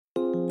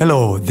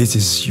Hello, this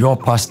is your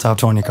pastor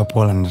Tony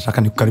Kapola.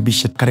 Nataka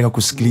nikukaribishe katika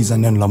kusikiliza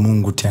neno la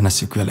Mungu tena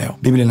siku ya leo.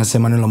 Biblia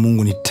inasema neno la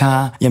Mungu ni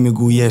taa ya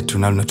miguu yetu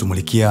na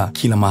linatumulikia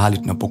kila mahali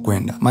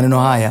tunapokwenda. Maneno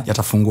haya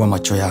yatafungua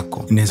macho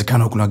yako.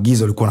 Inawezekana kuna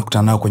giza ulikuwa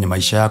unakutana nalo kwenye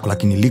maisha yako,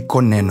 lakini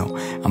liko neno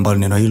ambalo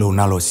neno hilo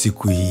unalo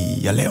siku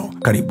hii ya leo.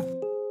 Karibu.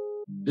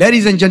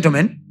 Ladies and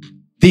gentlemen,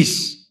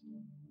 this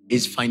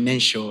is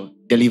Financial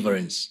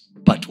Deliverance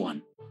Part 1.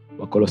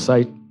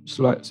 Wakolosai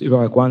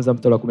sura ya kwanza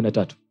mstari wa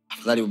 13.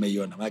 Afadhali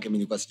umeiona, maana mimi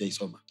nilikuwa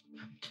sijaisoma.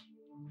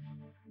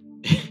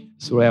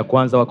 Sura ya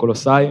kwanza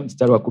Wakolosai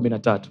mstari wa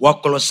 13.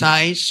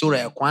 Wakolosai sura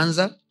ya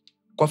kwanza,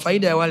 kwa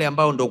faida ya wale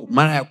ambao ndo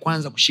mara ya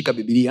kwanza kushika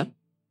Biblia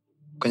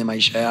kwenye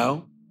maisha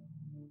yao,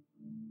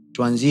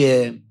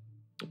 tuanzie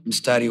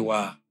mstari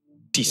wa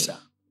 9.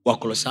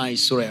 Wakolosai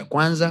sura ya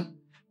kwanza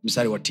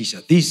mstari wa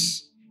 9.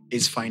 This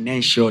is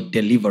financial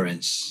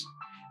deliverance,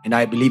 and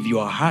I believe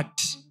your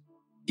heart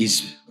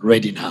is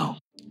ready now.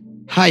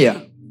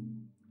 Haya,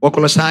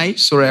 Wakolosai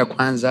sura ya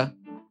kwanza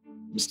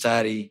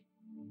mstari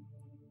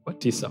wa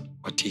 9.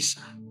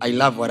 I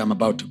love what I'm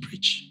about to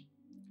preach.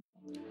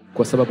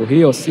 Kwa sababu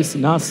hiyo sisi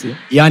nasi,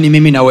 yani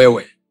mimi na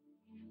wewe,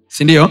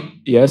 si ndio?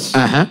 Yes.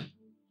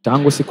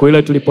 Tangu siku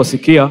ile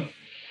tuliposikia,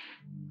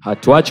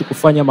 hatuachi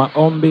kufanya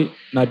maombi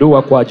na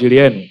dua kwa ajili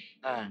yenu,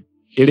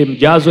 ili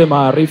mjazwe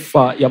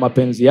maarifa ya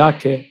mapenzi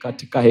yake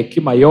katika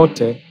hekima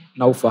yote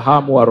na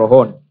ufahamu wa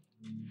rohoni.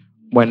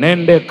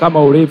 Mwenende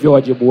kama ulivyo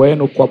wajibu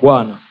wenu kwa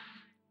Bwana,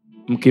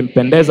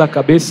 mkimpendeza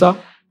kabisa,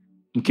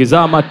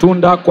 mkizaa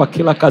matunda kwa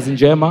kila kazi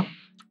njema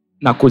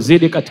na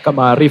kuzidi katika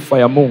maarifa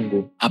ya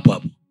Mungu.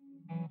 Hapo.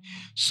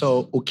 So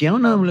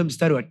ukiona ule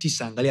mstari wa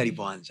 9, angalia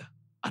alipoanza.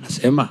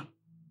 Anasema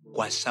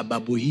kwa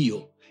sababu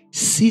hiyo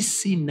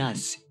sisi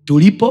nasi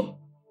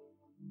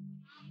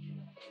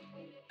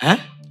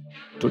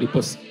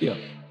tuliposikia.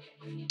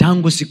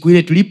 Tangu siku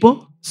ile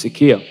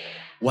tuliposikia.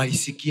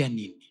 Walisikia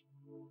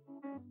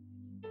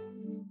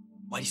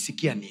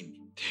nini?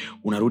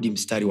 Unarudi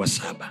mstari wa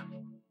 7.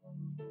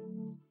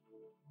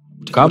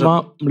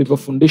 Kama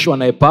mlivyofundishwa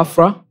na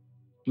Epafra,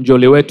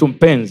 mjoli wetu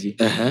mpenzi,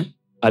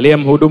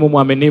 aliyemhudumu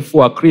mwaminifu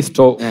wa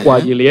Kristo kwa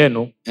ajili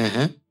yenu,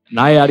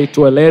 naye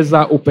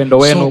alitueleza upendo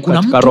wenu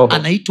katika roho.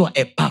 Anaitwa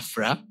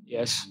Epafra.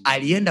 Yes.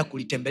 Alienda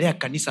kulitembelea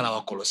kanisa la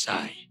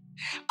Wakolosai.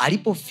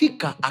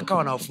 Alipofika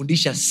akawa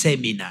anawafundisha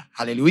semina.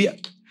 Haleluya.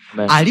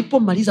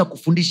 Alipomaliza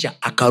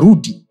kufundisha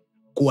akarudi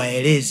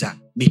kuwaeleza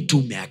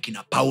mitume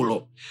akina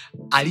Paulo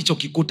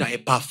alichokikuta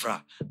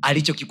Epafra,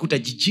 alichokikuta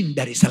jijini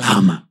Dar es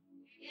Salaam.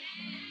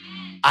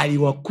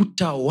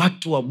 Aliwakuta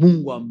watu wa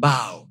Mungu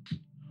ambao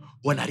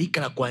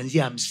wanarika la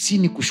kuanzia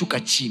 50 kushuka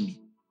chini.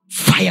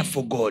 Fire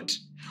for God.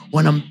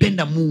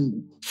 Wanampenda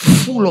Mungu,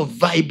 full of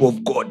vibe of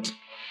God.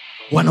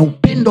 Wana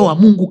upendo wa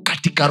Mungu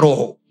katika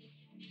roho.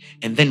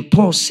 And then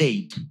Paul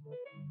said,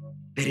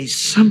 there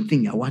is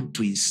something I want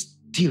to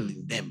instill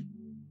in them.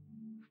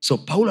 So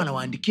Paulo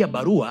anawaandikia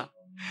barua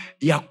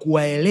ya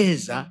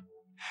kuwaeleza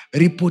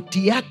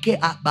ripoti yake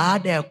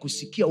baada ya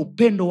kusikia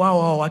upendo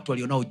wao watu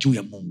walionao juu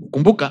ya Mungu.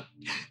 Kumbuka,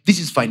 this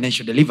is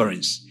financial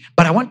deliverance.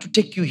 But I want to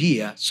take you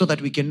here so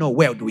that we can know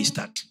where do we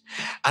start.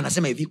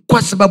 Anasema hivi,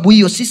 kwa sababu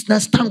hiyo sisi na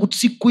tangu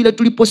siku ile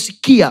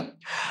tuliposikia,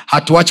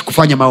 hatuachi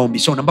kufanya maombi.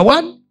 So number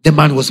 1, the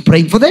man was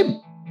praying for them.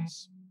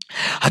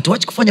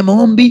 Hatuachi kufanya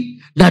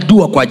maombi na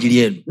dua kwa ajili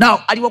yenu. Now,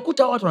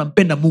 aliwakuta watu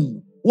wanampenda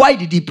Mungu. Why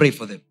did he pray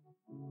for them?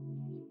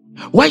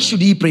 Why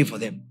should he pray for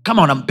them?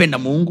 Kama wanampenda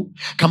Mungu,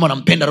 kama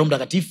wanampenda Roho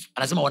Mtakatifu,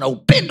 anasema wana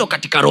upendo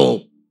katika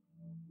roho,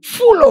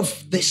 full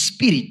of the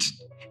spirit.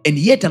 And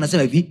yet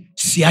anasema hivi,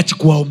 siachi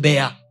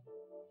kuwaombea.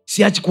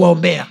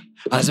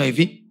 Anasema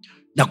hivi,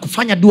 na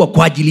kufanya dua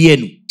kwa ajili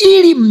yenu,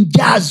 ili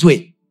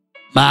mjazwe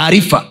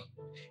maarifa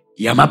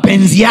ya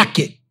mapenzi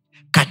yake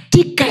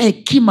katika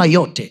hekima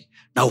yote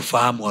na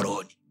ufahamu wa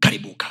rohoni.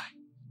 Karibu kae.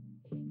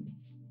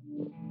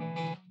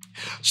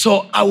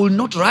 So I will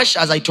not rush,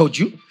 as I told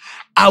you.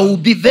 I will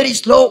be very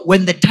slow.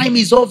 When the time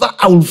is over,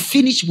 I will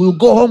finish. We'll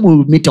go home.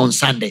 We'll meet on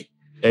Sunday.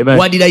 Amen.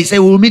 What did I say?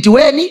 We'll meet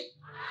when?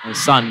 On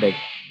Sunday.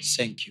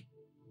 Thank you.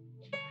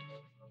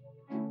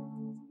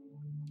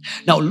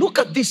 Now look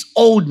at this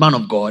old man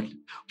of God,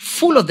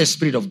 full of the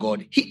Spirit of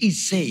God. He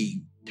is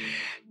saying,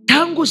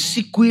 tangu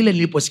siku ile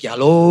niliposikia.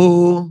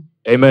 Hello?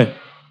 Amen.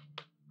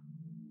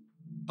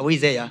 Are we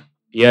there?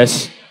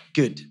 Yes.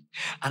 Good.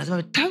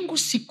 Anasema tangu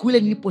siku ile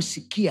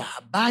niliposikia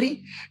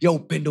habari ya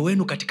upendo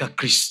wenu katika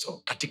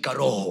Kristo, katika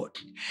roho.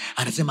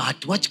 Anasema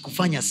hatuachi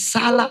kufanya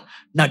sala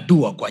na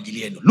dua kwa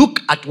ajili yenu.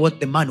 Look at what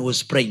the man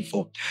was praying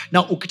for.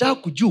 Now ukitaka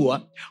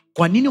kujua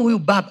kwa nini huyu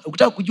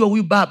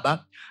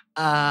baba,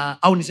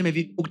 au niseme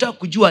hivi, ukitaka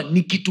kujua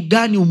ni kitu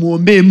gani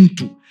umuombee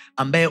mtu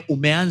ambaye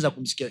umeanza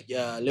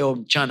kumsikia leo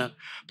mchana,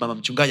 mama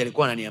mchungaji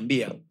alikuwa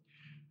ananiambia,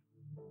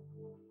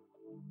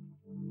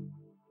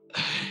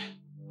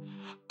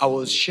 I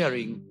was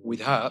sharing with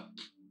her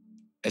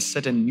a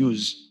certain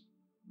news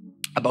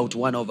about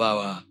one of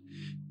our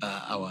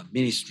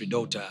ministry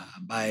daughter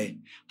ambaye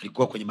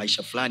alikuwa kwenye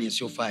maisha fulani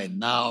yasiyofaa.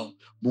 Now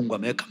Mungu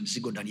ameweka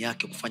mzigo ndani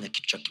yake kufanya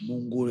kitu cha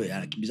kimungu,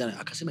 anakimbizana.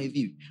 Akasema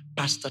hivi,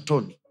 Pastor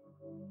Tony,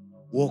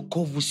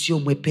 wokovu sio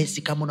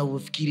mwepesi kama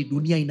unavyofikiri.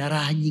 Dunia ina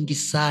raha nyingi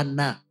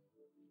sana.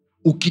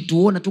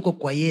 Ukituona tuko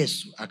kwa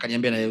Yesu,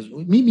 akaniambia na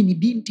Yesu, mimi ni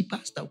binti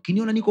pastor,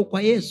 ukiniona niko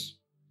kwa Yesu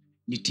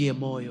nitie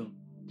moyo.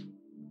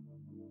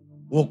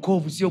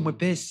 Wokovu sio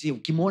mwepesi.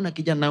 Ukimwona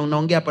kijana,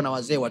 unaongea hapa na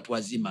wazee, watu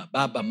wazima,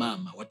 baba,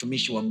 mama,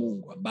 watumishi wa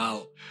Mungu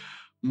ambao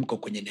mko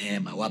kwenye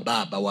neema, wa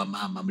baba, wa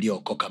mama,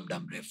 mliookoka muda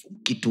mrefu,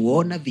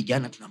 mkituona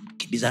vijana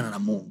tunamkimbizana na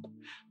Mungu,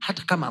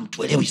 hata kama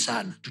hamtuelewi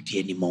sana,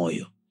 tutieni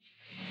moyo.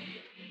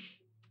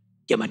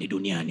 Jamani,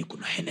 duniani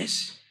kuna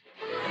henesi.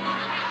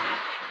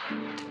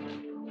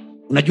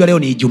 Unajua leo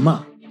ni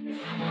Ijumaa,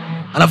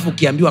 alafu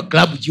ukiambiwa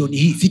klabu jioni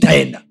hii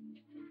sitaenda.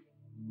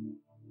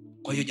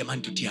 Kwa hiyo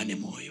jamani, tutiane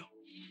moyo.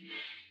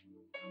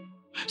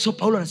 So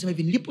Paulo anasema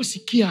hivi,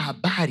 niliposikia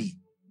habari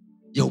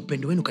ya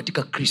upendo wenu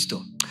katika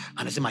Kristo,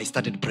 anasema I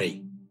started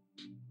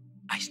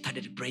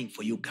praying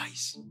for you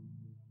guys.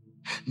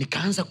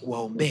 Nikaanza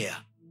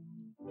kuwaombea,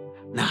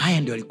 na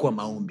haya ndio yalikuwa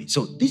maombi.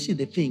 So this is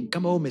the thing,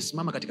 kama wewe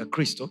umesimama katika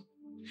Kristo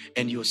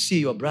and you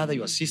see your brother,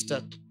 your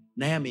sister,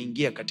 naye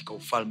ameingia katika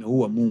ufalme huu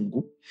wa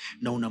Mungu,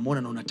 na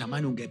unamwona na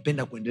unatamani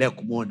ungependa kuendelea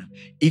kumwona,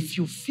 if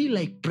you feel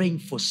like praying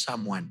for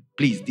someone,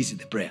 please, this is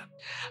the prayer.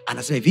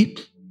 Anasema hivi,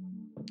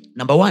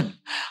 number 1,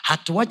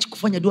 hatuachi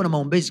kufanya dua na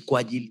maombezi kwa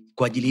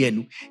ajili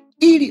yenu,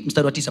 ili,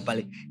 mstari wa 9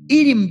 pale,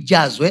 ili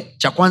mjazwe,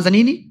 cha kwanza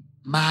nini?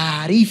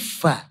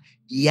 Maarifa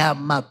ya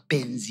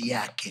mapenzi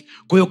yake.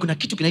 Kwa hiyo kuna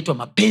kitu kinaitwa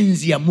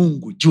mapenzi ya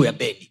Mungu juu ya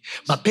Beni,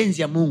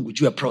 mapenzi ya Mungu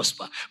juu ya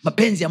Prosper,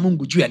 mapenzi ya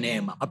Mungu juu ya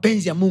Neema,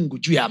 mapenzi ya Mungu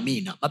juu ya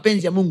Amina,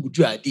 mapenzi ya Mungu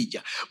juu ya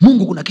Adija.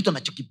 Mungu kuna kitu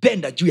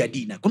anachokipenda juu ya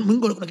Dina.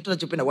 Mungu kuna kitu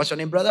anachokipenda, what's your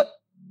name brother?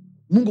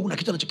 Mungu kuna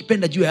kitu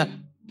anachokipenda juu ya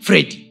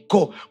Freddy.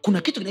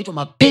 Kuna kitu kinaitwa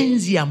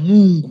mapenzi ya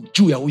Mungu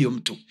juu ya huyo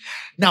mtu.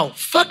 Now,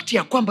 fact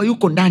ya kwamba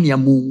yuko ndani ya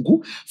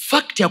Mungu,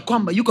 fact ya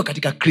kwamba yuko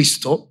katika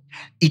Kristo,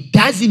 it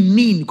doesn't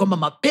mean kwamba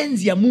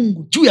mapenzi ya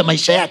Mungu juu ya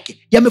maisha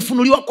yake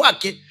yamefunuliwa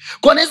kwake.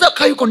 Kwa anaweza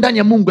kaa yuko ndani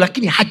ya Mungu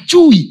lakini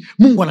hajui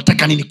Mungu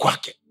anataka nini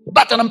kwake,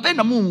 but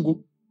anampenda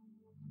Mungu.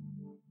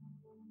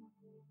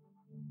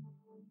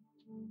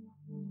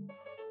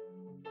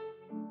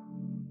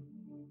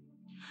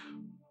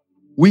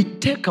 We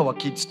take our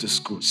kids to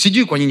school.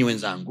 Sijui kwa nyinyi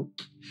wenzangu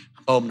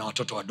ambao mna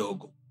watoto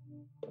wadogo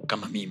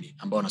kama mimi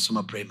ambao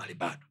wanasoma primary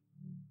bado,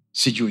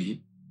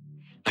 sijui,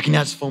 lakini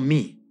as for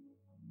me,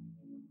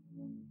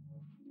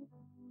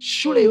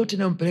 shule yote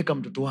nayompeleka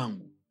mtoto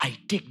wangu, I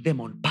take them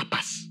on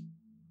purpose.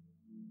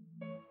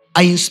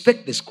 I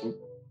inspect the school.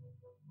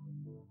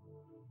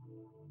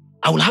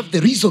 I will have the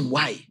reason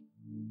why.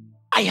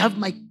 I have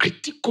my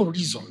critical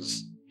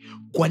reasons.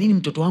 Kwa nini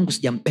mtoto wangu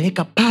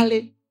sijampeleka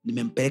pale,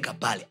 nimempeleka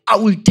pale?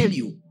 I will tell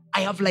you.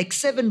 I have like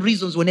 7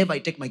 reasons whenever I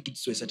take my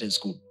kids to a certain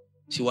school.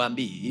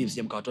 Siwaambii ili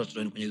msije mkawatoa watoto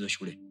wenu kwenye hizo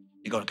shule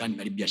nikaonekana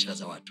ninaharibu biashara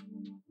za watu.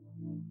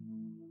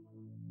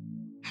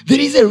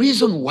 There is a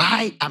reason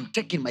why I'm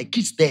taking my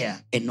kids there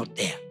and not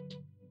there.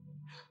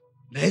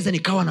 Naweza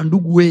nikawa na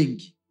ndugu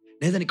wengi,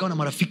 naweza nikawa na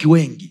marafiki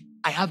wengi.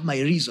 I have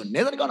my reason.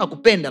 Naweza nikawa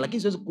nakupenda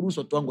lakini siwezi kuruhusu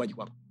watu wangu waje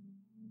kwako.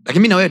 Lakini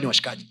mimi na wewe ni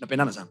washikaji,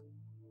 tunapendana sana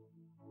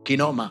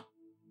kinoma.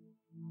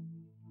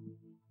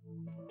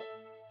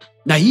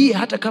 Na hii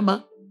hata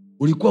kama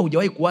ulikuwa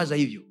hujawahi kuwaza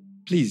hivyo,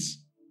 please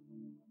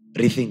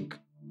rethink.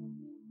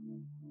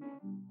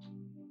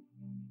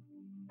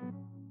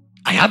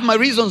 I have my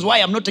reasons why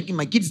I'm not taking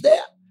my kids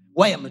there,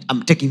 why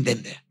I'm taking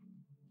them there.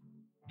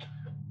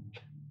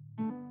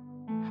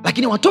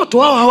 Lakini watoto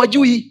wao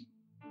hawajui.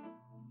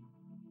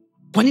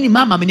 Kwa nini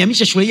mama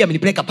amenihamisha shule hii,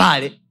 amenipeleka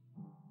pale,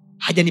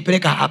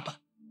 hajanipeleka hapa?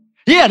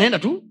 Yeye anaenda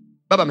tu,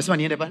 baba amesema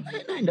niende pale,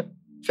 naenda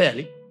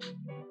fairly.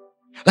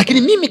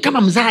 Lakini mimi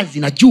kama mzazi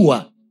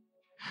najua.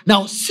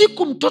 Na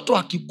siku mtoto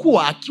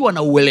akikua akiwa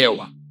na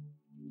uelewa,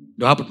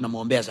 ndio hapo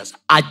tunamwombea sasa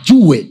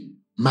ajue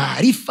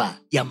maarifa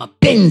ya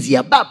mapenzi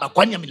ya baba,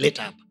 kwa nini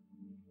ameleta hapa,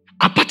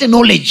 apate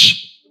knowledge.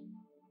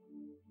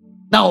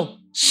 Now,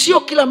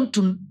 sio kila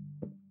mtu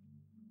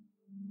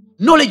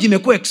knowledge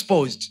imekuwa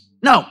exposed.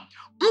 Now,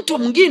 mtu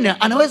mwingine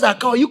anaweza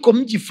akawa yuko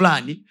mji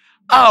fulani,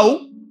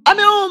 au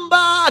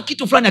ameomba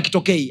kitu fulani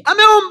akitokei,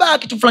 ameomba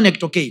kitu fulani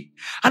akitokei,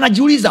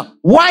 anajiuliza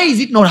why is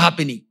it not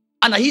happening?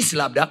 Anahisi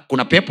labda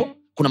kuna pepo,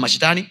 kuna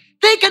mashetani.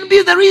 They can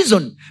be the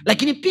reason.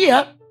 Lakini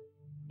pia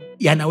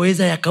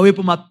yanaweza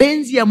yakawepo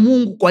mapenzi ya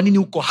Mungu kwa nini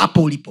uko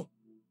hapo ulipo.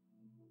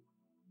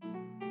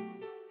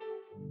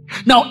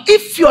 Now,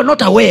 if you are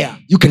not aware,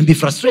 you can be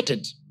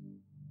frustrated.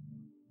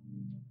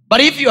 But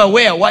if you are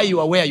aware why you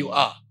are where you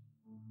are,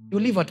 you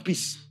live at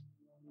peace.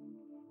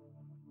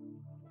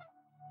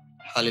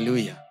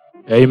 Hallelujah.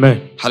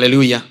 Amen.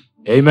 Hallelujah.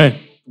 Amen.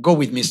 Go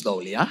with me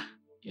slowly, huh?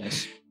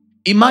 Yes.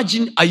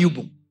 Imagine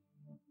Ayubu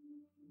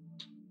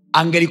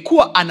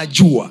angelikuwa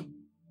anajua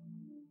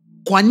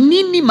kwa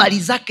nini mali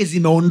zake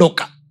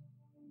zimeondoka,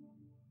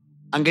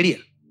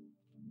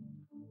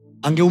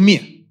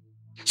 angeumia.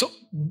 So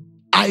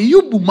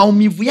Ayubu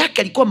maumivu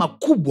yake alikuwa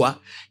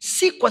makubwa,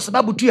 si kwa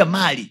sababu tu ya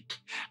mali.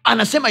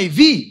 Anasema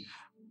hivi,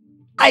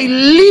 I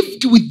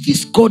lived with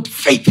this God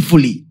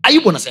faithfully.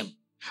 Ayubu anasema,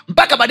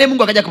 mpaka baadaye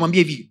Mungu akaja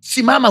kumwambia hivi,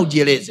 simama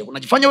ujieleze,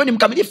 unajifanya wewe ni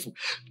mkamilifu,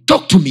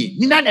 talk to me.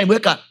 Ni nani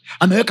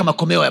ameweka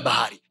makomeo ya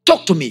bahari?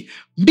 Talk to me.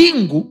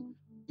 Mbingu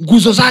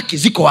nguzo zake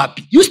ziko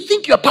wapi? You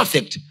think you are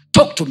perfect,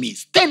 talk to me.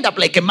 Stand up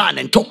like a man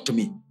and talk to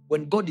me.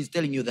 When God is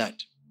telling you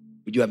that,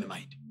 ujue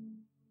amemind.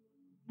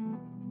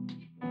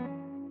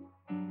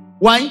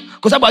 Why?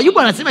 Kwa sababu Ayubu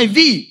anasema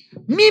hivi,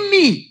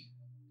 mimi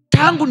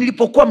tangu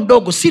nilipokuwa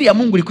mdogo siri ya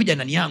Mungu ilikuja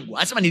ndani yangu.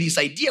 Anasema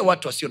nilisaidia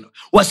watu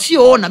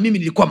wasioona, mimi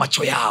nilikuwa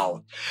macho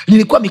yao,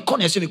 nilikuwa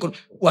mikono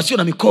wasio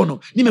na mikono.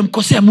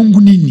 Nimemkosea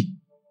Mungu nini?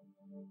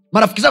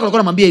 Marafiki zako walikuwa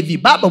wanamwambia hivi,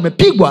 baba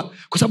umepigwa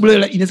kwa sababu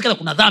leo inawezekana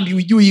kuna dhambi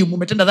hujui,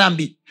 umetenda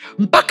dhambi.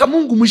 Mpaka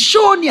Mungu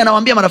mwishoni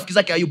anawaambia marafiki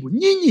zake Ayubu,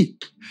 nyinyi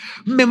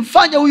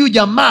mmemfanya huyu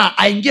jamaa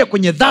aingie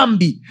kwenye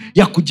dhambi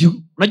ya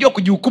unajua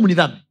kujihukumu ni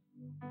dhambi.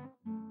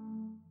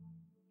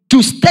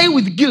 To stay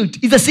with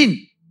guilt is a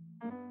sin.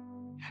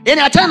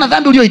 Yani achana na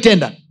dhambi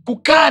ulioitenda,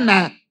 kukaa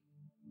na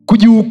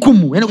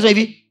kujihukumu, yani kusema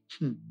hivi,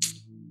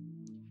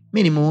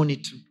 mimi ni muone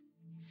tu.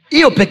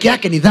 Hiyo peke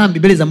yake ni dhambi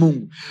mbele za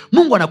Mungu.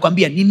 Mungu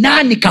anakuambia, ni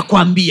nani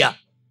kakwambia?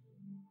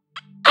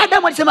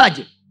 Adamu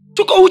alisemaje?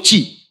 Tuko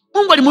uchi.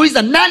 Mungu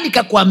alimuuliza, nani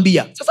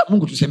kakwambia? Sasa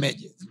Mungu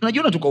tusemeje?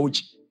 Tunajiona tuko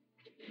uchi.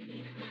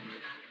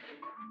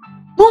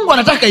 Mungu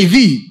anataka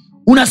hivi,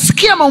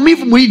 unasikia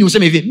maumivu mwilini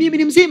useme hivi, mimi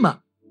ni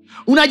mzima.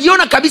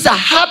 Unajiona kabisa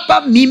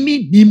hapa mimi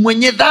ni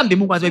mwenye dhambi.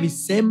 Mungu anasema hivi,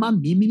 sema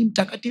mimi ni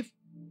mtakatifu.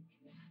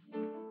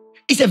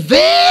 It's a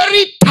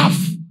very tough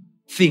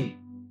thing.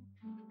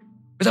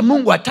 Kwa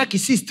Mungu hataki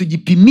sisi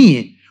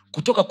tujipimie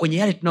kutoka kwenye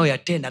yale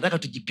tunayoyatenda. Anataka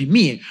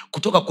tujipimie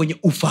kutoka kwenye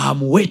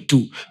ufahamu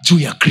wetu juu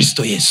ya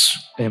Kristo Yesu.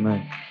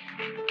 Amen.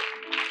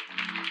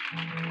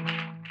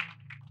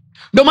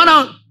 Ndio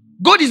maana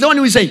God is the one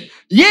who is saying,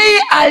 yeye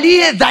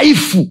aliye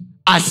dhaifu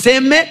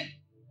aseme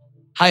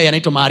haya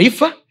yanaitwa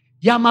maarifa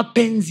ya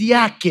mapenzi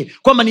yake,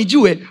 kwamba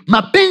nijue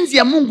mapenzi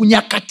ya Mungu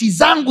nyakati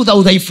zangu za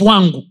udhaifu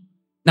wangu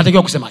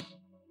natakiwa kusemaje.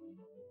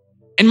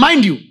 And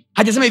mind you,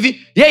 hajasema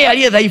hivi yeye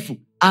aliye dhaifu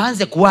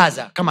aanze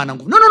kuwaza kama ana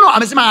nguvu. No,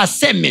 amesema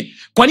aseme.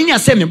 Kwa nini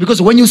aseme?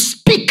 Because when you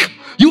speak,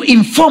 you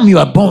inform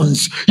your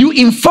bones, you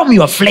inform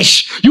your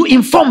flesh, you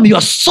inform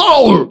your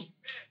soul.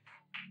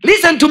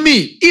 Listen to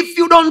me, if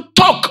you don't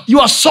talk,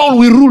 your soul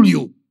will rule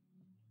you.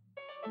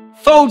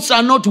 Thoughts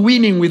are not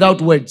winning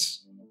without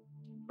words.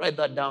 Write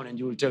that down and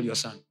you will tell your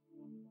son.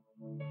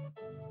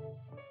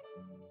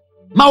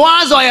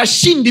 Mawazo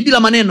hayashindi bila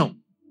maneno.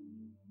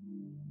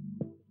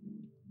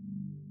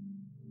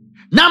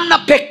 Namna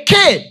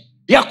pekee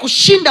ya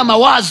kushinda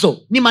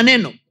mawazo ni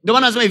maneno. Ndio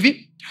maana nasema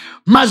hivi,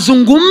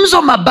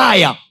 mazungumzo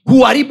mabaya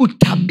huharibu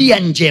tabia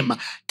njema.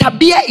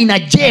 Tabia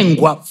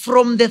inajengwa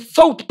from the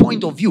thought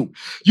point of view.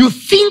 You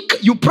think,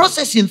 you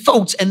process in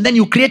thoughts, and then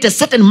you create a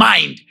certain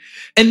mind,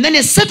 and then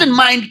a certain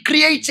mind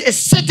creates a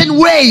certain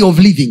way of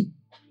living.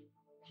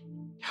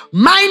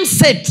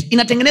 Mindset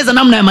inatengeneza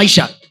namna ya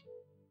maisha.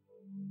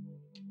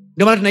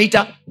 Ndio maana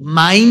tunaita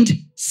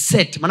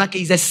mindset. Manake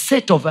is a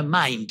set of a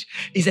mind,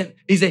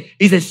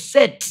 is a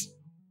set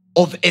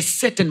of a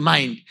certain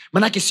mind.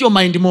 Manake sio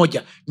mind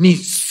moja, ni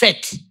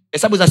set.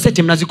 Hesabu za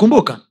seti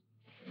mnazikumbuka?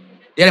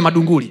 Yale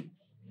madunguli.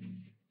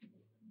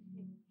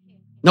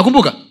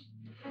 Nakumbuka?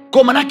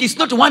 Kwa manake it's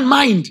not one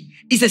mind,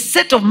 it's a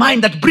set of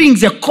mind that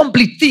brings a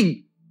complete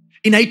thing.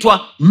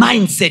 Inaitwa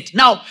mindset.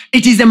 Now,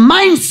 it is a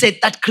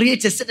mindset that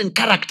creates a certain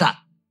character.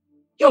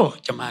 Yo,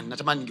 jamani,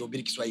 natamani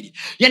ningehubiri Kiswahili.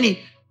 Yani,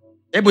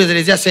 hebu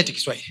elezea seti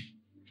Kiswahili.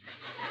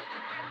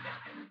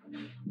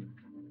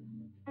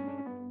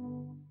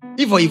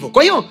 Hivyo.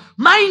 Kwa hiyo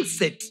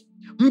mindset,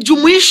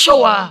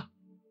 mjumuisho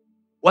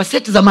wa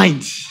seti za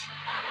mind.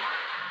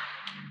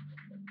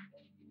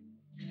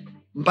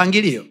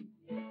 Mpangilio.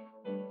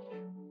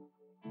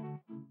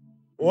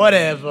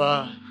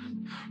 Whatever.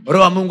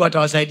 Roho wa Mungu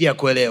atawasaidia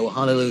kuelewa.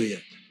 Hallelujah.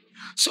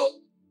 So,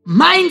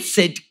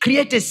 mindset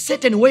creates a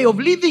certain way of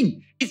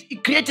living.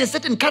 It creates a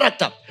certain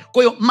character.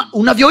 Kwa hiyo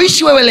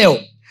unavyoishi wewe leo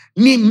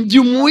ni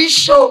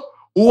mjumuisho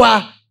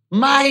wa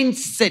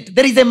mindset.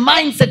 There is a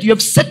mindset. You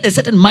have set a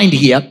certain mind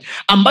here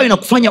ambayo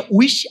inakufanya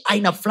uishi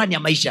aina fulani ya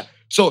maisha.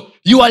 So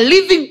you are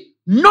living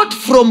not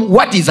from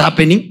what is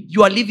happening,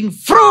 you are living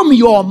from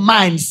your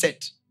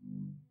mindset.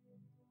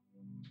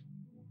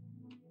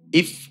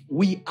 If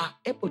we are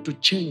able to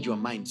change your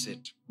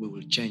mindset, we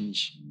will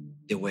change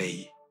the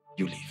way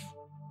you live.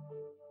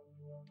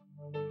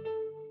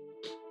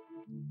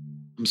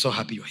 I'm so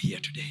happy you are here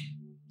today.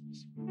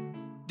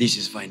 This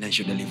is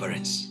financial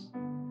deliverance.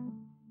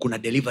 Kuna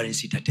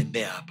deliverance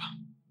itatembea hapa.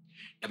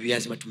 Na Biblia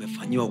inasema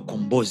tumefanyiwa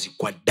ukombozi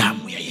kwa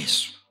damu ya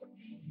Yesu.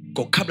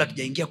 Kwa kabla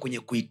tujaingia kwenye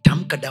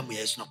kuitamka damu ya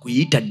Yesu na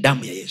kuiita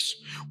damu ya Yesu,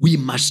 we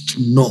must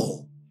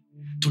know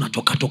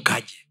tunatoka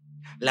tokaje.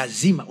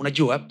 Lazima,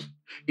 unajua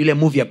ile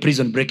movie ya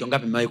Prison Break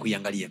ngapi mmewahi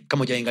kuiangalia?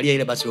 Kama hujaangalia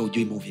ile basi wewe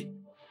hujui movie.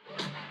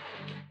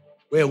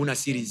 Wewe una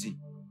series.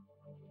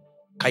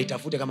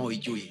 Kaitafute kama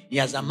hujui. Ni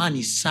ya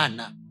zamani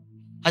sana.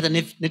 Hata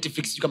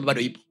Netflix kama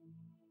bado ipo.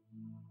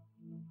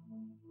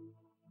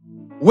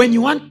 When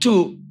you want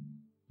to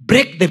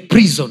break the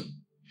prison,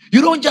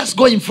 you don't just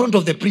go in front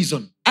of the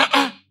prison.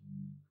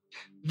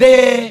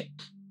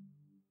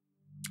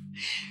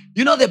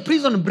 You know, the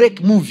Prison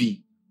Break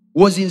movie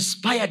was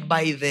inspired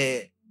by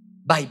the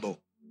Bible.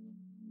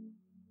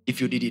 If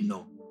you didn't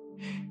know.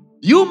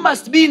 You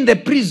must be in the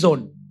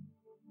prison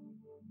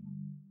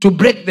to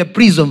break the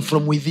prison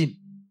from within.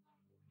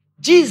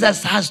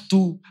 Jesus had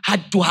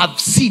to have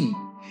sin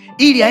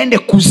ili aende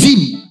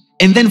kuzimu,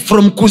 and then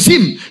from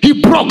kuzimu he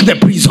broke the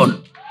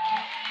prison.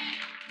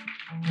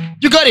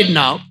 You got it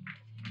now?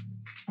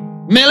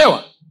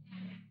 Umeelewa?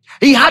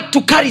 He had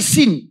to carry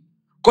sin.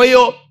 Kwa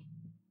hiyo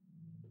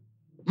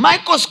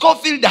Michael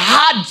Scofield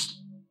had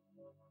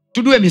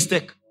to do a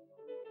mistake.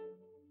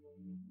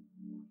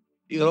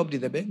 He robbed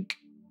the bank,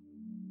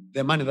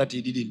 the money that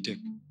he didn't take,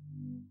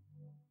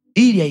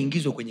 ili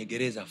aingizwe kwenye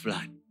gereza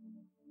fulani.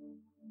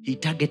 He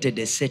targeted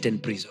a certain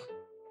prison.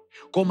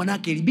 Kwa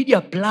manake ilibidi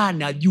a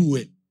plan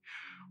ajue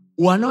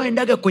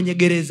wanaoendaga kwenye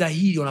gereza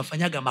hili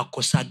wanafanyaga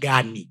makosa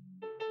gani.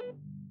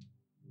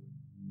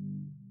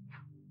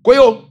 Kwa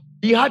hiyo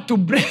he had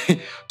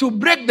to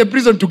break the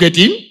prison to get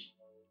in,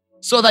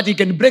 so that he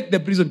can break the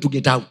prison to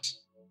get out.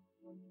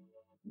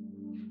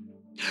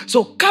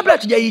 So kabla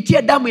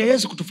tujaitia damu ya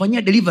Yesu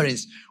kutufanyia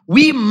deliverance,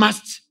 we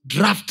must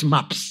draft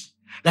maps.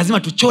 Lazima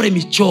tuchore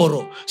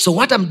michoro. So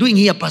what I'm doing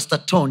here, Pastor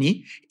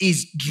Tony,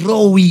 is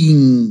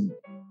drawing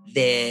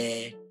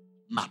the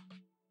map,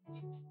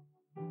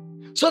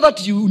 so that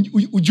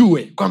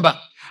ujue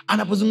kwamba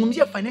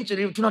anapozungumzia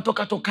financial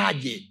tunatoka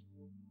tokaje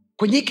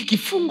kwenye hiki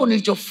kifungo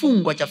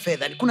nilichofungwa cha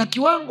fedha. Kuna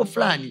kiwango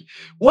fulani.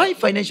 Why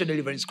financial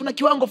deliverance? Kuna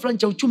kiwango fulani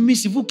cha uchumi mimi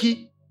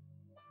sivuki.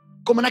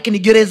 Kwa manake ni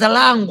gereza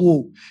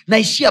langu,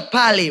 naishia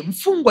pale.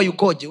 Mfungwa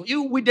yukoje?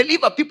 We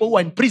deliver people who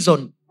are in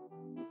prison.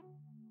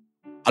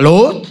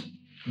 Hello?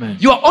 Amen.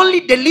 You are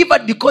only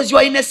delivered because you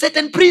are in a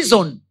certain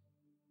prison.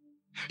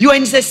 You are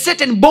in a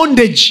certain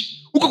bondage.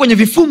 Uko kwenye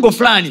vifungo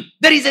fulani.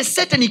 There is a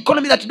certain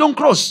economy that you don't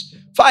cross.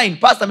 Fine,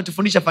 pastor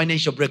ametufundisha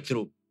financial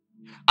breakthrough.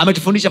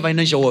 Ametufundisha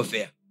financial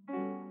warfare.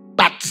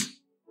 But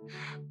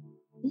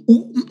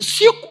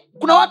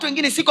kuna watu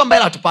wengine si kwamba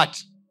hela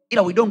hatupati,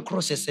 ila we don't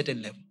cross a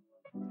certain level.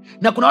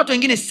 Na kuna watu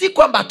wengine si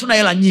kwamba hatuna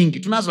hela nyingi,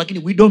 tunazo, lakini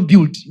we don't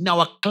build in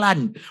our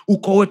clan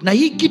uko wetu. Na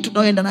hii kitu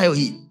tunayoenda nayo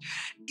hii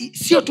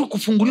sio tu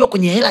kufunguliwa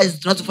kwenye hela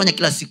tunazofanya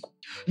kila siku.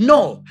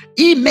 No,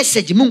 hii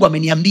message Mungu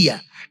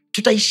ameniambia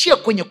tutaishia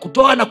kwenye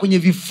kutoana kwenye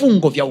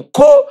vifungo vya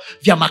ukoo,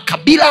 vya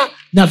makabila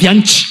na vya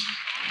nchi.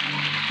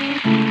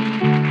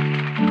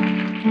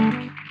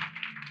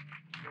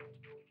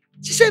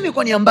 Sisemi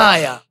kwa nia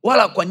mbaya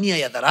wala kwa nia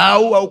ya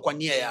dharau au kwa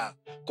nia ya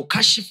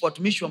kukashifu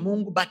watumishi wa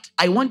Mungu, but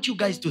I want you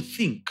guys to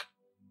think.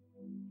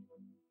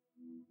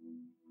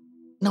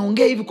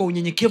 Naongea hivi kwa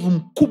unyenyekevu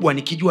mkubwa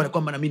nikijua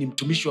kwamba na mimi ni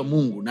mtumishi wa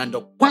Mungu na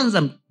ndo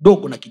kwanza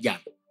mdogo na kijana.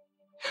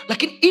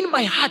 Lakini in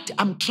my heart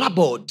I'm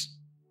troubled.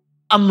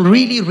 I'm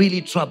really,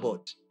 really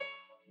troubled.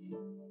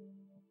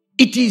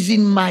 It is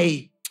in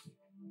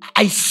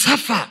I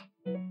suffer.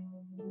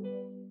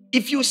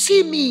 If you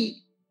see me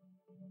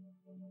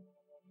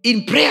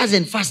in prayers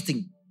and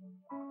fasting,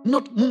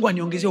 not Mungu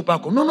aniongezee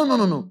upako.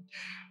 No.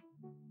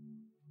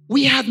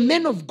 We have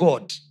men of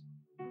God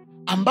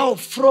ambao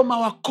from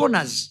our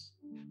corners,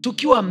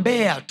 tukiwa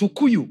Mbeya,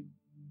 Tukuyu,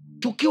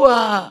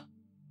 tukiwa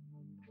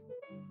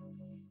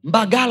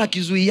Mbagala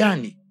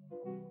Kizuiani,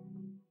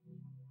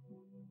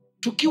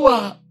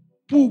 tukiwa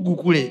Pugu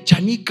kule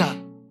Chanika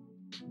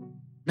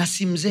na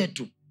simu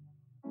zetu,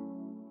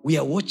 we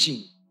are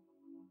watching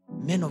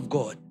men of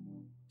God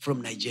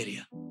from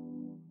Nigeria,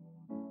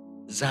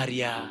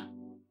 Zaria,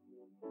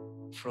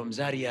 from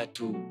Zaria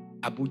to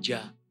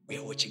Abuja, we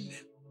are watching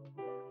them.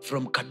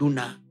 From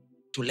Kaduna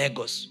to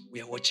Lagos,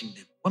 we are watching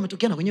them.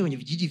 Wametokea na kwenye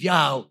vijiji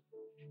vyao.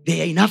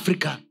 They are in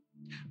Africa,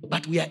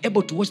 but we are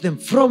able to watch them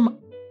from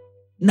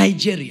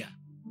Nigeria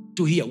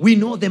to here. We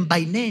know them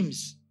by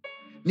names.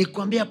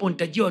 Nikwambia hapo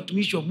nitajia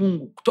watumishi wa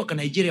Mungu kutoka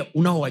Nigeria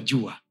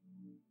unaowajua.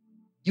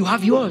 You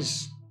have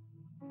yours.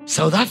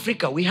 South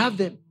Africa, we have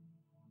them.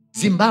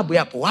 Zimbabwe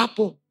hapo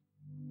wapo.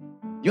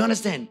 You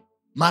understand?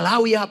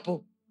 Malawi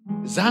hapo.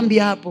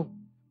 Zambia hapo.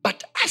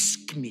 But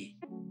ask me,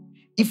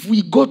 if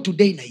we go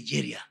today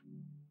Nigeria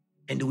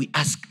and we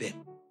ask them,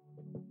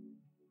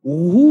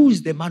 who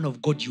is the man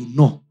of God you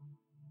know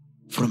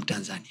from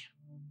Tanzania?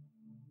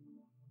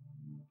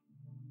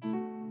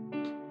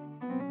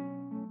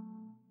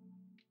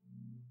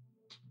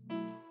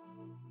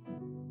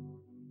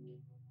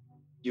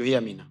 You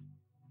hear me now?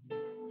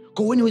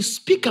 Because when we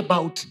speak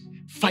about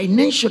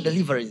financial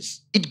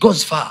deliverance, it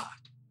goes far.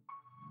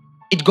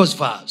 It goes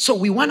far. So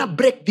we want to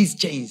break these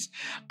chains.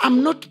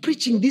 I'm not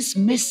preaching this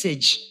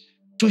message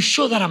to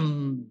show that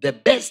I'm the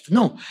best.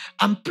 No,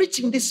 I'm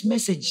preaching this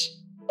message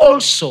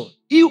also.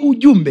 Hii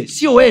ujumbe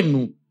sio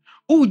wenu.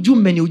 Huu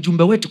ujumbe ni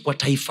ujumbe wetu kwa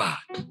taifa.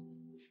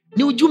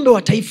 Ni ujumbe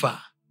wa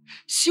taifa.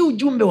 Si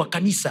ujumbe wa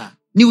kanisa.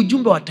 Ni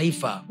ujumbe wa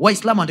taifa.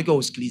 Waislamu wanatakiwa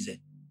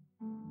usikilize.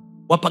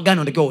 Wapagani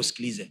wanatakiwa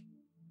usikilize.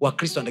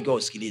 Wakristo wanatakiwa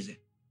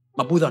usikilize.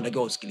 Mabudha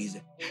wanatakiwa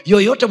usikilize.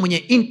 Yoyote mwenye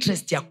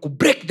interest ya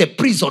kubreak the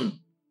prison,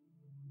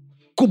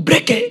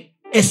 kubreak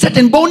a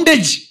certain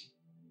bondage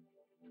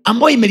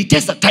ambayo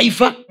imelitesa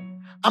taifa,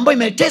 ambayo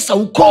imelitesa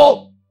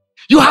ukoo,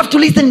 you have to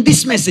listen to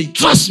this message.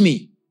 Trust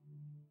me.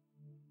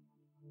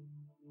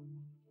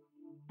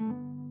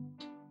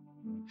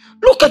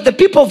 Look at the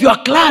people of your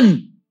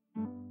clan.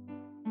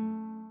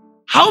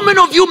 How many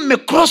of you may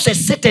cross a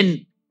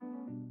certain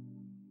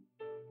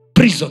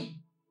prison,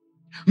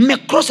 may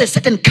cross a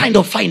certain kind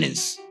of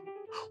finance?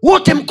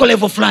 Wote mko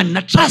level fulani,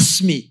 na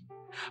trust me,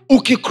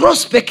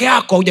 ukicross peke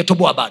yako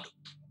hujatoboa bado,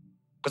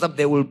 because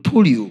they will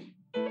pull you,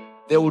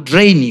 they will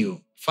drain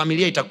you.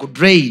 Familia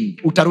itakudrain,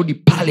 utarudi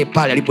pale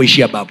pale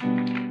alipoishia babu.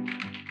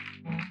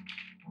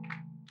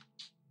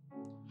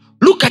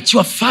 Look at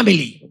your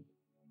family,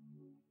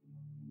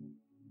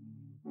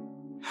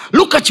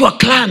 look at your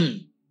clan.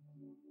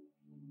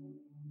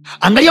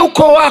 Angalia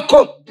ukoo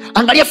wako,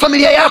 angalia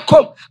familia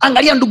yako,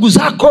 angalia ndugu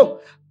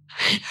zako,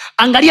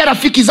 angalia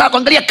rafiki zako,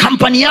 angalia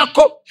kampani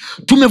yako.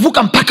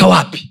 Tumevuka mpaka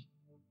wapi?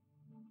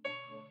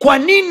 Kwa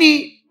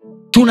nini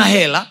tuna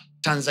hela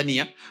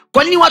Tanzania?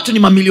 Kwa nini watu ni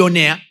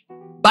mamilionea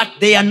but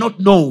they are not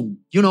known?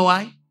 You know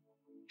why?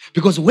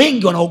 Because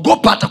wengi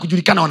wanaogopa hata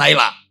kujulikana wana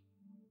hela,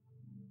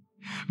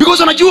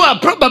 because wanajua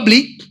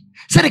probably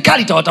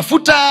serikali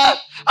itawatafuta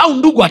au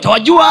ndugu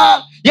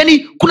atawajua. Yani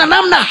kuna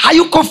namna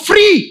hayuko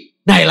free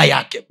na hela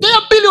yake. There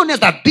are billionaires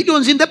that have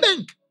billions in the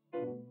bank.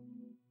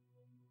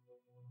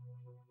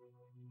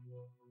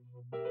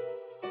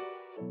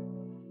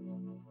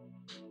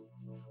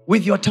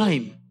 With your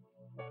time,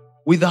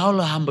 with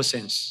all humble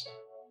sense,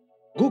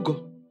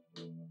 Google,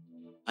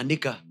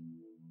 andika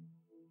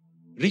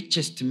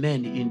richest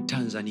men in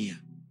Tanzania,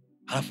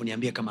 alafu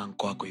niambie kama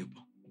anko wako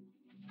yupo.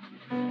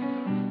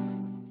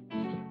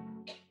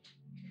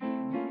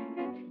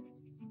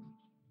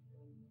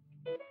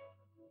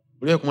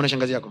 Uliwahi kumwona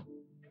shangazi yako?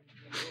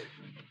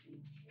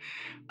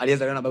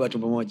 Aliyezaliwa na baba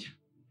tumbo moja.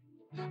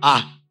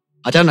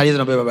 Achana na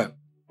aliyezaliwa na baba.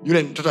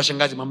 Yule mtoto wa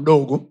shangazi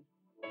mamdogo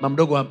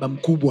wa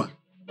mkubwa.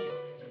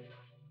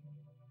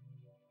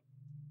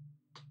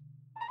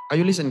 Are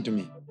you listening to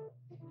me?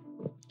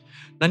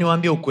 Na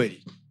niwaambie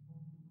ukweli,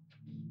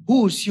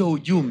 huu sio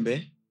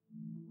ujumbe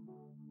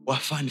wa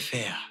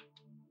fanfare.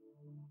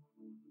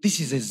 This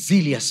is a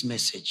zealous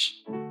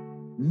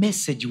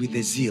message with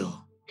a zeal.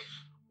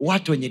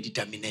 Watu wenye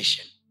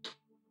determination.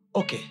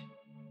 Okay.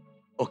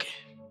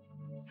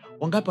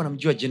 Wangapi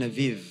wanamjua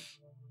Genevieve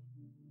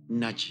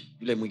Nachi,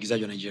 yule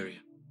mwigizaji wa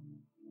Nigeria?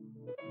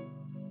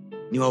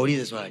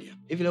 Niwaulize swali.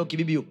 Hivi leo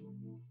kibibi yupo?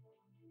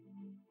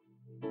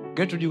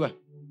 Gertrude yuko?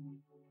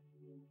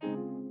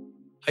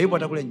 Hayupo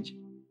hata kule nje.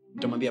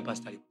 Mtamwambia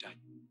pastor alikutaja.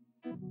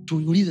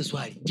 Tuulize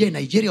swali. Je,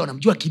 Nigeria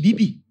wanamjua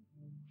kibibi?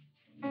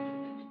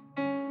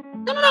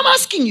 No, I'm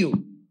asking you.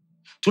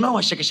 Tunao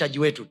washekeshaji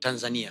wetu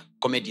Tanzania,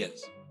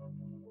 comedians.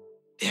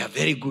 They are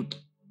very good.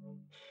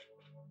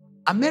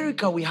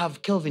 America, we have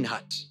Kelvin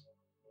Hart.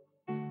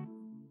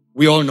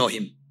 We all know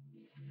him.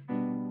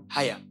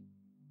 Haya.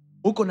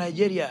 Huko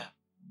Nigeria,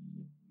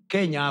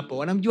 Kenya hapo,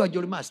 wanamjua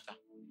Jolly Master?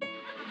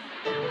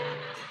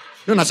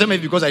 No, nasema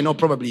hivi because I know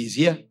probably he's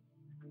here.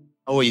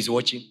 Oh, he's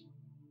watching.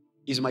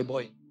 He's my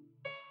boy.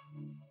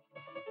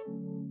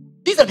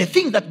 These are the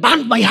things that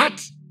burn my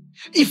heart.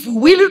 If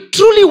we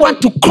truly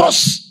want to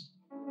cross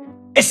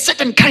a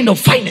certain kind of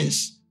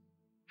finance,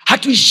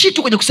 hatuishi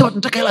tu kwenye kusema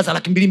tunataka hela za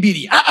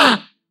 200,000.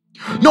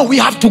 No, we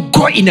have to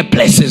go in a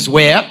places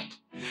where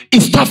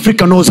East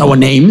Africa knows our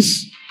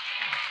names,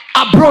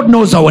 abroad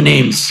knows our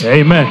names.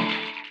 Amen.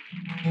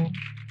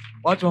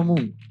 Watu wa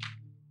Mungu,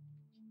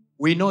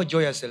 we know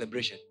joyous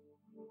celebration.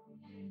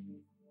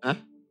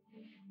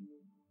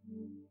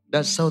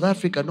 That South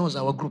Africa knows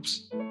our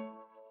groups.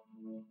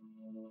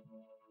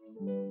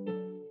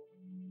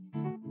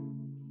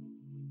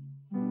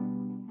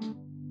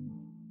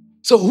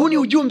 So huu ni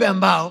ujumbe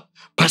ambao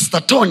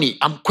Pastor Tony,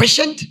 I'm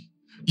questioned,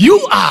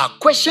 you are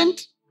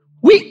questioned,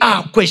 we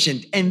are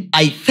questioned, and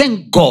I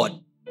thank God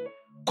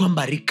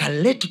kwamba rika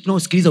letu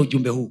tunaosikiliza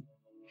ujumbe huu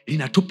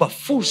linatupa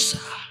fursa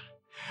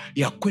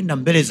ya kwenda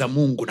mbele za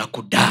Mungu na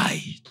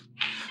kudai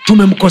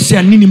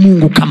tumemkosea nini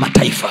Mungu kama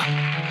taifa.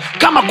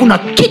 Kama kuna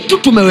kitu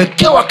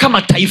tumewekewa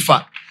kama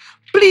taifa,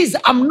 please,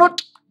 I'm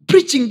not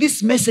preaching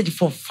this message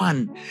for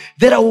fun.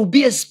 There will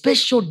be a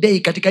special day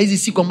katika hizi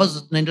siku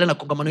ambazo tunaendelea na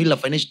kongamano hili la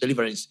financial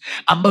deliverance,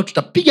 ambayo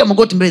tutapiga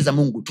magoti mbele za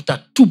Mungu,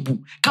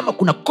 tutatubu kama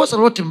kuna kosa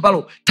lolote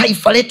ambalo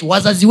taifa letu,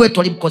 wazazi wetu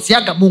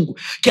walimkoseaga Mungu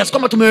kiasi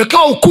kwamba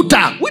tumewekewa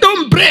ukuta. We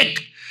don't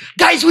break.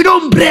 Guys, we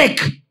don't break.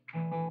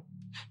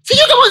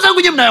 Sijui kama wenzangu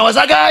nyinyi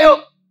mnayawazaga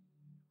hayo,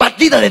 but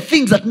these are the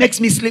things that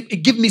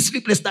give me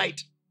sleepless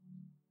night.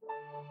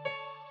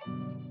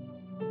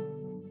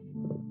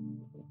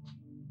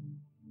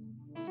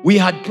 We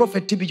had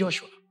Prophet T.B.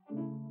 Joshua.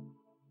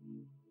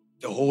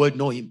 The whole world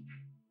know him.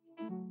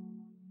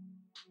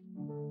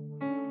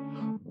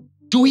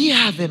 Do we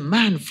have a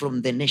man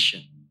from the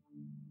nation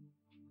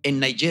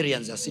and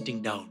Nigerians are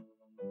sitting down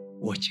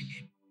watching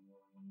him?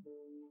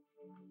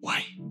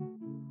 Why?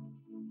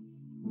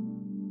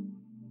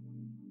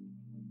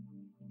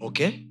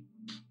 Okay?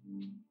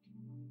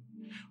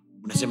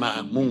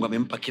 Unasema Mungu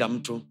amempa kila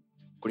mtu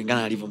kulingana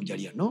na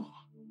alivyomjalia. No.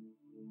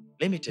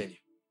 Let me tell you.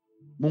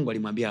 Mungu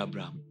alimwambia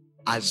Abraham,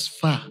 as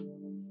far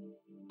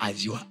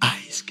as your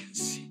eyes can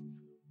see,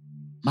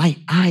 my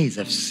eyes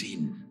have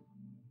seen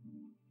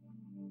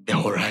the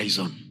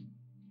horizon.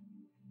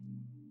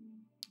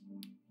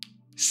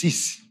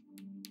 sisi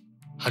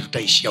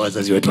hatutaishia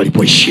wazazi wetu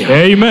walipoishia.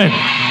 Amen.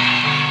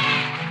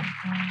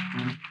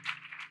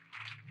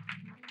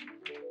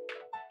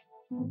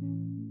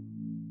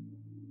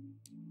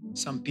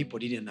 Some people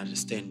didn't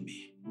understand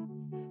me,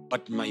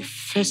 but my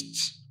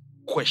first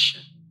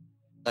question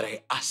that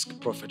I asked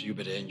Prophet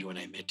Hubert Angel when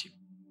I met him,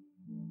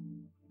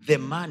 the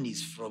man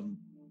is from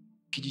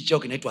kijiji chao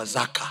kinaitwa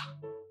Zaka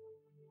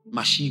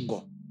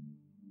Mashingo,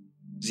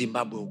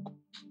 Zimbabwe huko.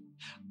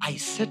 I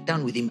sat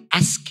down with him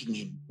asking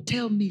him,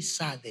 tell me,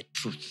 sir, the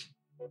truth.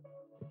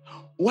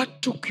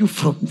 What took you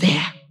from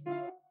there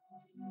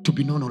to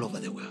be known all over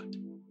the world?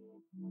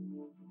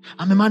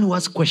 I'm a man who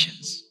asks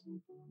questions.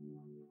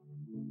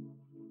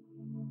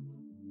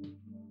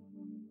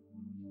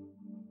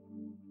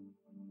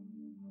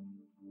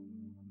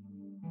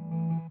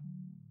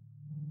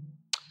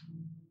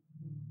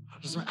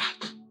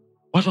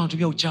 Watu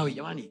wanatumia uchawi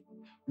jamani.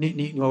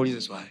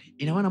 Niwaulize swali.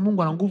 Ina maana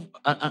Mungu ana nguvu,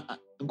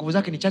 nguvu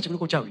zake ni chache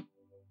kuliko uchawi?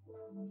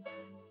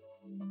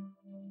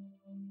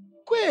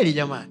 Kweli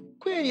jamani?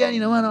 Kweli yani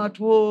ina maana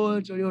watu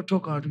wote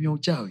waliotoka wanatumia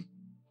uchawi?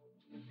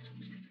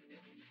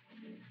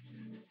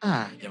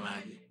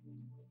 Jamani.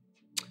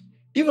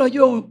 Hivi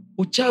unajua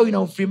uchawi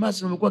na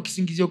ufrimason umekuwa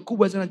kisingizio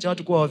kubwa sana cha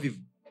watu kuwa wavivu.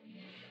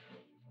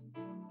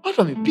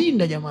 Watu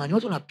wamepinda jamani,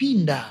 watu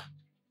wanapinda.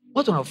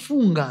 Watu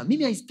wanafunga.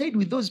 Mimi I stayed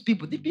with those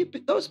people.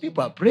 Those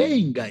people are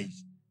praying,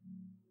 guys.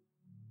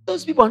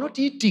 Those people are not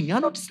eating,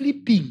 are not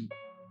sleeping.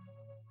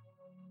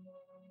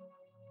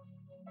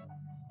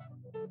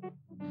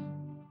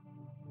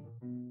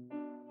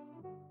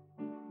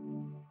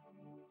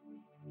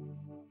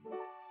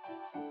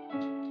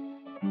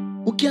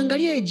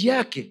 Ukiangalia age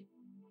yake,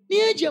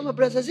 ni age ya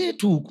mabraza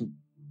zetu huku.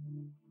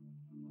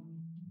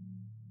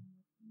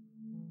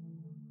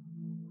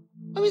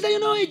 Wamezaliwa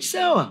na age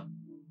sawa.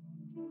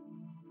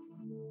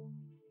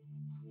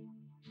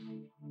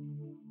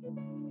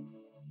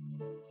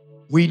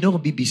 We know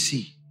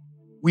BBC.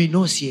 We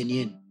know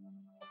CNN.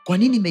 Kwa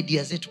nini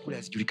media zetu kule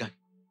hazijulikani?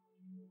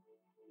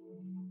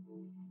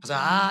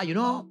 Sasa,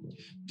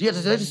 dia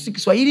zetu si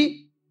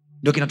Kiswahili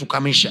ndio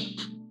kinatukamisha.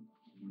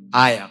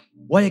 Haya,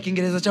 wale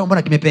Kiingereza chao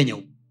mbona kimepenya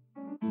huko?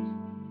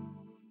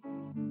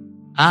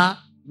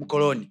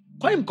 Mkoloni.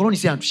 Kwa nini mkoloni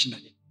si anatushinda?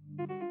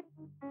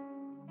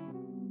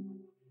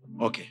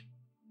 Okay.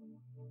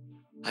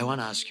 I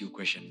want to ask you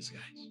questions,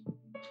 guys.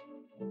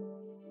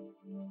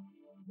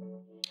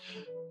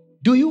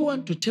 Do you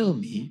want to tell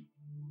me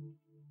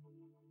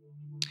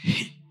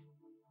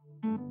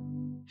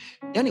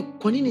yani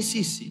kwa nini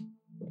sisi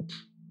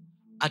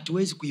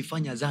hatuwezi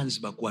kuifanya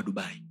Zanzibar kuwa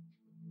Dubai?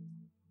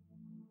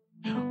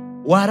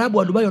 Waarabu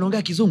wa Dubai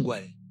wanaongea kizungu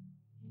wale.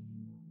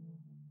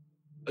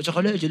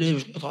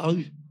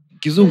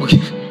 Kizungu.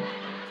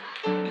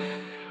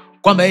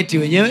 Kwamba eti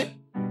wenyewe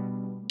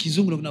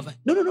kizungu ndio kinafanya.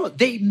 No.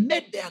 They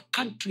made their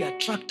country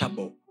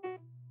attractable.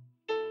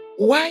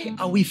 Why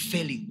are we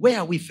failing? Where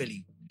are we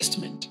failing?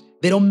 Investment.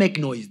 They don't make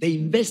noise. They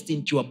invest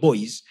into your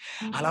boys.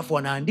 Halafu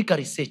wanaandika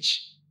research.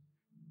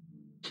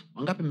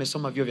 Wangapi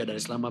mmesoma vyuo vya Dar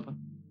es Salaam hapa?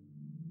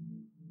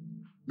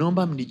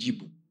 Naomba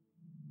mnijibu.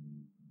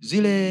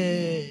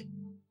 Zile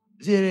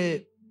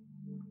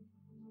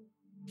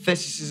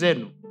thesis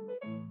zenu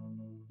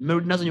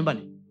mmerudi nazo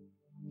nyumbani?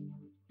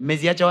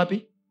 Mmeziacha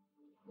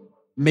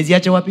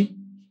wapi?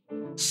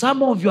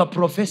 Some of your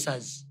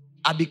professors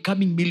are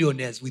becoming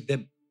millionaires with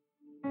them.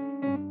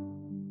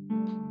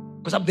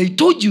 Because they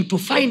told you to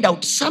find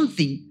out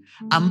something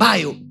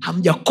ambayo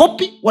hamja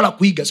copy wala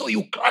kuiga. So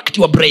you cracked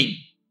your brain.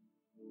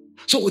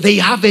 So they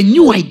have a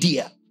new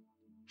idea.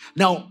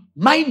 Now,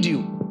 mind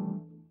you,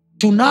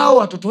 tunao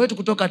watoto wetu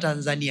kutoka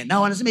Tanzania. Na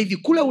wanasema hivi,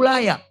 kule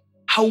Ulaya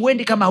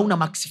hauendi kama hauna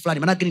maxi fulani.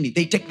 Maana nini?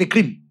 They take the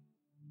cream.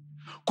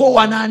 Kwa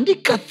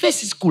wanaandika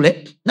thesis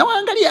kule. Na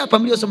waangalia hapa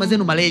mliosoma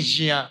zenu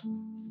Malaysia,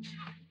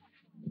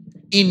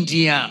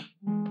 India.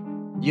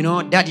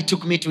 Daddy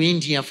took me to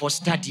India for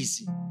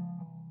studies.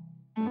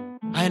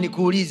 Haya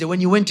nikuulize,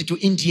 when you went to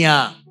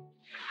India,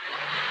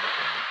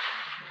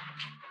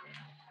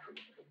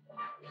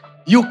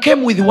 you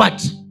came with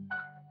what?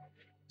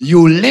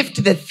 You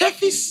left the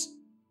thesis,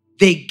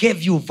 they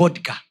gave you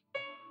vodka.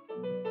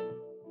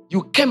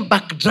 You came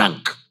back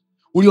drunk.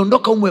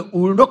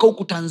 Uliondoka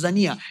huku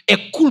Tanzania,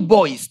 a cool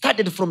boy,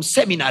 started from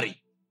seminary.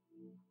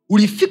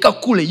 Ulifika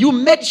kule, you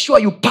made sure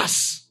you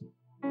pass.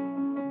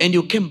 And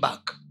you came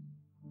back.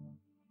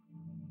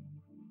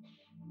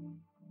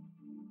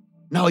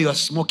 Now you are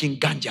smoking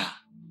ganja.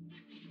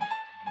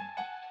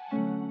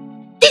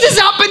 This is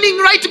happening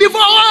right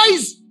before our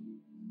eyes.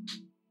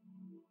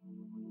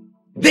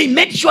 They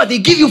made sure they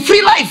give you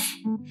free life.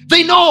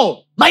 They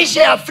know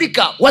maisha ya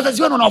Afrika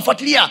wazazi wenu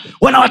wanawafuatilia,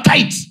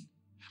 wanawatight.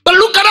 But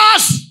look at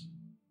us.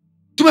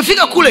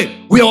 Tumefika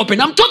kule, we are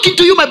open. I'm talking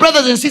to you, my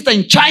brothers and sisters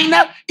in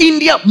China,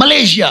 India,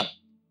 Malaysia.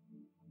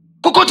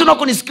 Kokote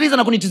unakonisikiliza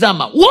na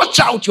kunitizama. Watch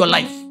out your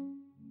life.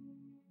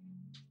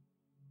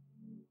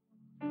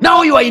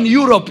 Now you are in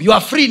Europe. You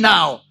are free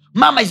now.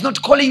 Mama is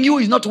not calling you,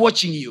 is not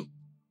watching you.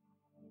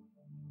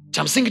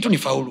 Cha msingi tu ni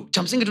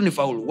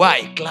faulu.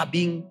 Why?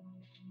 Clubbing.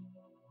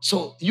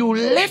 So you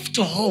left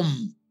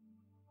home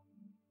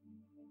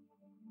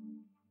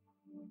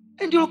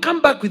And you'll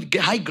come back with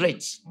high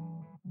grades.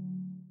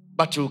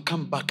 But you'll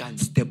come back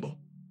unstable.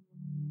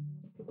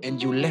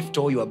 And you left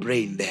all your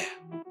brain there.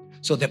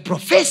 So the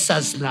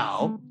professors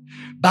now,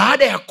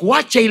 baada ya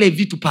kuacha ile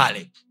vitu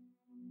pale,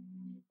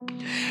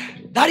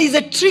 that is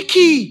a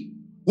tricky.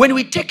 When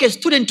we take a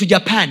student to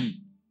Japan,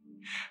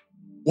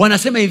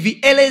 wanasema hivi,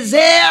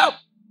 elezea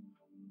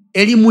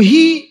elimu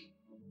hii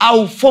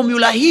au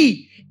formula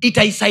hii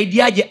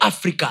itaisaidiaje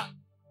Afrika.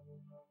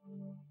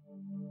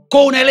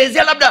 Kwa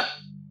unaelezea labda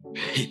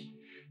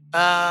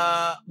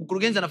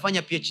mkurugenzi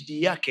anafanya PhD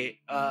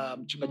yake,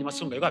 mchungaji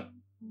Masunga yuko wapi?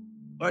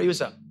 Where are you,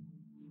 sir?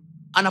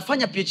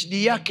 Anafanya PhD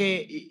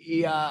yake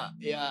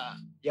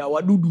ya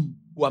wadudu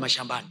wa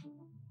mashambani.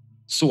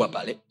 Sua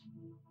pale.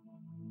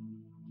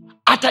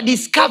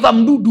 Atadiscover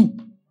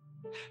mdudu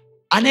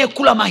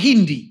anayekula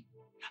mahindi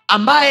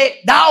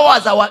ambaye dawa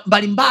za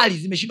mbalimbali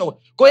zimeshindwa.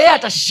 Kwa hiyo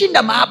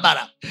atashinda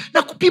maabara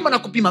na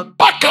kupima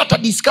mpaka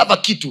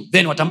atadiscover kitu,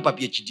 then watampa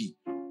PhD.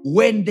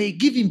 When they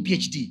give him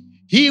PhD,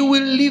 he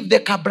will leave the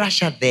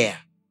kabrasha there.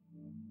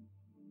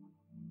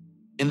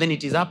 And then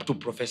it is up to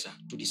professor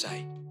to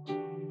decide.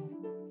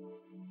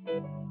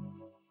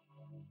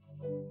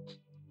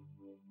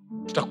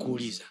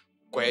 Tutakuuliza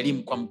kwa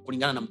elimu kwa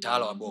kulingana na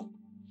mtaala wa bongo.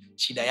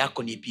 Shida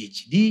yako ni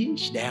PhD,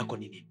 shida yako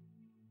ni nini?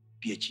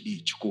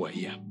 PhD chukua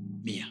hii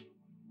 100.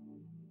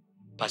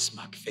 Pass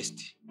mark,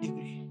 first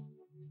degree.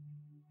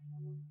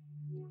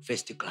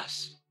 First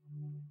class.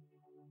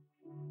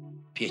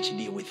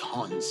 PhD with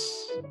horns.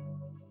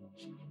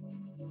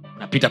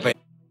 Unapita pale.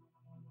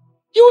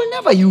 You will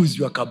never use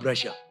your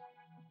kabrasha.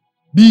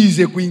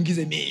 Bize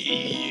kuingize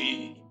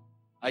mimi.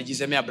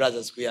 Ajisemea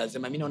brothers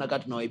kuyasema mimi naona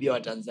kama tunawaibia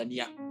wa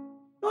Tanzania.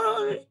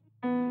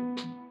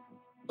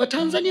 But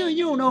Tanzania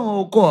wenyewe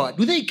unaookoa,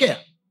 do they care?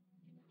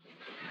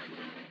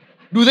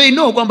 Do they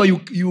know kwamba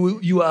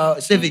you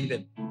are saving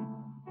them?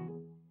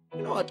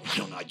 You know what?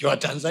 Unajua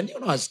Tanzania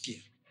unawasikia.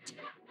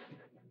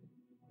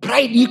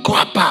 Pride iko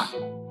hapa.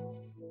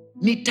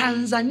 Ni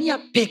Tanzania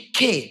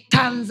pekee.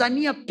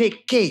 Tanzania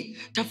pekee.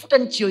 Tafuta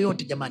nchi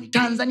yoyote jamani.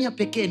 Tanzania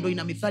pekee ndio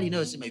ina mithali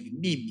inayosema hivi,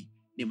 mimi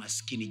ni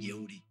maskini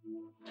jeuri.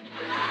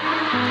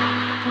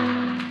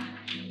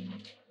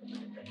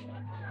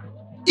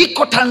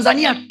 Iko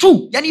Tanzania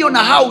tu. Yaani hiyo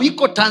nahau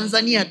iko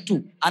Tanzania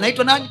tu.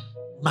 Anaitwa nani?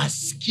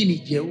 Maskini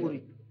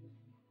jeuri.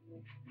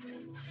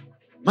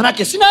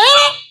 Manake sina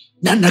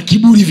hela na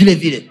kiburi vile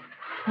vile.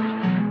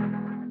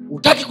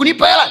 Utaki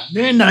kunipa hela?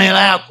 Nenda na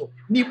hela yako.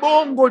 Ni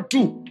bongo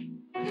tu.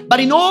 But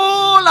in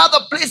all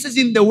other places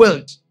in the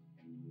world,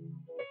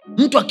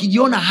 mtu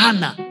akijiona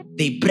hana,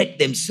 they break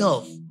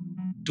themselves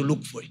to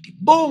look for it.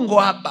 Bongo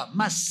hapa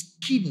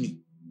maskini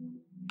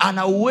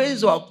ana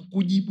uwezo wa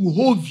kukujibu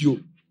hovyo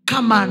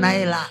kama ana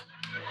hela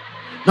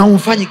na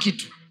umfanye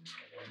kitu.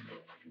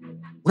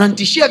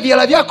 Unanitishia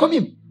vihela vyako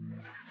mimi?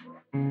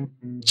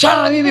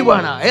 Chana mimi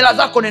bwana, hela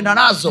zako nenda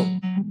nazo.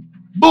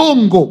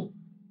 Bongo.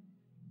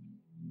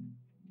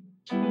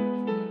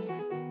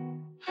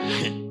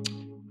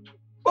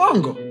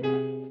 Bongo.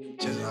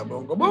 Cheza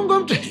bongo. Bongo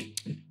mtu.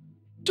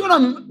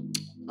 Tuna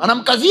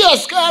anamkazia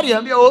askari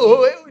anambia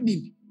wewe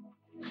nini?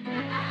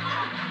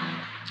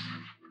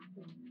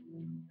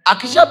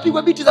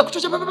 Akishapigwa biti za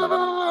kuchosha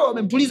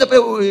wamemtuliza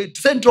pale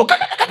central.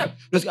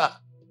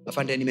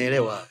 Afande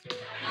nimeelewa.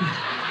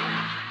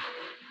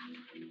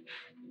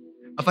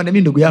 Afande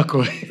mimi ndugu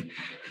yako.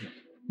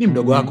 Mimi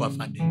mdogo wako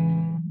afande.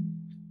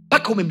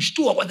 Paka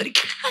umemshtua kwanza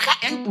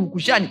yani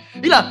kukushani.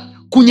 Ila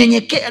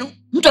kunyenyekea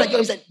mtu anajua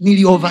kabisa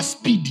nili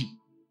overspeed.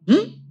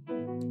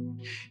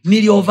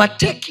 Nili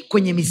overtake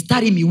kwenye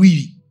mistari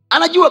miwili.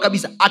 Anajua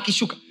kabisa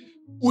akishuka.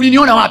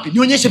 Uliniona wapi?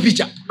 Nionyeshe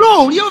picha.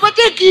 Bro, uli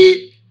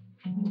overtake.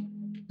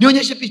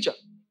 Nionyeshe picha.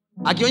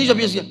 Akionyesha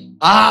picha,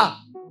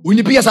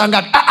 unipiga saa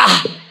ngapi?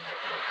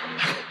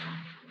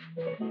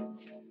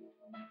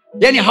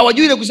 Yaani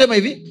hawajui ile kusema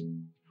hivi.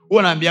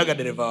 Huwa naambiaga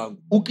dereva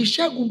wangu,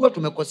 ukishagundua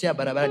tumekosea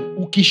barabarani,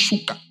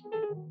 ukishuka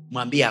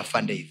mwambie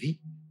afande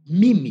hivi,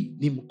 mimi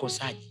ni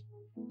mkosaji.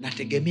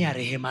 Nategemea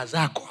rehema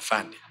zako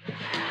afande.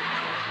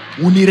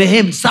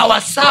 Unirehemu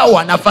sawa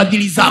sawa na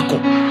fadhili zako.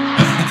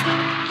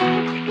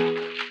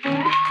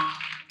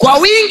 Kwa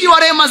wingi wa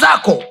rehema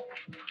zako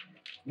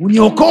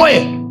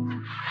uniokoe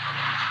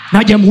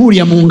na Jamhuri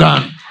ya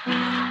Muungano.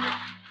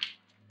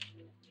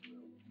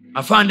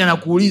 Afande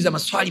anakuuliza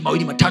maswali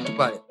mawili matatu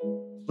pale.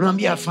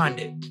 Unamwambia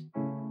afande,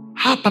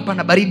 hapa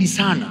pana baridi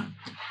sana.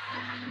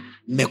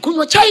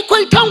 Mmekunywa chai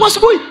kweli tangu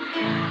asubuhi?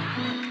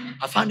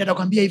 Afande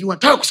anakuambia hivi,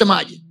 unataka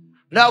kusemaje?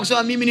 Nataka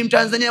kusema mimi ni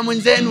Mtanzania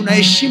mwenzenu,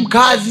 naheshimu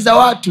kazi za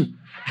watu.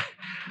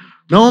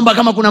 Naomba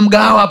kama kuna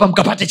mgahawa hapa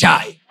mkapate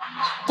chai.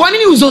 Kwa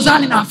nini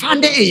uzozane na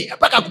afande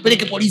mpaka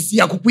akupeleke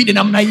polisi akukuide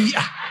namna hii?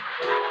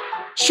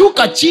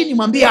 Shuka chini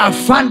mwambie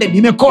afande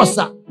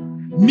nimekosa.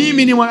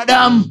 Mimi ni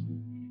mwanadamu.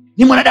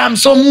 Ni mwanadamu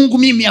so Mungu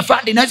mimi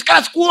afande.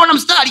 Inawezekana sikuona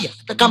mstari.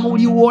 Hata kama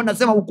uliuona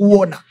sema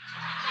ukuona.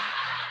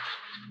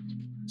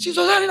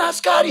 Sizozane na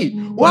askari.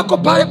 Wako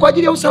pale kwa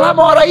ajili ya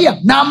usalama wa raia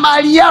na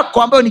mali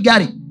yako ambayo ni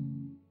gari.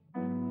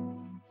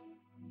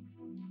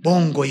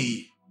 Bongo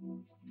hii.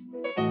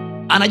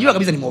 Anajua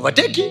kabisa ni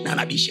overtake na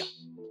anabisha.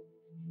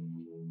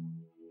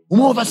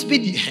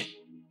 Umeoverspeed.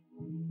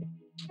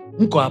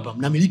 Mko hapa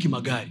mnamiliki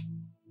magari.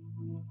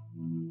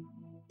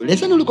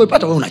 Leseni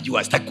ulikoipata wewe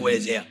unajua, sitaki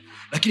kuelezea.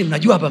 Lakini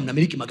mnajua hapa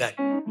mnamiliki magari.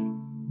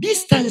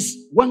 Distance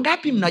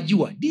wangapi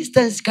mnajua?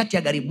 Distance kati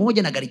ya gari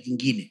moja na gari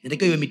jingine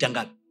inatakiwa iwe mita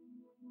ngapi?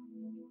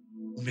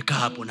 Umekaa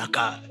hapo na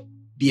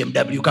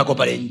BMW kako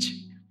pale nje.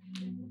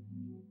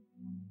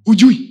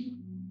 Ujui.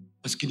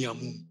 Maskini ya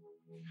Mungu.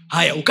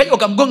 Haya, ukaja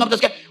ukamgonga mtu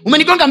asikia,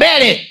 umenigonga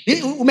mbele.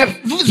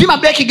 Umezima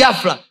breki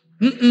ghafla.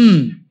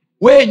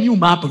 Wewe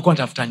nyuma hapo ulikuwa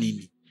unatafuta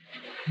nini?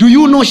 Do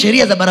you know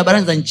sheria za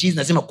barabarani za nchi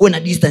zinasema kuwe na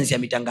distance ya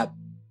mita ngapi?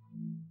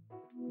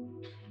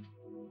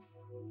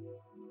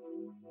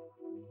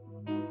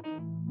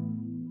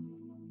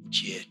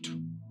 Nchi yetu.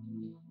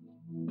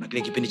 Na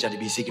kile kipindi cha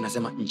TBC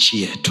kinasema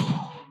nchi yetu.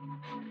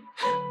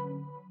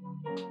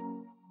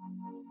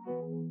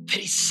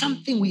 There is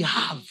something we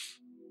have.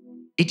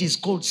 It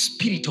is called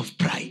spirit of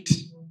pride.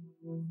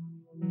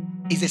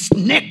 It's a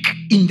snake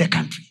in the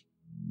country.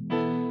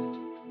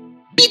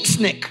 Big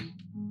snake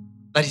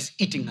that is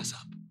eating us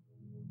up.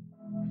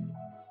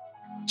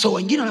 So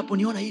wengine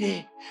wanaponiona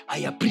ile,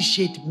 I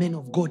appreciate men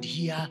of God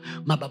here,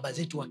 mababa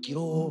zetu wa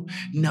kiroho,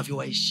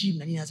 ninavyowaheshimu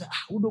na nini, nasema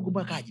udogo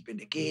mbona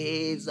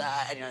kajipendekeza,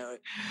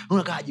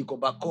 unakaa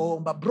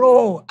ajikomba.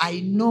 Bro,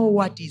 I know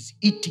what is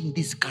eating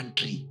this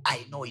country.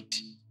 I know it.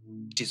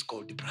 It is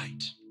called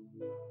pride.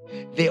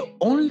 The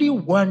only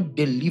one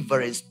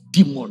deliverance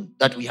demon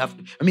that we have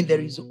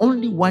there is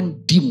only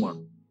one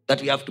demon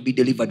that we have to be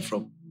delivered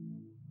from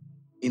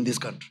in this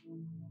country.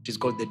 It is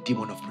called the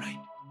demon of pride.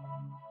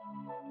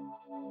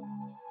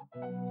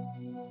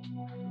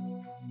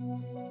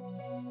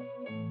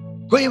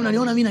 Kwa hiyo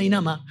mnaniona mimi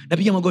nainama,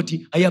 napiga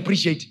magoti, I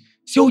appreciate.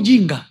 Sio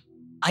ujinga.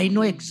 I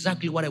know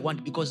exactly what I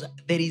want because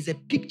there is a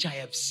picture I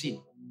have seen.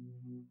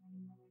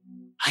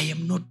 I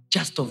am not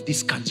just of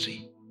this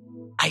country.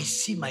 I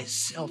see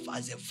myself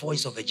as a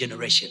voice of a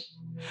generation,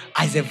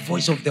 as a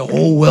voice of the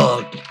whole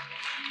world.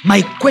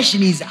 My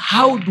question is,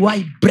 how do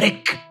I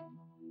break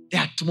the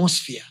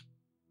atmosphere?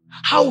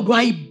 How do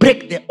I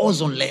break the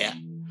ozone layer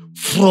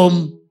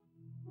from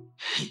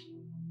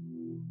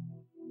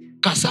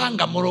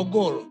Kasanga,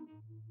 Morogoro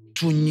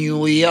to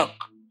New York?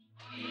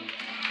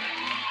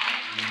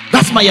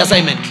 That's my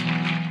assignment.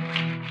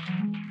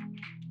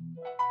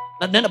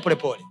 Na nenda pole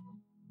pole.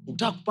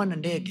 Ukitaka kupanda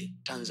ndege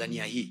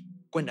Tanzania hii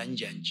kwenda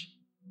nje ya nchi,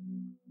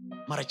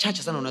 mara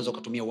chache sana unaweza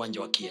kutumia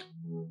uwanja wa Kia.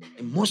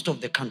 In most of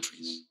the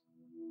countries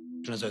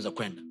tunaweza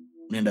kwenda,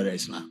 unaenda Dar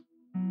es Salaam.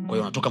 Kwa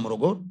hiyo unatoka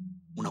Morogoro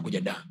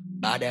unakuja Dar.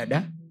 Baada ya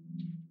Dar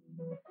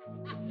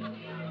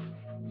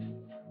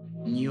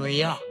New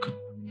York.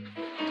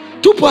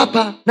 Tupo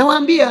hapa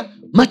nawaambia,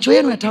 macho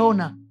yenu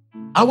yataona.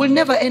 I will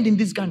never end in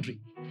this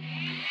country.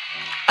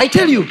 I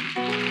tell you.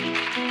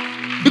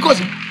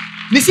 Because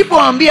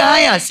nisipowaambia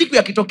haya, siku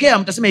yakitokea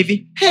mtasema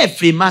hivi, hey,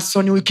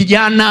 Freemason huyu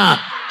kijana.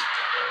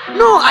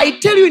 No, I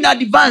tell you in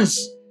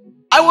advance.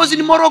 I was in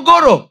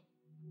Morogoro.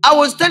 I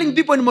was telling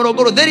people in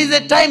Morogoro, there is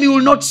a time you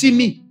will not see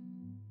me.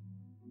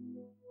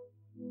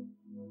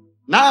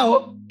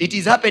 Now, it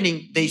is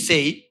happening. They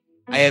say,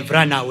 I have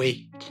run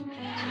away.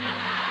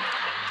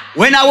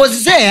 When I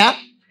was there,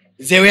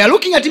 they were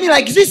looking at me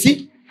like this.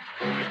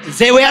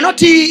 They were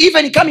not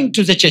even coming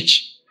to the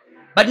church.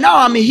 But now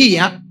I'm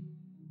here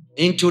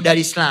into Dar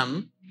es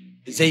Salaam.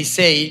 They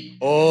say,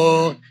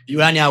 oh, you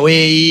ran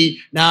away.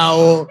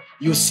 Now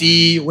you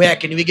see, where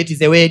can we get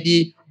the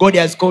wedding? God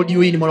has called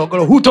you in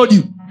Morogoro. Who told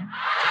you?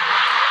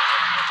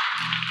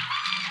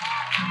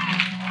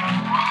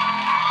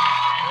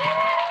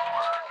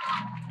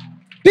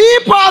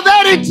 People are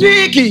very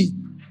tricky.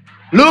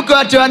 Look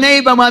at your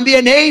neighbor,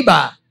 mwambie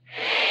neighbor.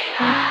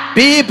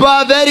 People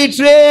are very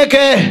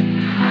tricky.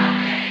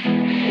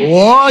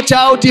 Watch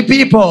out,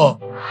 people.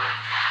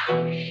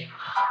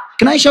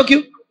 Can I shock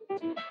you?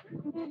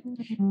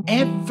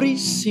 Every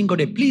single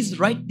day, please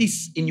write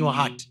this in your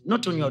heart,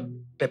 not on your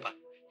paper,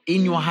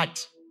 in your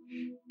heart.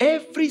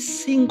 Every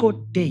single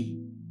day,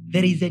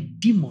 there is a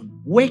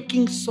demon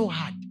working so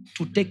hard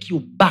to take you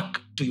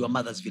back to your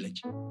mother's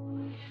village.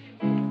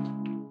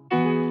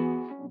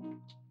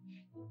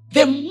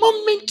 The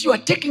moment you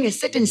are taking a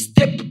certain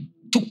step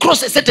to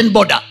cross a certain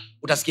border,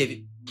 utasikia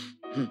hivi.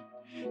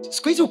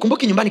 Siku hizi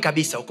ukumbuki nyumbani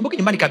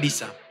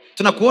kabisa.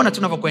 Tunakuona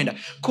tunavyokwenda.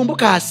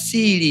 Kumbuka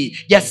asili,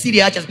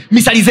 jasiri, acha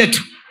misali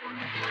zetu.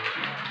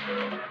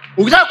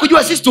 Ukitaka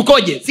kujua sisi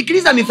tukoje,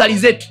 sikiliza mithali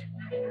zetu.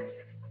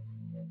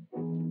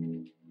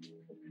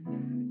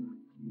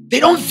 They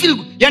don't feel,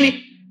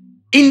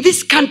 in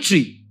this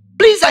country,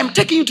 please, I'm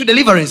taking you to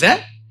deliverance,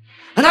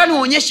 Nataka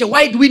niwaonyeshe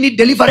why do we need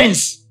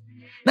deliverance.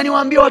 Na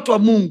niwaambie watu wa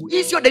Mungu,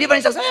 hii sio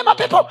deliverance sasa,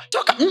 mapepo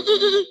toka.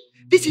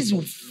 This is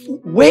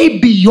way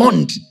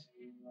beyond.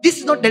 This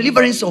is not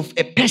deliverance of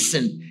a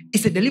person,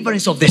 it's a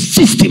deliverance of the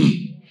system.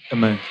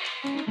 Amen.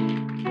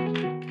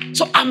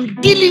 So I'm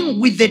dealing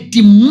with the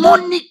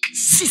demonic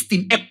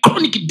system, a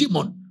chronic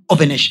demon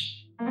of a nation.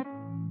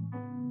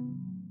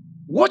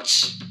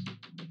 Watch.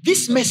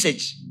 This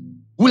message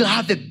will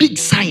have a big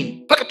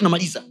sign. Paka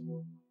tunamaliza.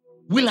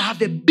 Will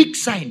have a big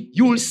sign.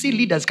 You will see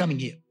leaders coming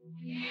here.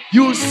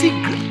 you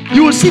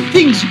will see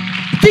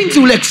things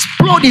will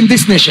explode in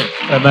this nation.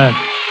 Amen.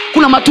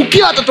 Kuna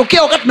matukio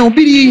yatatokea wakati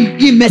nahubiri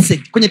hii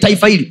message kwenye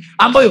taifa hili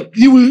ambayo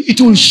it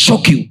will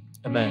shock you.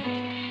 Amen.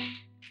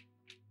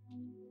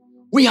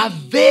 We have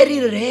very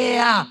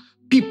rare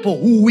people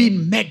who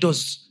win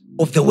medals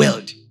of the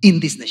world in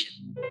this nation.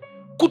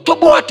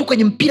 Kutoboa tu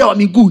kwenye mpira wa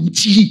miguu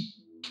nchi hii,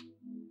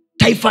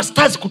 Taifa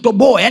Stars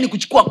kutoboa, yani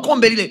kuchukua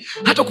kombe lile,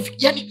 hata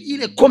yani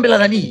ile kombe la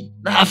nani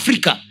na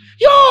Afrika.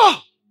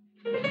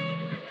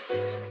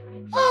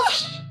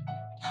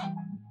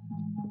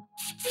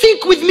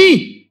 Think with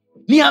me.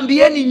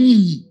 Niambieni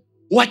nyinyi,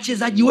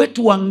 wachezaji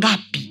wetu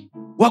wangapi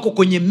wako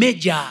kwenye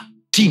major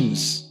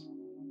teams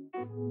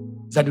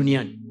za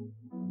duniani?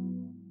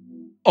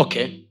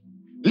 Okay.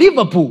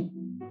 Liverpool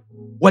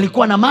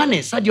walikuwa na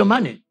Mane, Sadio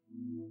Mane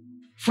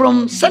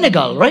from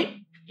Senegal, right?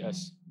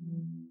 Yes.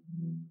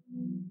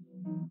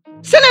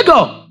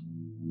 Senegal,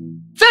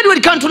 third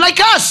world country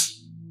like us.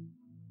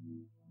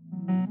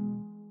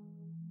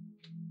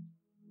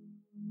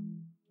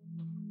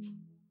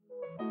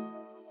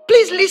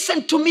 Please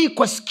listen to me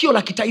kwa sikio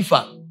la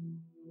kitaifa.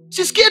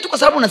 Sisikie tu kwa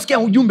sababu unasikia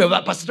ujumbe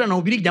wa pastor na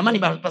ubiri jamani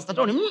pastor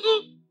Tony.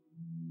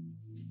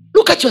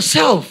 Look at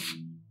yourself.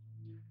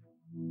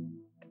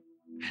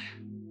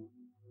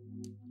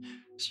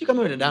 Sio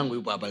kama yule dadangu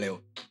yupo hapa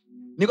leo.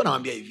 Niko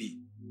namwambia hivi.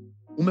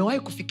 Umewahi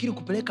kufikiri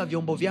kupeleka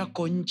vyombo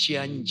vyako nchi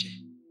ya nje?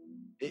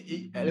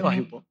 Leo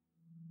hayupo.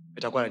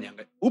 Itakuwa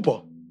ananiangalia.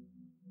 Upo?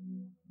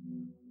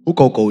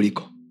 Huko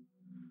uliko.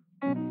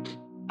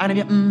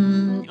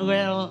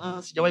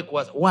 Ananiambia sijawahi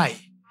kuwaza. Why?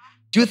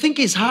 Do you think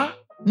it's her?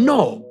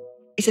 No.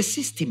 It's a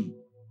system.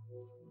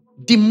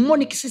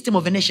 Demonic system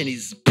of a nation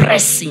is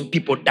pressing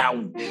people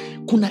down.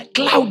 Kuna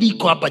cloud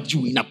iko hapa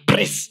juu ina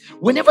press.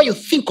 Whenever you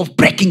think of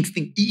breaking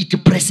things,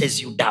 it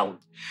presses you down.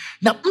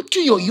 Na mtu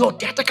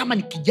yoyote hata kama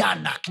ni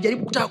kijana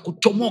akijaribu kutaka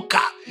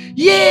kuchomoka,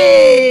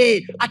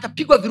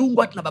 atapigwa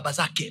virungu hata na baba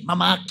zake,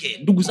 mama yake,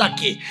 ndugu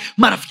zake,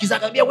 marafiki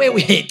zake. Anambia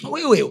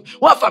wewe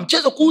wafa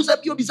mchezo kuuza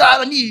bio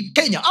bidhaa ni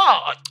Kenya.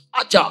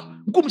 Acha,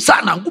 ngumu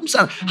sana.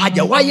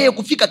 Hajawahi yeye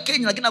kufika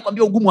Kenya, lakini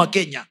anakuambia ugumu wa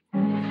Kenya.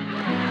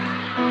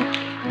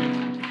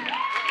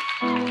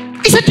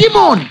 It's a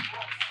demon.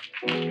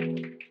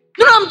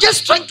 No, I'm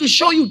just trying to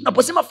show you.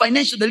 Naposema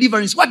financial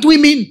deliverance, what do we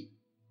mean?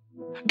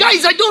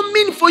 Guys, I don't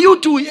mean for you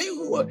to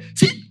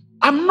see.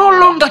 I'm no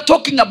longer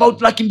talking about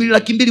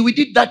Lakimbili. We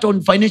did that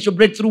on financial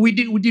breakthrough. We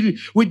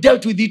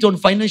dealt with it on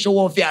financial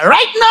warfare.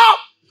 Right now,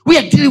 we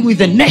are dealing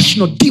with a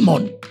national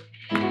demon.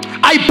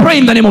 I pray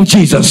in the name of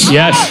Jesus.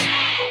 Yes.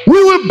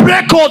 We will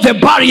break all the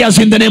barriers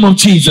in the name of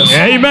Jesus.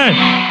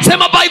 Amen.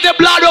 Sema by the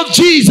blood of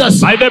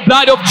Jesus. By the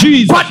blood of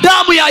Jesus. Kwa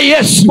damu ya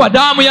Yesu. Kwa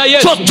damu ya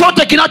Yesu.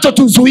 Chochote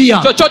kinachotuzuia.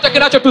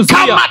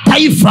 Kama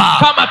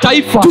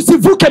taifa.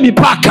 Tusivuke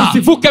mipaka.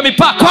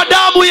 Kwa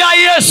damu ya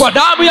Yesu.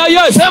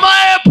 Sema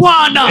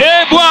Bwana.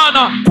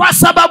 Kwa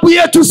sababu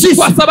yetu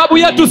sisi.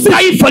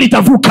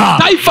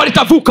 Taifa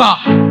litavuka.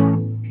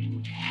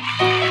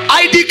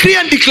 I decree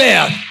and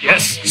declare.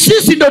 Yes.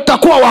 Sisi ndio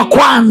tutakuwa wa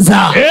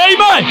kwanza.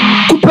 Amen.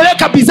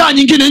 Kupeleka bidhaa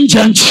nyingine nje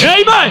ya nchi.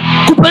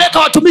 Amen. Kupeleka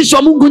watumishi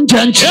wa Mungu nje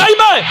ya nchi.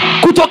 Amen.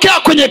 Kutokea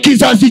kwenye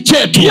kizazi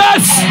chetu.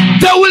 Yes.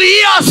 They will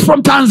hear us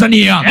from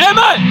Tanzania.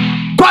 Amen.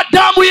 Kwa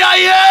damu ya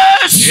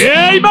Yesu.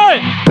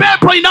 Amen.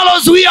 Pepo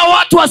inalozuia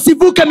watu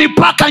wasivuke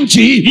mipaka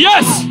nchi hii.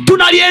 Yes.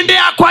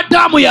 Tunaliendea kwa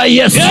damu ya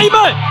Yesu.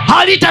 Amen.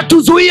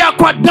 Halitatuzuia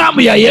kwa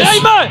damu ya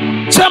Yesu.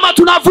 Amen. Sema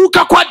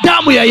tunavuka kwa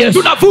damu ya Yesu.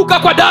 Tunavuka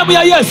kwa damu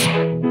ya Yesu.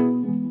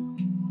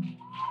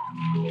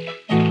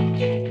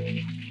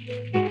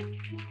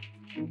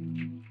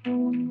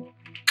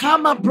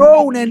 Kama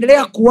bro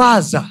unaendelea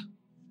kuwaza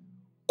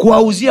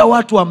kuwauzia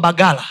watu wa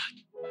Mbagala,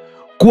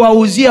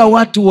 kuwauzia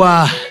watu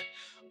wa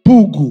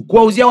Pugu,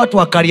 kuwauzia watu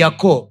wa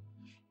Kariakoo,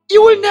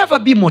 you will never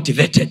be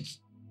motivated.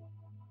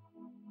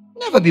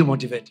 Never be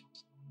motivated.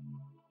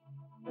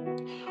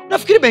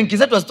 Nafikiri benki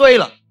zetu hazitoa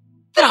hela.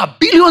 There are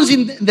billions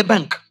in the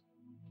bank,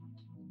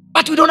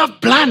 but we don't have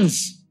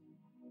plans.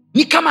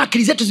 Ni kama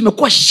akili zetu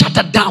zimekuwa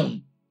shut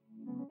down.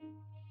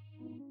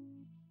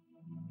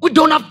 We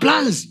don't have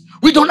plans.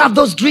 We don't have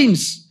those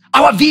dreams.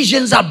 Our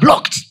visions are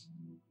blocked.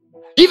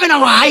 Even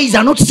our eyes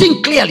are not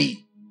seeing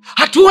clearly.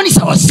 Hatuoni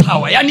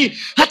sawasawa. Yani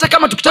hata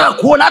kama tukitaka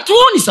kuona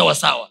hatuoni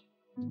sawasawa.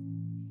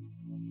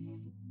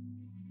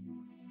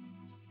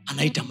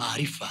 Anaita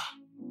maarifa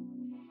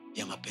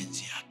ya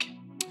mapenzi yake.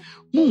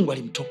 Mungu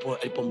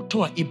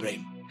alipomtoa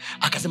Ibrahim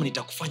akasema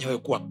nitakufanya wewe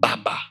kuwa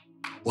baba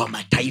wa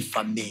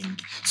mataifa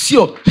mengi.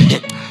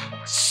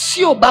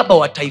 Sio baba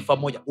wa taifa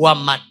moja, wa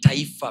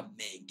mataifa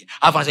mengi.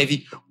 Anasema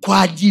hivi,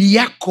 kwa ajili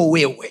yako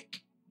wewe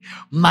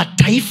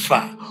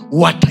mataifa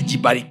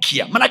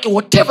watajibarikia. Manake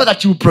whatever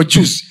that you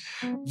produce,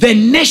 the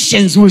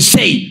nations will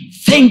say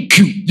thank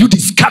you, you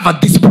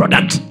discovered this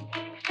product.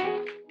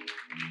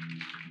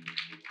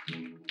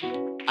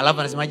 Alafu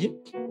anasemaje?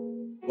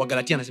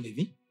 Wagalatia anasema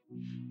hivi,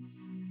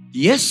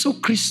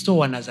 Yesu Kristo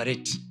wa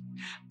Nazareti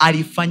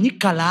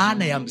alifanyika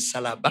laana ya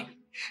msalaba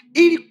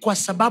ili kwa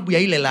sababu ya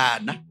ile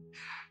laana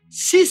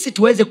sisi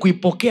tuweze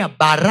kuipokea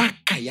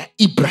baraka ya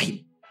Ibrahim.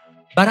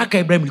 Baraka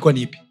ya Ibrahim ilikuwa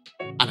ni ipi?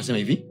 Anasema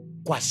hivi,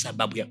 kwa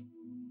sababu ya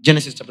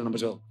Genesis chapter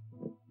number 12.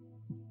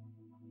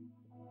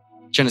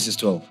 Genesis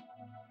 12.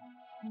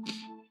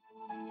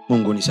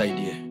 Mungu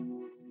nisaidie.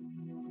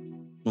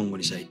 Mungu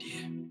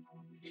nisaidie.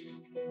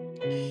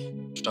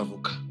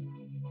 Tutavuka.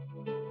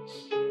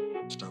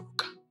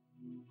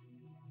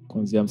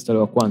 Kuanzia mstari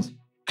wa kwanza.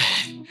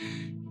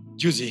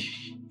 Juzi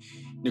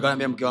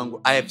nikamwambia mke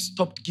wangu, I have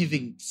stopped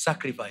giving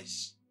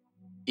sacrifice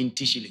in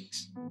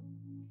shillings.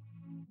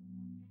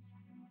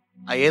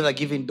 I either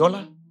give in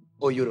dollar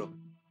or euro.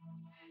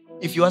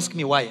 If you ask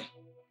me why,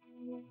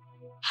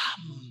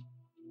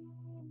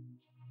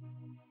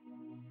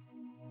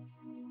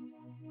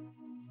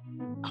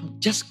 I'm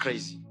just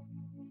crazy.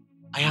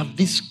 I have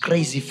this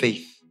crazy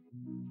faith,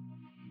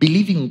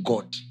 believing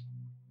God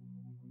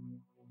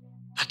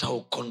that I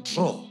will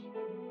control.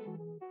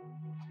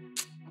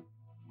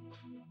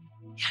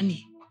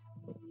 Yani,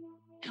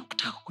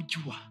 nakutaka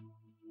kujua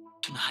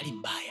tuna hali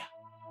mbaya.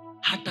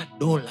 Hata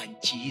dola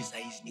nchi hizi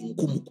ni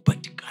ngumu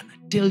kupatikana.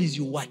 Tells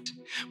you what?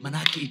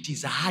 Manake it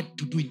is hard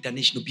to do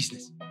international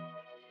business.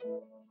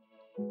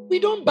 We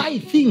don't buy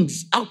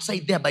things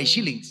outside there by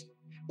shillings.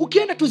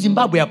 Ukienda tu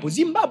Zimbabwe hapo,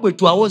 Zimbabwe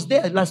tu, I was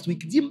there last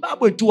week.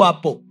 Zimbabwe tu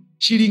hapo,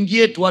 shilingi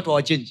yetu watu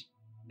hawachange.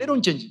 They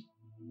don't change it.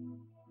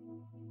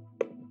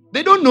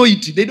 They don't know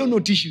it. They don't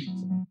know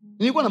shillings.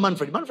 Nilikuwa na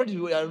Manfred, I don't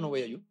know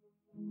where are you.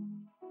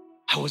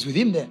 I was with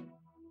him there.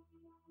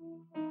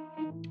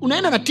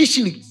 Unaenda na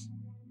shillings.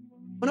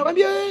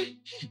 Unakwambia,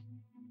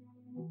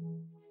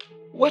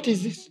 what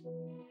is this?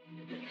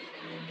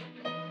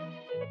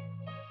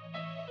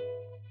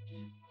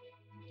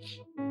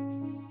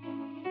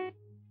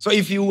 So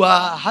if you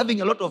are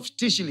having a lot of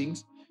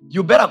shillings,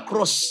 you better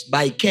cross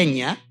by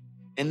Kenya,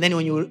 and then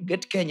when you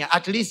get Kenya,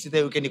 at least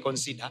there you can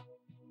consider,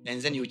 and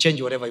then you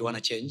change whatever you want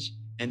to change,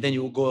 and then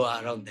you go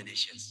around the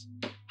nations.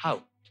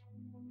 How?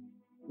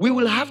 We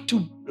will have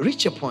to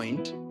reach a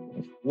point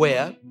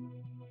where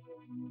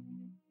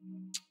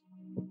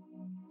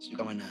sio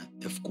kama na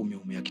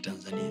 10,000 ya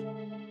Kitanzania.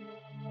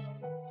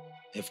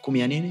 10,000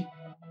 ya nini?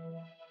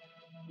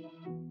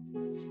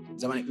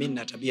 Zamani mimi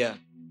nina tabia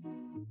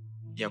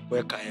ya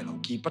kuweka hela.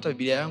 Ukipata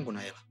Biblia yangu na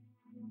hela.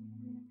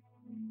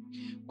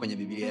 Kwenye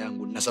Biblia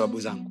yangu na sababu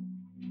zangu.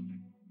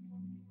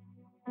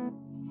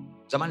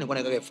 Zamani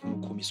nilikuwa naweka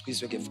 10,000, siku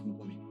hizi weke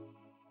 10,000.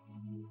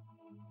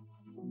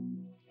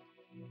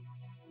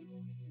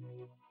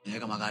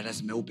 Naweka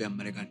makaratasi meupe ya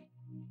Marekani.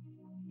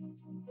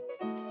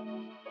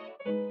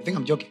 You think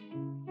I'm joking?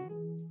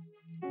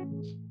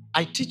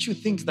 I teach you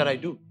things that I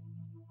do.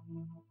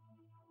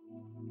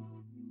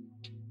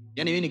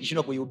 Yani mimi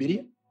nikishindwa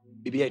kuihubiria,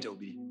 Biblia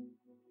itahubiria.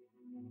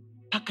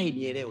 Paka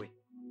inielewe.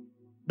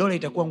 Dola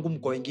itakuwa ngumu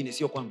kwa wengine,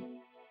 sio kwangu.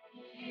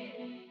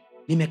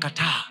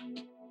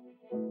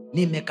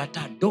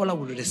 Nimekataa. Dollar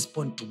will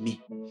respond to me.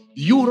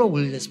 Euro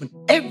will respond.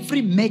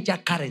 Every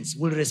major currency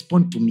will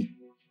respond to me.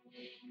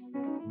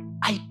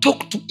 I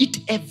talk to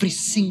it every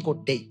single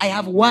day. I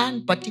have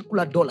one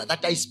particular dollar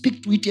that I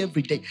speak to it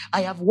every day.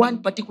 I have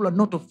one particular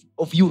note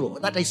of euro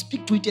that I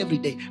speak to it every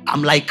day.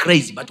 I'm like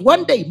crazy. But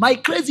one day, my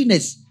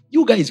craziness,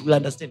 you guys will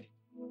understand.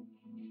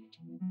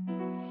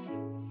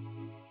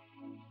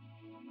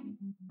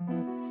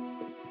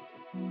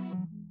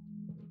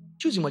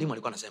 Juzi mwalimu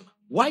alikuwa anasema,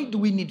 why do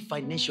we need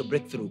financial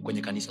breakthrough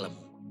kwenye kanisa la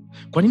Mungu?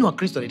 Kwa nini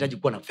Wakristo wanahitaji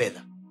kuwa na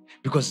fedha?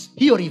 Because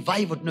hiyo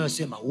revival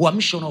tunayosema,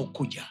 uamsho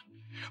unaokuja,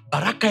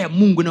 baraka ya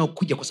Mungu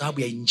inayokuja kwa sababu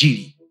ya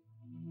injili,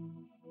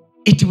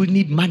 it will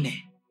need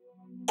money.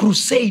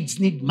 Crusades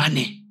need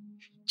money.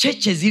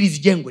 Churches ili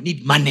zijengwe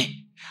need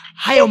money.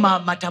 Hayo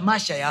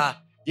matamasha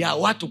ya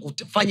watu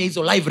kufanya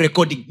hizo live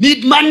recording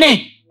need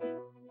money.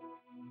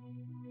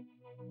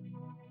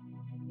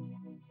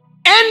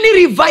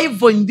 Any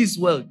revival in this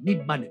world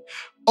need money.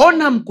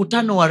 Ona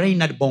mkutano wa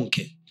Reinhard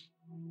Bonke.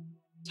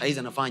 Saizi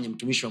anafanya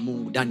mtumishi wa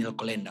Mungu Daniel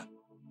Kolenda.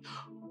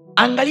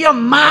 Angalia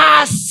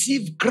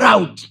massive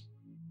crowd.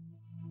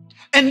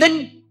 And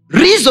then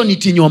reason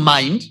it in your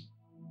mind.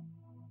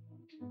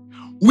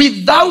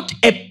 Without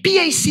a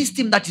PA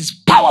system that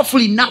is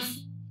powerful enough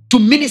to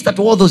minister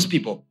to all those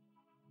people.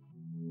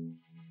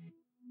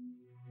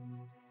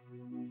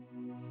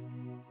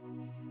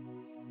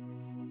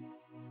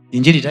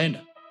 Injili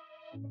itaenda.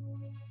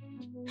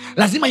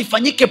 Lazima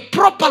ifanyike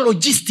proper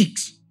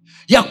logistics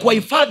ya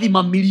kuhifadhi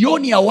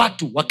mamilioni ya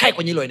watu wakae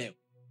kwenye hilo eneo.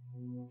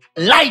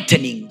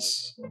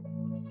 Lightnings.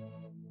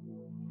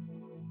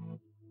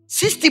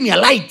 System ya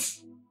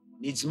lights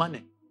needs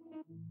money.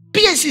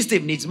 PA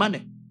system needs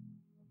money.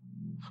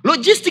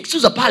 Logistics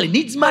za pale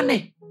needs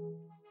money.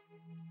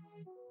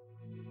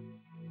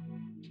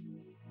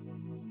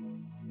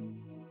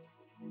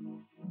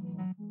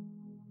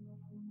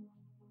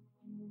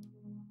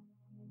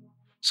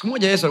 Siku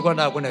moja Yesu alikuwa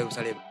anataka kwenda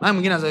Yerusalemu. Mara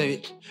mwingine anasema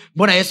hivi,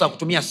 mbona Yesu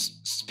hakutumia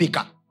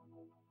speaker?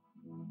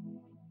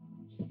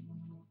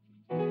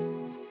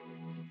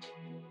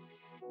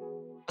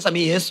 Sasa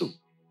mimi Yesu,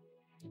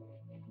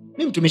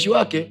 mimi mtumishi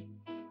wake.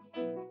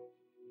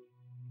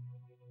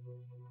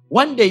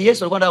 One day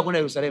Yesu alikuwa anataka kwenda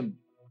Yerusalemu.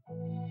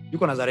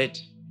 Yuko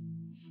Nazareti.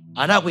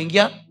 Anataka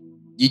kuingia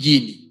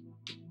jijini.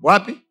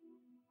 Wapi?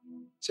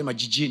 Sema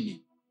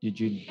jijini.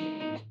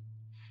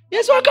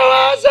 Yesu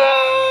akawaza,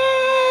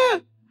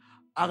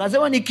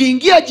 akasema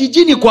nikiingia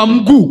jijini kwa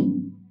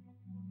mguu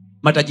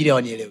matajiri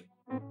hawanielewi,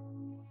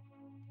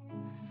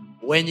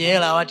 wenye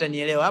hela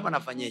hawatanielewa, hapa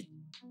nafanyeje?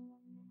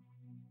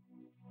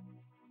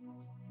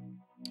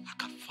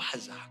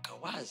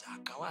 Akawaza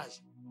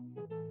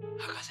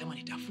akasema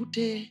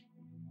nitafute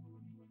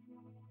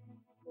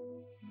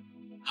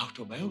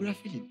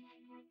autobiography,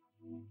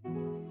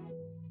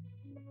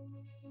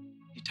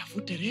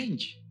 nitafute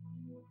Range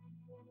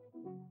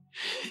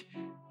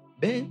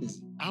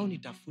Benz au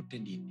nitafute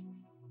nini?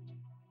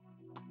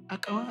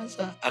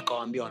 Akawaza,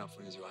 akawaambia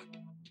wanafunzi wake,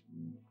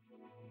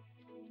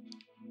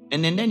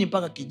 nendeni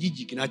mpaka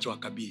kijiji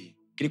kinachowakabili.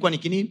 Kilikuwa ni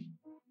kinini?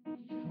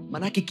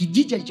 Manake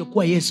kijiji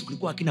alichokuwa Yesu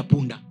kulikuwa hakina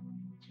punda,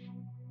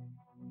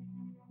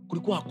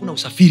 kulikuwa hakuna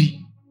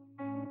usafiri.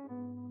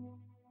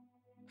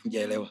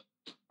 Mjaelewa?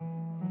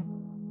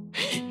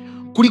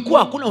 Kulikuwa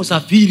hakuna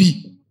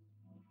usafiri,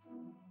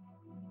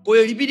 kwa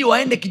hiyo ilibidi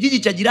waende kijiji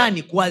cha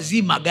jirani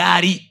kuazima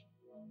gari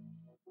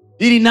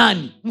ili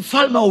nani?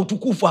 Mfalme wa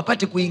utukufu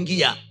apate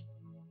kuingia.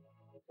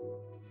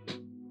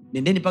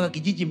 Nendeni mpaka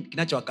kijiji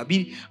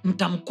kinachowakabili,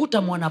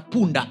 mtamkuta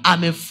mwanapunda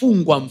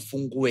amefungwa,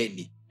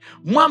 mfungueni.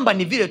 Mwamba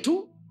ni vile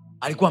tu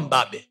alikuwa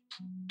mbabe,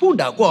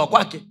 punda hakuwa wa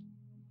kwake.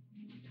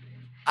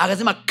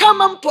 Akasema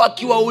kama mtu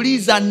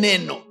akiwauliza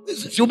neno,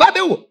 si ubabe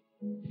huo?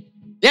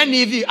 Yaani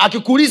hivi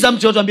akikuuliza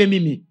mtu yote ambie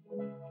mimi.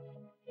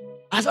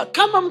 Akasema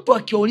kama mtu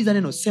akiwauliza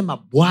neno, sema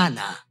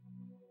Bwana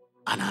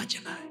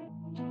anaacha naye.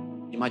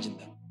 Imagine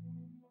that.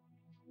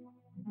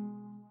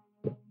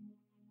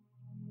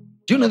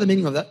 Do you know the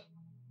meaning of that?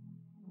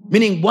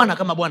 Meaning Bwana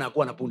kama Bwana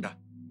hakuwa na punda,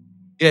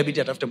 ile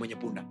biti atafute mwenye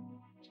punda.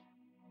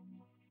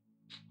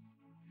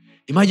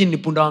 Imagine ni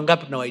punda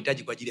wangapi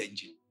tunawahitaji kwa ajili ya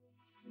injili.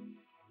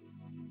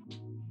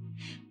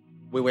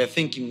 We were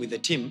thinking with the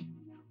team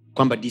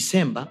kwamba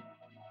December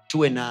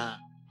tuwe na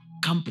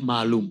camp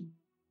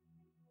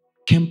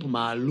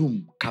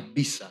maalum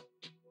kabisa.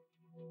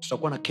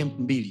 Tutakuwa na camp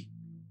 2.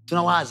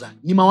 Tunawaza,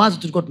 ni mawazo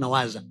tulikuwa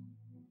tunawaza,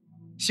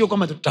 sio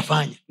kama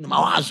tutafanya, ni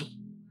mawazo.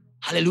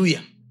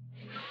 Haleluya.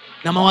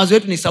 Na mawazo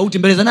yetu ni sauti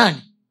mbele za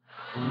nani?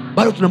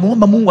 Bado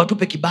tunamuomba Mungu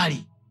atupe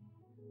kibali.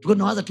 Tulikuwa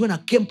tunawaza tuwe na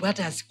camp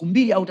hata ya siku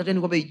 2 au 3,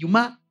 kwamba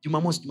Ijumaa,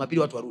 Jumamosi,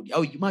 Jumapili watu warudi,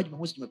 au Ijumaa,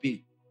 Jumamosi,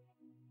 Jumapili.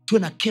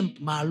 Tuwe na camp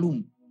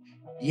maalum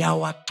ya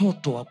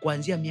watoto wa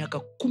kuanzia miaka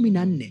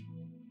 14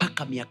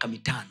 mpaka miaka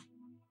 5.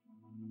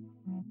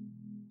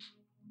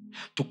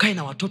 Tukae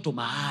na watoto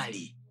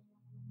mahali.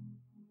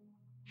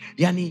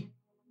 Yaani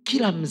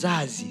kila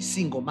mzazi,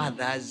 single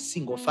mothers,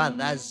 single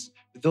fathers,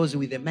 those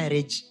with a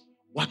marriage,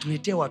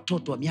 watuletee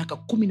watoto wa miaka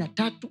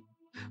 13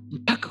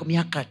 mpaka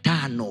miaka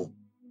 5.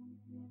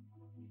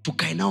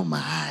 Tukae nao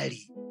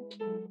mahali.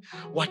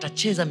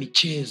 Watacheza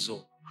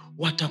michezo,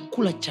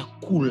 watakula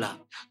chakula,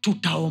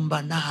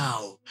 tutaomba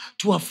nao,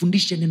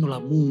 tuwafundishe neno la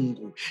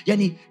Mungu.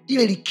 Yaani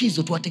ile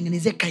likizo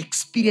tuwatengenezee ka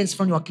experience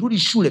fulani, wakirudi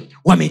shule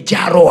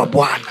wamejaa roho wa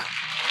Bwana.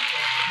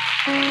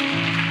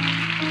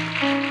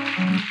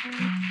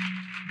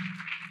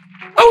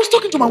 I was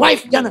talking to my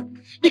wife jana,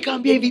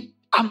 nikamwambia hivi,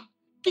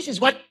 this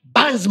is what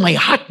burns my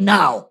heart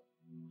now.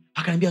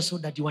 Akaniambia, so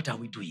daddy, what are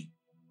we doing?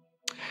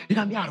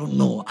 Nikamwambia,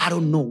 I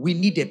don't know. We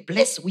need a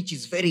place which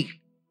is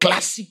very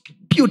classic,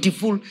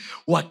 beautiful.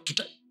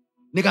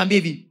 Nikamwambia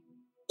hivi,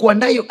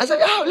 kuandaa hiyo. I said,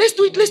 let's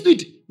do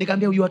it.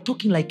 Nikamwambia, you are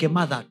talking like a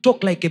mother,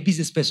 talk like a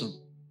business person.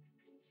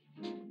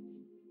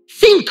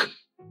 Think.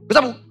 Kwa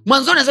sababu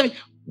mwanzoni anasema,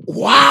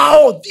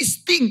 wow,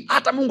 this thing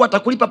hata Mungu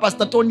atakulipa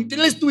Pastor Tony.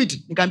 Let's do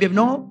it. Nikamwambia,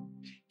 no.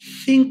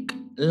 Think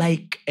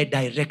like a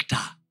director.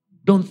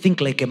 Don't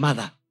think like a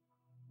mother.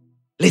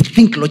 Let's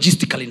think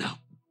logistically now.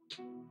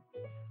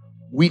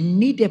 We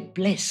need a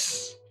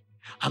place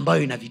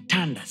ambayo ina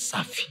vitanda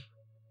safi.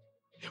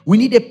 We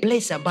need a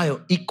place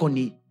ambayo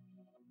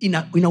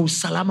ina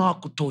usalama wa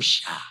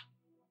kutosha.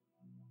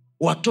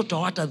 Watoto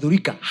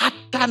hawatadhurika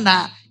hata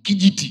na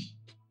kijiti.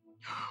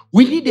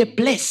 We need a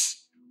place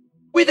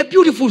with a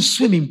beautiful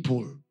swimming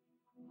pool.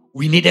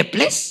 We need a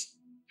place.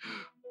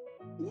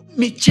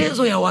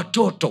 Michezo ya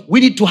watoto, we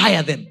need to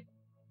hire them.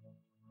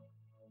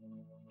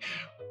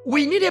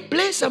 We need a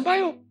place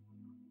ambayo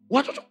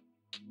watoto.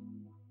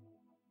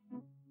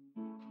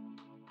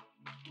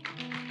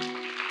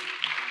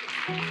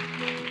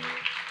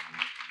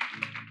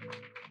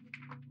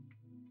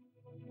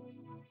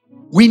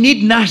 We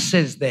need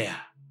nurses there,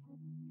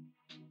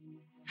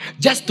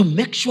 just to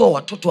make sure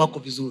watoto wako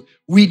vizuri.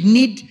 We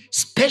need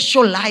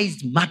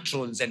specialized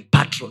matrons and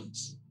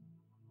patrons,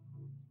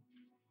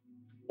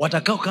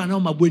 watakao kaa nao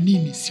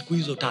mabwenini siku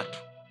hizo 3.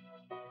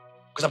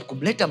 Kwa sababu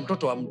kumleta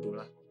mtoto wa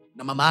mtu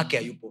na mama yake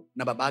hayupo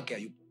na baba yake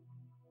hayupo,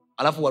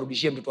 alafu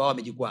warudishie mtoto wao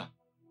amejikwaa,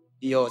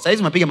 hiyo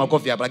saizi mapiga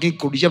makofi hapa, lakini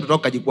kurudishia mtoto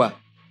wako kajikwaa,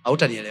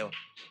 hautanielewa.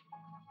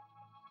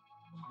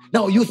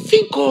 Now you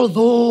think all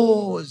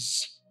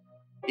those,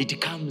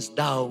 it comes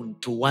down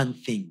to one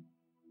thing,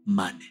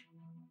 money.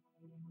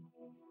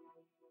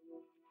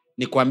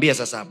 Nikwambia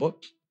sasa hapo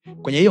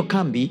kwenye hiyo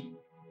kambi,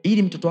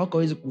 ili mtoto wako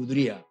aweze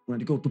kuhudhuria,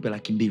 unatakiwa utupe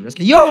 200,000.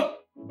 Unasikia?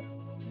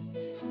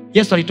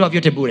 Yesu alitoa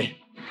vyote bure.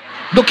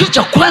 Ndio kitu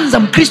cha kwanza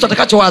Mkristo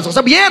atakachowaza, kwa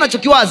sababu yeye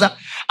anachokiwaza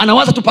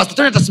anawaza tu pastor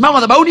Tony atasimama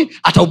madhabahuni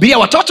atahubiria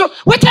watoto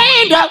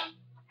wataenda.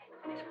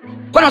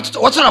 Kwani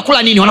watoto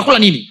wanakula nini? Wanakula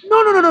nini?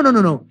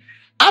 No.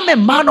 I'm a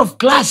man of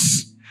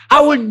class.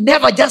 I will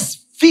never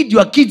just feed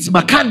your kids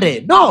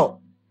makande.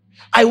 No.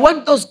 I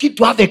want those kids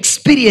to have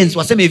experience.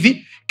 Waseme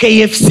hivi,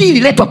 KFC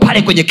ililetwa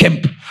pale kwenye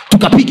camp.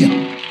 Tukapiga.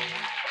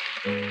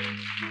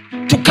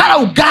 Tukala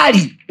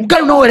ugali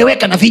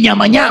unaoeleweka na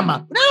vinyama.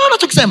 Unaona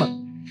tukisema?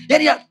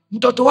 Yaani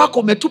mtoto wako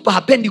umetupa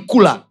hapendi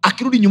kula,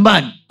 akirudi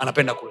nyumbani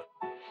anapenda kula.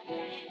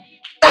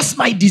 That's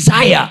my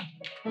desire.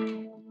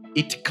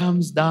 It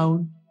comes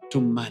down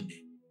to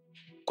money.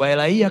 Kwa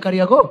hela hii ya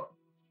Kariakoo,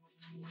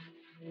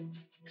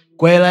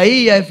 kwa hela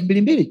hii ya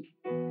 2,200.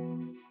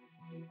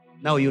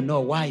 Now you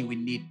know why we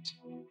need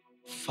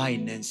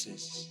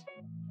finances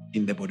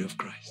in the body of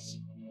Christ.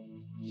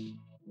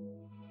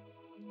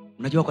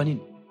 Unajua kwa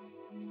nini?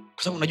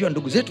 Kwa sababu unajua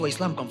ndugu zetu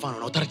Waislamu kwa mfano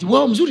na utaratibu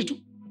wao mzuri tu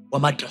wa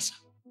madrasa.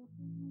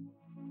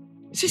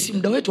 Sisi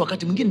muda wetu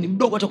wakati mwingine ni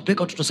mdogo hata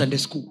kupeleka watoto Sunday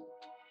school.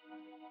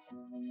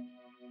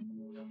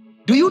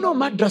 Do you know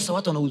madrasa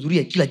watu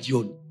wanahudhuria kila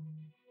jioni?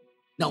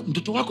 Na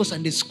mtoto wako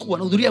Sunday school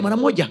anahudhuria mara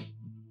moja.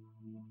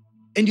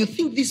 And you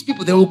think these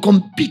people they will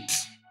compete?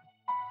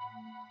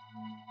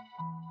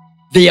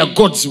 Their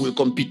gods will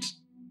compete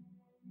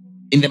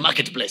in the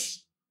marketplace.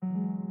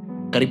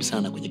 Karibu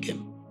sana kwenye game.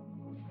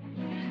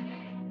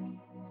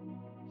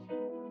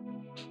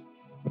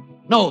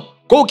 No,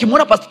 kwa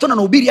ukimwona pastor Tony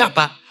anahubiri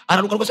hapa,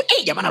 anaruka sasa,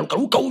 "Eh, jamaa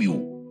anaruka huyu."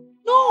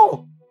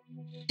 No.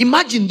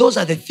 Imagine those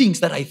are the things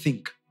that I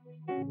think.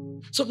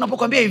 So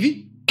tunapokuambia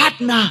hivi,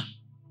 partner,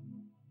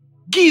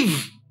 give.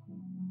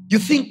 You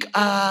think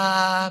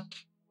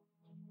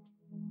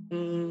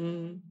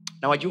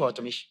na wajua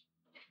watumishi.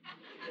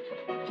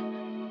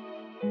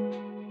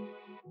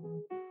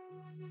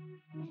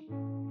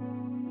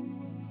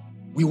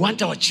 We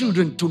want our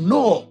children to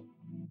know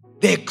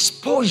the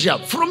exposure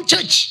from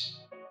church.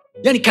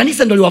 Yani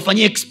kanisa ndio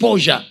liwafanyia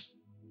exposure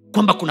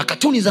kwamba kuna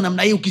katuni za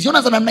namna hii,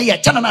 ukiziona za namna hii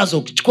achana nazo,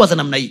 ukichukua za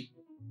namna hii.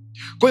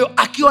 Kwa hiyo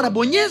akiwa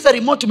anabonyeza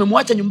remote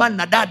umemwacha nyumbani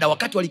na dada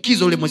wakati wa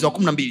likizo ule mwezi wa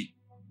 12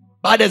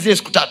 baada ya zile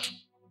siku 3.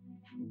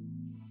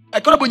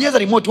 Akiwa anabonyeza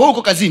remote wewe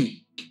uko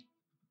kazini.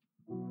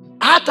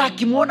 Hata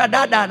akimuona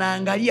dada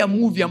anaangalia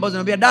movie ambazo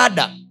anambia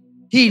dada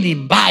hii ni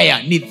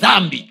mbaya, ni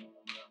dhambi,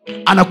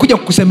 anakuja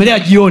kukusemelea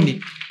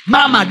jioni,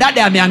 mama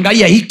dada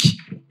ameangalia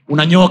hiki,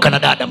 unanyooka na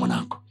dada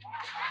mwanangu.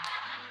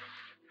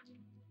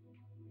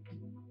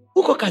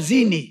 Uko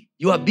kazini,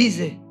 you are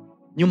busy.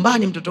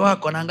 Nyumbani mtoto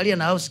wako anaangalia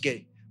na house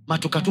girl,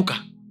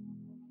 matukatuka,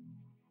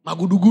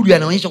 magudugudu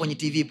yanaonyeshwa kwenye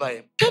TV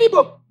pale.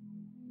 Terrible.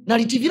 Na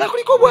li TV lako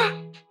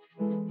likubwa.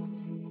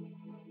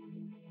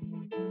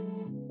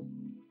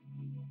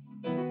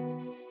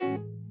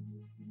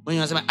 Mwenye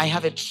anasema I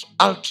have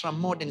a ultra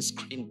modern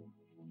screen.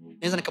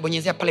 Naweza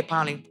nikabonyezea pale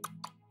pale.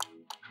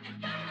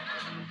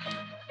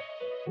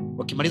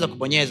 Wakimaliza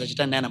kubonyeza,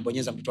 shetani naye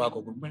anabonyeza mtoto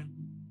wako.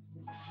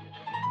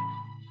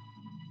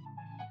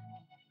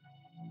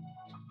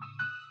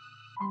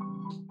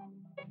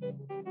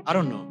 I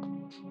don't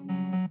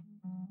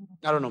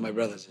know my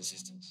brothers and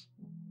sisters.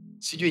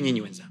 Sijui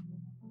nyinyi wenzangu.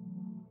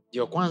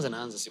 Ndio kwanza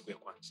naanza siku ya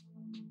kwanza.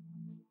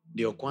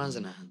 Ndio kwanza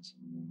naanza.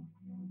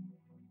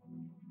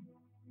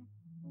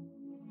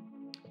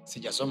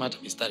 Sijasoma hata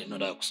mistari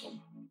ninayotaka kusoma.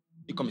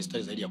 Iko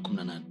mistari zaidi ya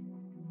 18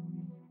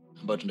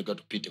 ambayo tunataka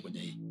tupite kwenye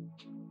hii.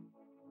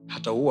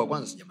 Hata huwa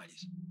kwanza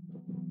sijamaliza.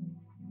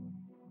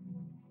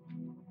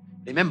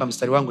 Remember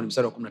mstari wangu ni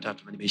mstari wa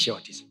 13 na nimeishia wa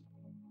 9.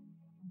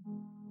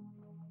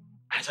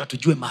 Anataka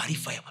tujue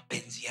maarifa ya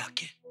mapenzi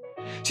yake.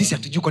 Sisi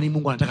hatujui kwa nini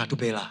Mungu anataka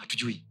atupe hela,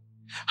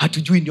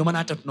 hatujui ndio maana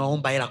hata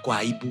tunaomba hela kwa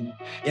aibu.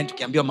 Yaani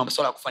tukiambiwa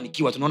masuala ya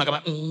kufanikiwa tunaona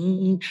kama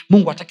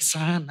Mungu hataki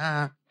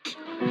sana.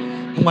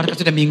 Mungu anataka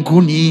tuende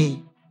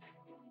mbinguni.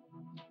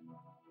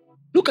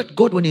 Look at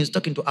God when he was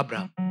talking to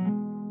Abraham.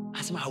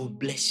 Anasema I will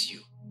bless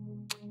you.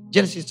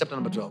 Genesis chapter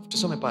number 12.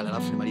 Tusome pale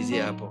alafu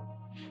nimalizie hapo.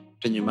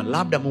 Tunyuma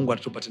labda Mungu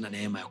atatupa tena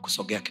neema ya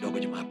kusogea kidogo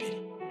Jumapili.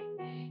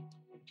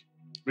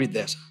 Read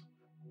there, sir.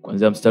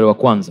 Kuanzia mstari wa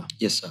 1.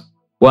 Yes, sir.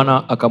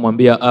 Bwana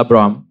akamwambia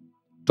Abraham,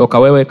 toka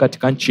wewe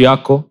katika nchi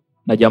yako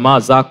na jamaa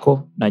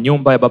zako na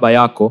nyumba ya baba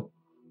yako,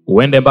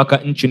 uende mpaka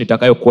nchi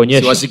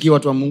nitakayokuonyesha. Siwasikii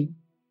watu wa Mungu.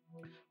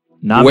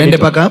 Uende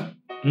mpaka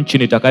nchi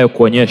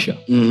nitakayokuonyesha.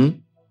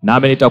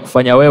 Nami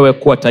nitakufanya wewe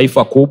kuwa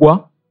taifa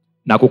kubwa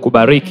na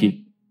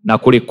kukubariki na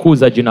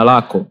kulikuza jina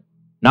lako,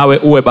 nawe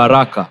uwe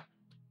baraka.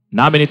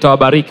 Nami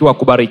nitawabariki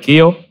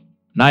wakubarikio,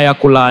 naye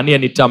akulaanie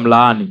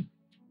nitamlaani.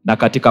 Na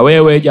katika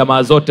wewe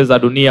jamaa zote za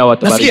dunia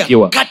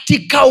watabarikiwa. Nasikia,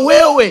 katika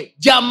wewe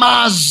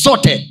jamaa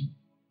zote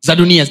za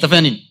dunia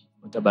zitafanya nini?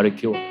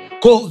 Watabarikiwa.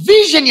 Kwa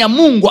vision ya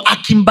Mungu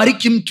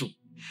akimbariki mtu,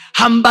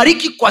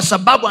 hambariki kwa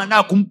sababu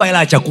anataka kumpa hela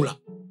ya chakula.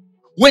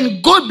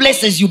 When God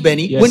blesses you,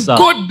 Benny, yes, when sir.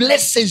 God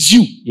blesses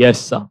you,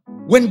 yes, sir.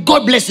 When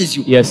God blesses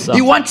you, yes, sir.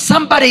 He wants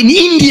somebody in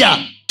India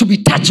to be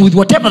touched with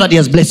whatever that He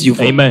has blessed you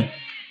for. Amen.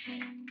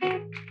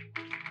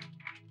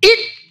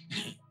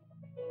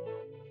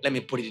 Let me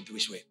put it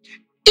this way.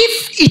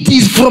 If it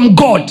is from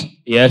God,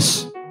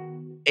 yes,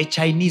 A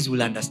Chinese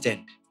will understand.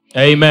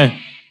 Amen.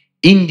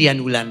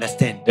 Indian will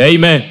understand.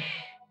 Amen.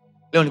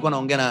 Leo nilikuwa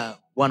naongea na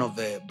one of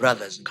the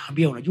brothers,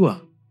 nikamwambia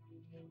unajua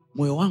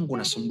moyo wangu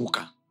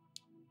unasumbuka,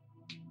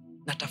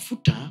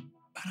 natafuta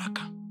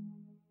baraka,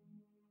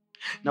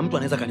 na mtu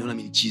anaweza kaniona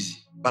mimi ni chizi,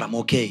 but I'm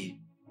okay.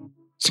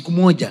 Siku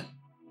moja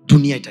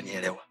dunia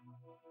itanielewa.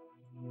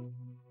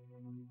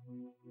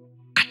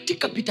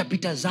 Katika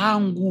pita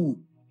zangu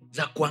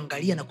za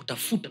kuangalia na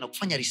kutafuta na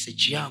kufanya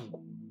research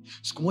yangu,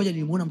 siku moja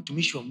nilimwona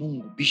mtumishi wa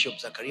Mungu Bishop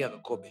Zakaria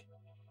Gakobe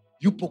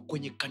yupo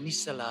kwenye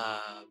kanisa la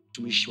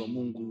mtumishi wa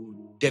Mungu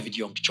David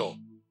Yong Cho,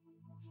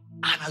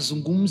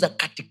 anazungumza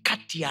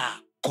katikati ya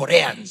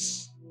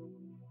Koreans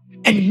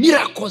and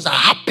miracles are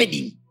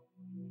happening.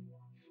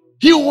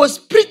 He was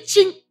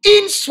preaching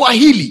in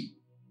Swahili.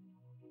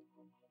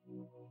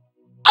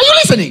 Are you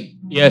listening?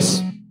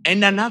 Yes.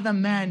 And another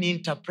man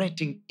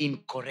interpreting in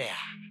Korea.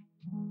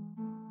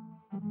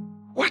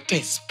 What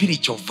a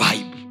spiritual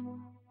vibe.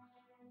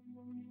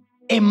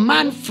 A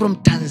man from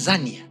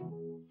Tanzania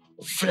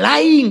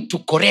flying to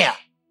Korea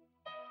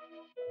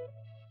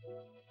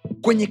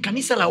kwenye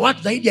kanisa la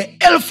watu zaidi ya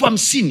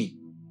 50,000.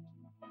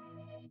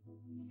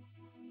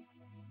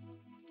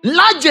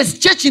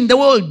 Largest church in the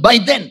world by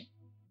then.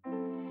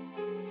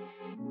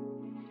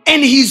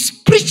 And he's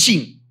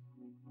preaching.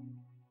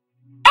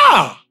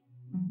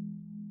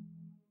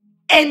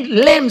 And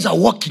lambs are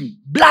walking,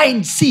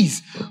 blind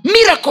sees,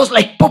 miracles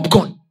like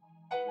popcorn.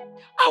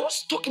 I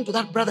was talking to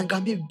that brother and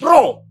going,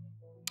 bro,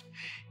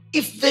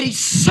 if there is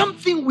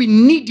something we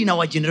need in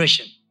our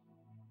generation,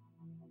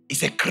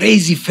 it's a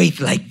crazy faith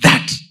like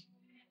that.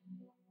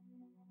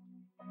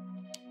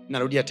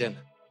 Narudia tena,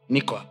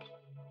 niko hapa.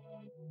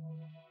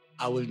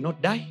 I will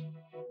not die.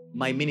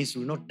 My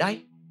ministry will not die.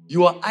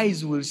 Your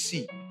eyes will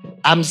see.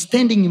 I'm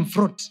standing in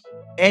front,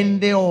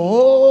 and the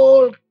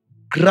whole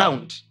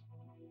ground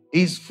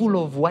is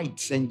full of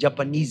whites and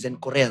Japanese and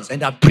Koreans,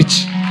 and I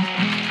preach.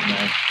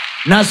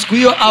 Na siku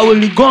hiyo I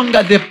will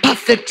gonga the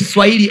perfect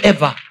Swahili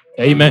ever.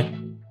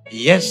 Amen.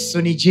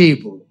 Yesu ni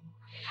jibu.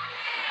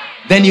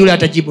 Then yule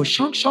atajibu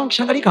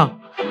shangalika.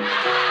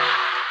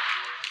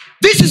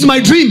 This is my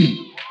dream.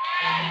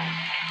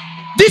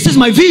 This is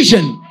my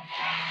vision.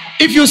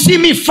 If you see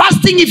me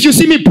fasting, if you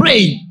see me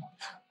praying,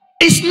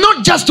 it's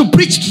not just to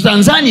preach to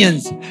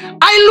Tanzanians.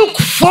 I look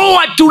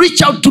forward to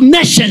reach out to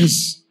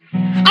nations.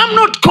 I'm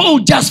not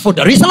called just for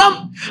Dar es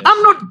Salaam.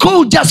 I'm not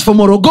called just for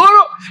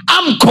Morogoro.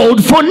 I'm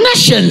called for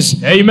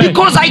nations. Amen.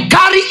 Because I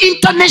carry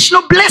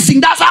international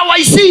blessing. That's how I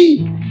see.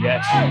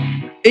 Yes.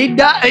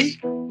 I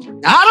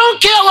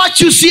don't care what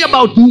you see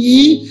about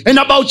me and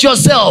about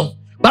yourself.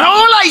 But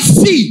all I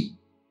see,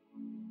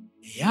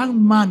 a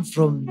young man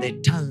from the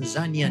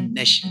Tanzanian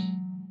nation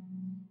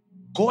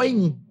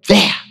going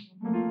there.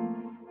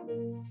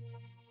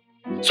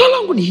 So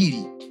langu ni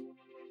hili.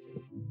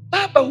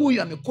 Baba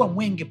huyu amekuwa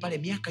mwenge pale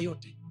miaka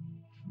yote.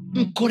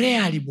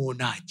 Mkorea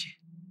alimuonaje?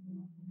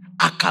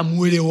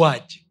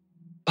 Akamuelewaje?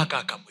 Paka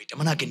akamuita.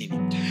 Manake nini?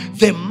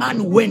 The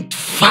man went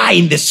far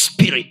in the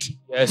spirit.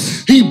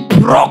 Yes. He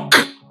broke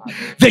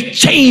the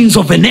chains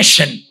of a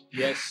nation.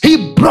 Yes.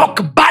 He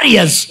broke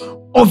barriers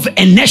of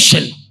a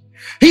nation.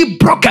 He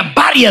broke the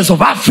barriers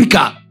of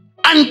Africa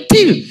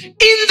until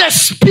in the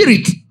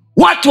spirit,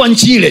 watu wa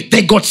nchi ile,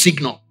 they got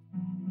signal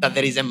that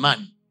there is a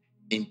man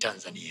in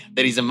Tanzania.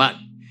 There is a man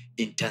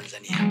in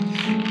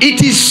Tanzania.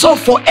 It is so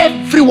for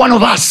every one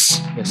of us.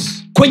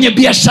 Yes. Kwenye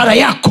biashara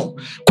yako,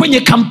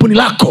 kwenye kampuni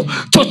lako,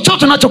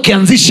 chochote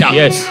unachokianzisha.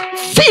 Yes.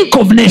 Think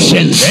of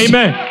nations.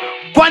 Amen.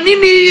 Kwa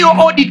nini hiyo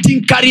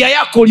auditing career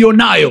yako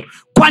ulionayo?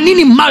 Kwa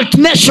nini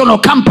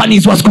multinational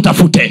companies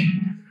wasikutafute?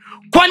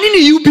 Kwa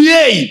nini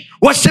UBA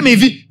waseme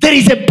hivi, there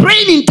is a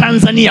brain in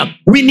Tanzania,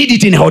 we need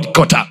it in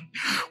headquarter?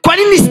 Kwa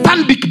nini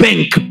Stanbic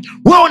Bank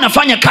wao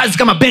wanafanya kazi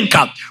kama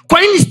banker?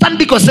 Kwa nini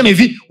Stanbic waseme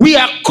hivi, we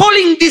are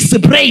calling this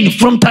brain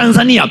from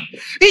Tanzania,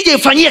 ije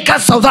ifanyie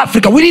kazi South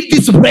Africa, we need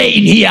this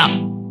brain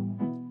here.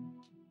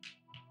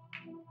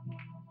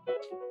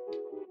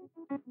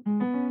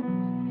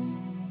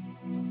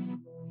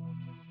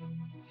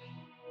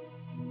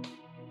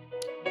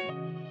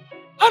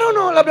 I don't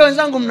know, labda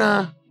wenzangu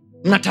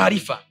mna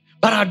taarifa,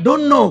 but I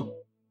don't know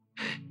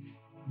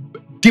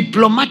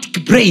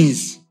diplomatic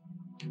brains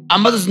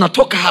ambazo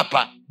zinatoka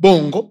hapa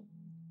Bongo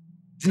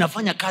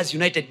zinafanya kazi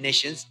United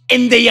Nations,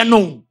 and they are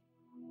known.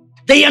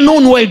 They are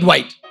known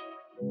worldwide.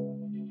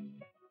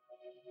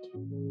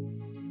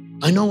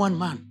 I know one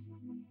man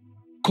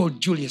called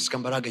Julius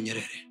Kambarage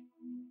Nyerere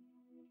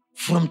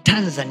from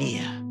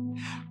Tanzania.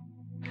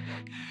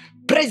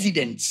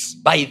 Presidents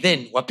by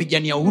then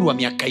wapigania uhuru wa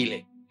miaka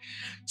ile.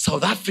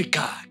 South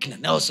Africa, kina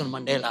Nelson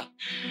Mandela,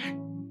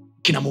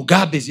 kina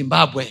Mugabe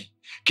Zimbabwe,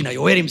 kina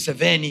Yoweri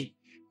Museveni,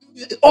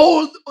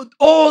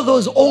 all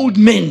those old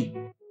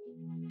men,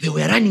 they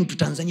were running to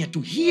Tanzania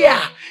to hear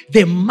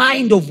the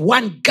mind of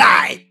one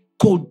guy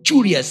called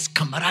Julius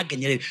Kambarage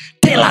Nyerere.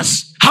 Tell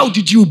us, how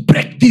did you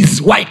break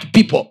these white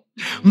people?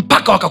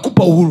 Mpaka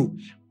wakakupa uhuru.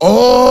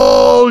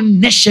 All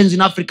nations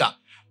in Africa,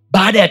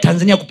 baada ya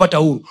Tanzania kupata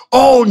uhuru,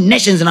 all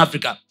nations in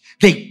Africa,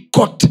 they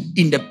got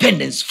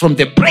independence from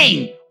the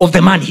brain of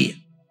the man here.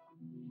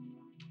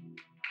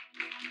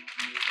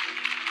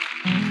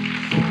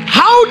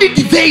 How did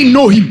they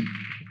know him?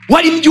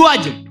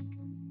 Walimjuaje?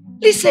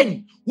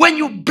 Listen, when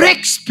you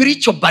break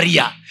spiritual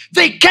barrier,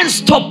 they can't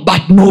stop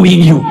but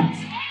knowing you.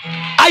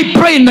 I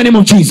pray in the name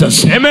of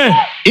Jesus. Amen.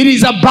 It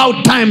is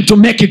about time to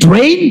make it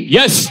rain.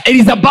 Yes. It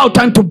is about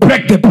time to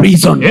break the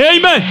prison.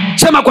 Amen.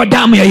 Sema kwa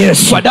damu ya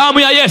Yesu. Kwa damu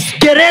ya Yesu.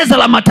 Gereza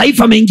la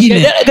mataifa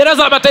mengine.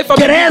 Gereza la mataifa.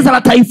 Gereza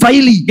la taifa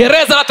hili.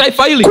 Gereza la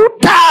taifa hili.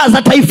 Kuta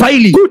za taifa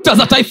hili. Kuta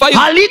za taifa hili.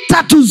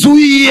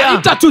 Halitatuzuia.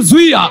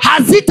 Halitatuzuia.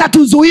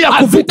 Hazitatuzuia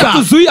kuvuka.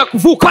 Hazitatuzuia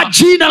kuvuka. Kwa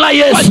jina la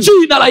Yesu. Kwa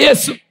jina la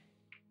Yesu.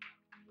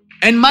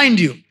 And mind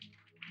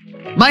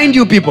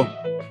you people,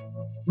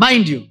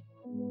 mind you,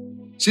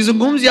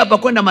 sizungumzi hapa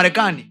kwenda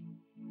Marekani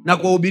na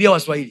kuwahubiria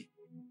Waswahili.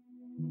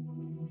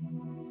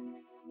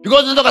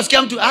 Because unaweza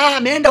kusikia mtu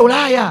ameenda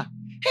Ulaya.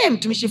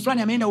 Mtumishi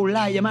fulani ameenda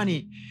Ulaya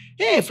jamani.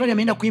 Fulani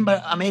ameenda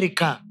kuimba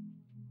Amerika.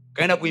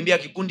 Kaenda kuimbia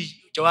kikundi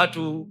cha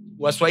watu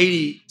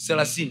Waswahili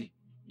 30.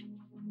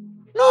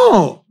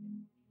 No.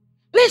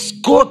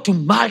 Let's go to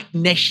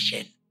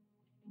multi-nation.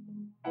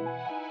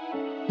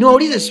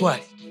 Niwaulize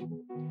swali.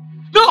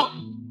 No.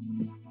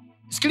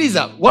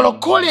 Sikiliza,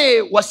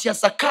 walokole wa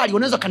siasa kali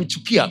wanaweza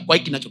kanichukia kwa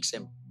hiki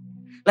ninachokisema.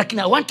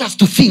 Lakini I want us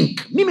to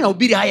think. Mimi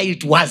nahubiri haya ili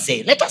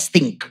tuwaze. Let us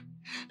think.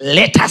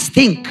 Let us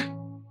think.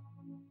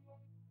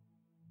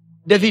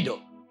 Davido.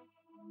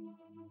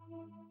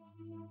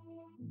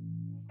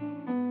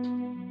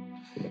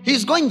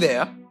 He's going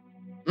there.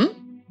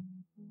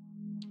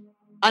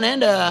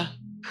 Anaenda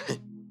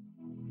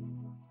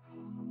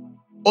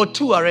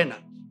O2 Arena.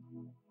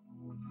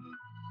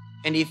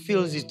 And he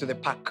fills it to the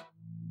park.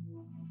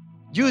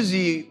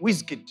 Juzi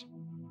Wizkid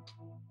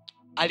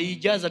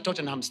alijaza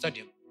Tottenham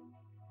Stadium,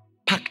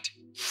 packed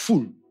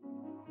full.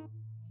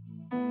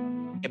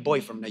 A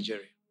boy from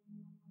Nigeria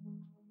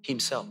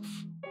himself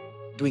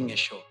doing a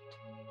show.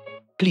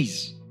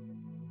 Please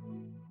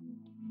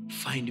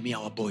find me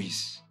our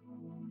boys.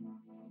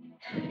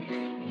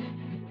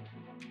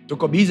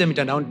 Tuko busy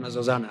mitandaoni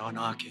tunazozana na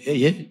wanawake.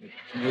 Hey.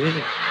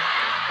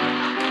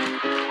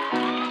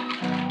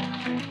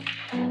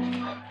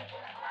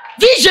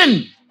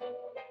 Vision.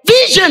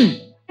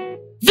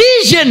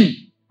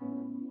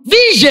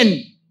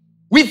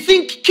 We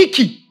think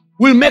Kiki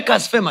will make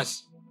us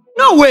famous.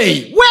 No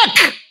way.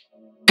 Work.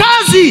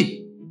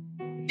 Kazi.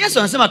 Yesu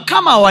anasema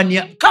kama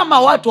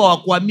watu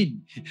hawakuamini.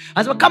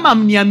 Anasema kama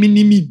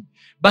mniamini mimi,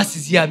 basi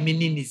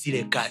ziaminini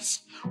zile kazi.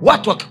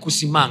 Watu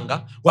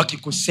wakikusimanga,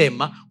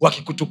 wakikusema,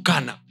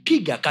 wakikutukana,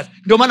 piga kazi.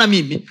 Ndio maana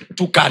mimi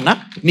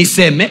tukana,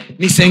 niseme,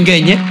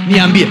 nisengenye,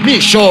 niambie,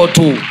 mi show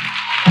tu.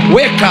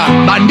 Weka,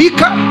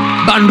 bandika,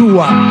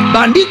 bandua.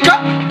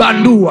 Bandika,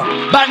 bandua.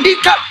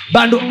 Bandika,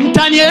 bandua.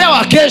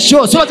 Mtanielewa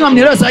kesho. Sio lazima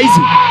mnielewe saa hizi.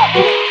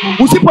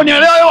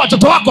 Usiponielewa wewe,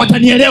 watoto wako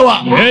watanielewa.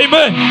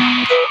 Amen.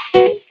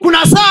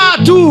 Kuna saa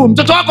tu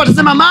mtoto wako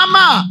atasema,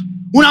 mama,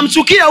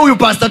 unamchukia huyu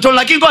pastor Tony,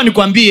 lakini ngoja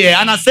nikwambie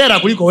ana sera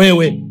kuliko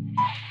wewe.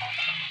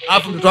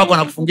 Alafu mtoto wako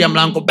anakufungia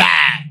mlango.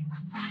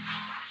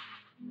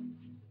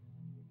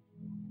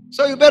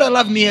 So you better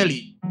love me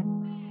early.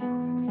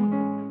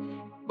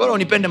 Bora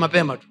unipende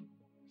mapema tu.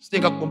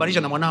 Sitaka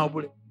kukumbanisha na mwanao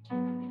bure.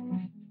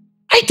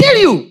 I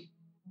tell you.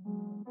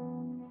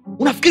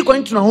 Unafikiri kwa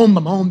nini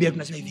tunaomba maombi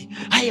tunasema hivi?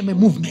 I am a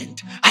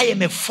movement. I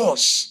am a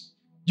force.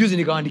 Juzi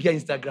nikawaandikia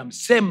Instagram,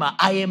 sema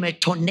I am a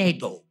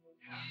tornado.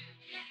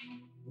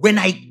 When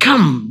I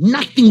come,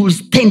 nothing will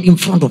stand in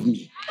front of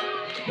me.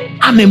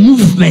 I'm a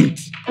movement.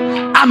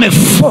 I'm a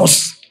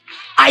force.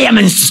 I am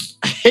a...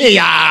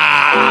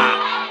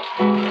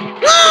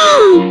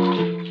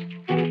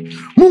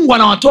 Mungu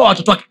anawatoa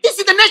watoto wake. This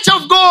is the nature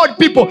of God,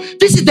 people.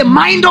 This is the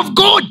mind of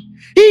God.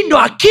 Hii ndo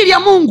akili ya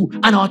Mungu.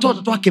 Anawatoa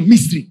watoto wake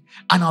Misri.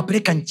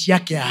 Anawapeleka nchi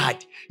yake ya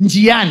ahadi.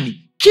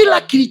 Njiani,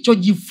 kila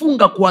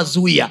kilichojifunga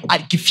kuwazuia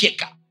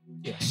alikifyeka.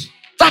 Yes.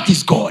 That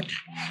is God.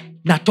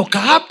 Natoka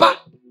hapa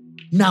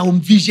na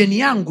vision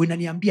yangu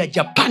inaniambia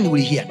Japan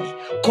will hear me,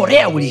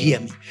 Korea will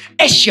hear me,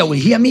 Asia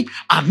will hear me,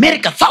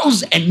 America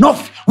South and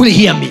North will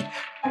hear me.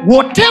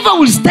 Whatever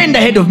will stand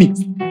ahead of me,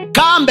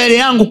 kaa mbele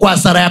yangu kwa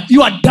hasara yako.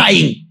 You are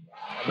dying.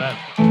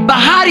 Amen.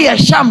 Bahari ya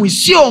Shamu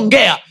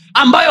isiyoongea,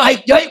 ambayo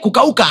haijawahi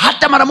kukauka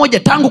hata mara moja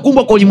tangu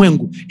kuumbwa kwa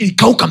ulimwengu,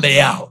 ilikauka mbele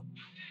yao.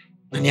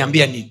 Na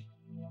niambia nini?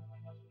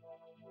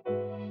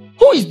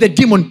 Who is the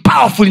demon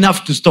powerful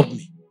enough to stop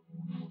me?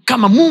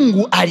 Kama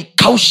Mungu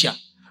alikausha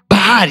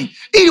bahari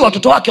ili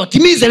watoto wake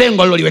watimize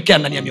lengo aliloliwekea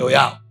ndani ya mioyo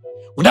yao.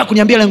 Unataka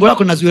kuniambia lengo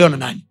lako linazuiliwa na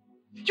nani?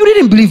 You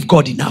didn't believe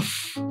God enough.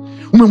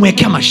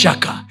 Umemwekea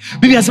mashaka.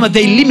 Biblia inasema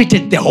they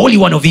limited the Holy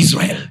One of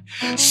Israel.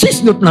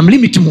 Sisi ndio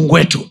tunamlimit Mungu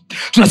wetu.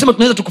 Tunasema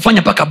tunaweza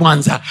tukufanya paka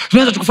Mwanza,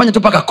 tunaweza tukufanya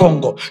tu paka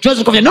Kongo,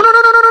 tunaweza tukufanya no.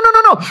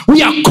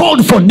 We are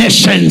called for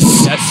nations.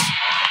 Yes.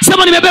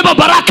 Sema nimebeba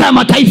baraka ya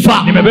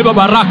mataifa. Nimebeba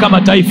baraka ya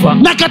mataifa.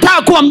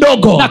 Nakataa kuwa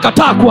mdogo.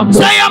 Nakataa kuwa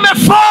mdogo. Say I'm a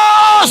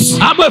force.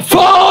 I'm a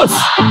force.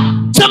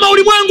 Sema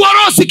ulimwengu wa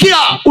roho sikia.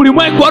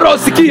 Ulimwengu wa roho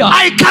sikia.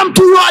 I come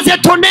to you as a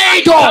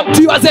tornado. I come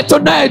to you as a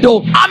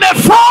tornado. I'm a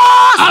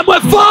force. I'm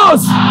a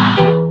force.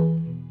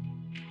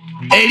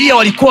 Elia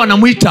walikuwa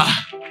wanamwita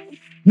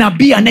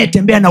nabii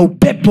anayetembea na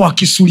upepo wa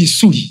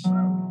kisulisuli.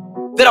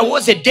 There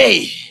was a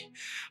day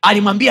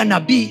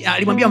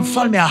alimwambia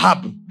mfalme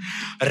Ahab,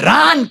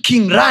 run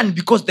king run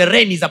because the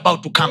rain is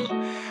about to come.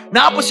 Na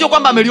hapo sio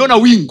kwamba ameliona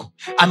wingu,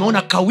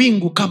 ameona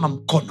kawingu kama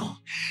mkono.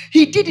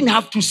 He didn't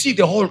have to see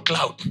the whole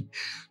cloud.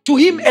 To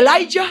him,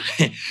 Elijah,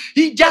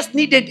 he just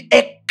needed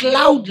a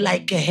cloud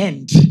like a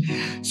hand.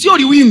 Sio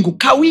liwingu,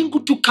 kawingu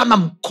tu kama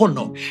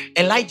mkono.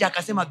 Elijah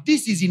akasema,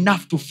 this is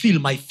enough to fill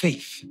my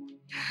faith.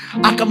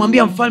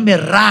 Akamwambia mfalme,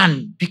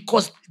 run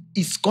because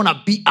it's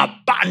gonna be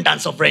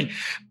abundance of rain.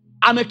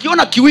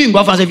 Amekiona kiwingu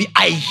afa anasema hivi,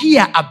 I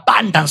hear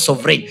abundance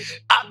of rain.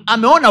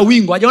 Ameona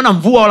wingu, hajaona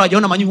mvua wala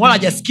hajaona manyunyu wala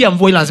hajasikia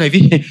mvua, ila anasema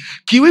hivi,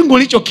 kiwingu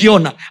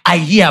nilichokiona I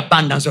hear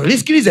abundance of rain.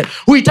 Sikilize,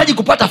 unahitaji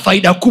kupata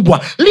faida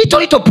kubwa.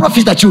 Little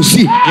profit that you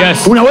see.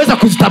 Yes. Unaweza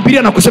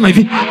kuzitabiria na kusema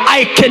hivi,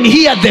 I can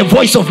hear the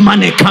voice of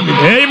money coming.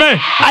 Amen.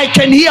 I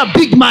can hear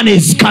big money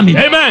is coming.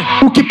 Amen.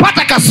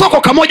 Ukipata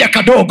kasoko kamoja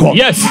kadogo,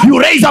 yes, you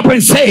raise up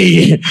and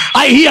say,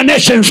 I hear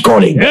nations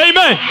calling.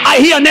 Amen. I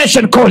hear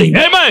nation calling.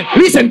 Amen.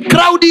 Listen,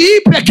 crowd hii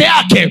peke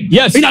yake,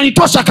 yes,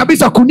 inanitosha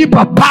kabisa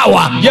kunipa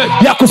power, yes,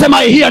 ya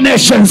kusema I hear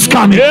nations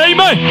coming.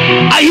 Amen.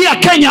 I hear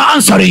Kenya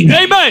answering.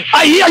 Amen.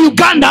 I hear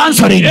Uganda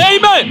answering.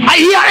 Amen. I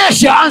hear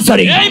Asia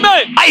answering.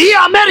 Amen. I hear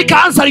America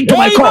answering to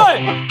Amen. my call.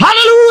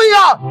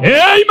 Hallelujah.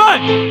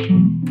 Amen.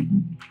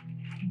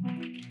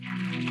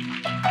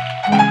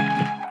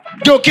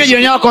 Okay,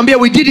 jirani yako ambia,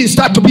 we didn't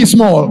start to be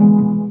small.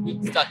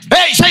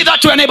 Hey, say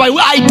that to your neighbor.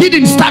 I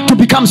didn't start to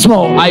become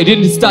small. I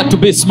didn't start to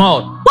be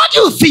small. What do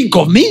you think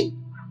of me?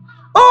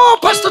 Oh,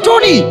 Pastor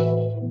Tony.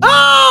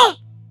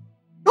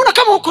 Naona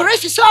kama uko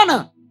refu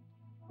sana.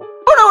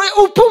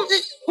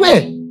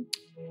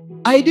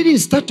 I didn't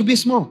start to be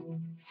small.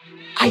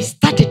 I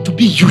started to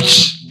be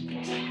huge.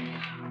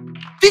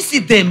 This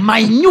is the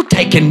minute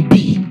I can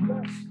be.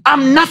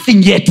 I'm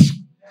nothing yet.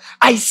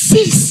 I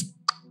see.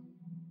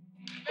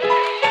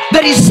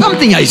 There is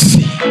something I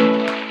see.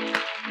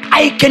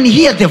 I can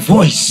hear the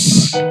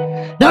voice.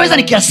 Naweza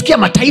nikiasikia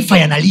mataifa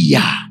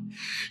yanalia,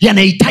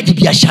 yanahitaji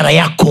biashara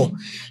yako,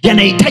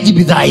 yanahitaji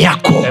bidhaa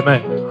yako.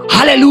 Amen.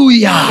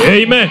 Hallelujah.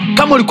 Amen.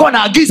 Kama ulikuwa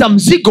unaagiza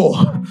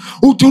mzigo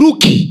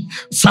Uturuki,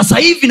 sasa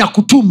hivi na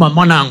kutuma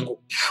mwanangu,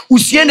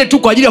 usiende tu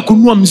kwa ajili ya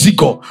kununua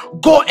mzigo.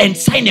 Go and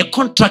sign a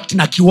contract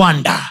na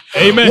kiwanda.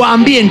 Amen.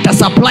 Waambie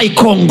nitasupply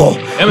Congo,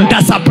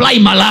 nitasupply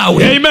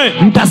Malawi,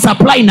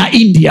 nitasupply na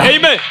India.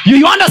 Amen.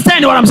 You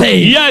understand what I'm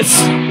saying?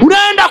 Yes.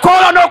 Unaenda kwa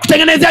wale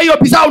wanaokutengenezea hiyo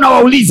bidhaa,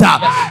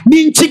 unawauliza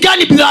ni nchi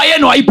gani bidhaa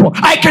yenu haipo?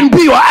 I can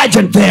be your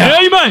agent there.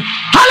 Amen.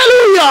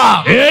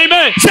 Hallelujah.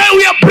 Amen. Say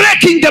we are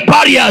breaking the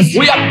barriers.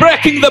 We are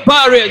breaking the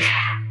barriers.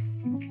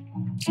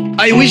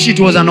 I wish it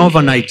was an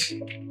overnight.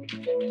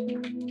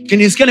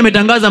 Kinisikia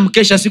nimetangaza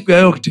mkesha siku ya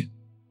yote,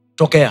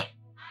 tokea.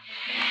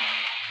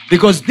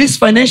 Because this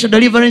financial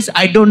deliverance,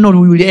 I don't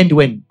know we will end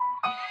when.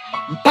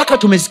 Mpaka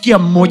tumesikia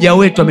mmoja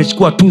wetu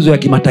amechukua tuzo ya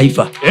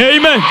kimataifa.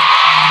 Amen.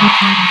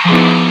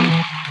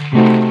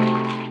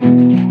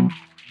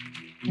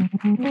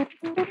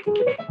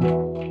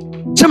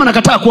 Sema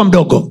nakataa kuwa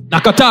mdogo.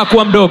 Nakataa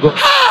kuwa mdogo.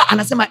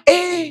 Anasema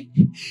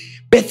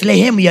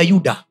Bethlehem ya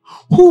Yuda,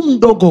 hu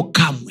mdogo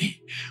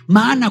kamwe,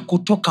 maana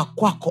kutoka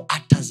kwako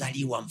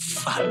atazaliwa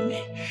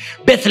mfalme.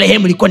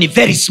 Bethlehem ilikuwa ni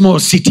very small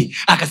city.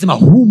 Akasema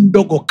hu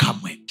mdogo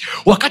kamwe.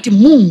 Wakati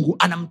Mungu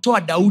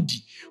anamtoa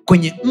Daudi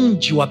kwenye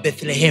mji wa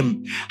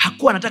Bethlehem,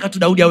 hakuwa anataka tu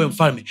Daudi awe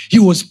mfalme. He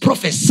was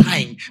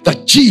prophesying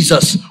that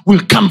Jesus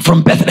will come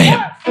from Bethlehem.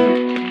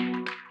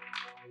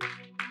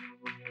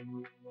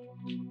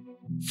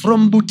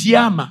 From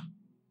Butiama,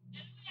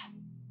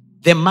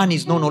 the man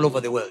is known all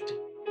over the world.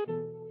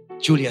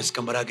 Julius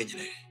Kambarage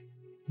Nyerere.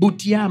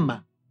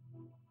 Butiama.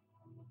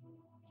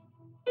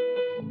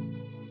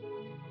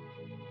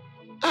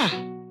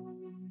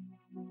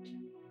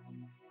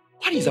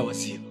 What is our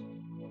zeal?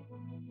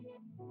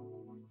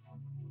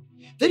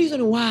 The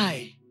reason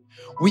why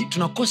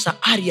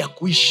tunakosa ari ya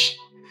kuishi,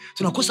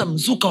 tunakosa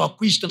mzuka wa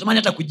kuishi, tunatamani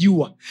hata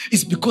kujiua,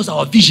 is because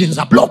our visions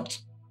are blocked.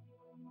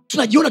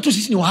 Tunajiona tu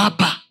sisi ni wa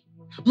hapa.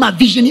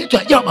 Mavision yetu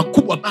yajawa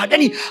makubwa baada,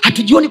 yani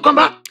hatujioni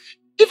kwamba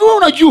hivi. Wewe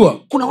unajua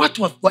kuna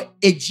watu wa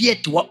age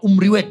yetu, wa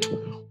umri wetu,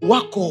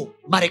 wako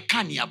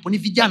Marekani hapo, ni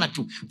vijana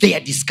tu, they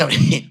are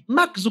discovering.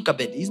 Mark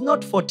Zuckerberg is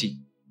not 40,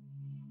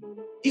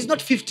 he's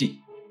not 50,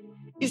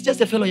 he's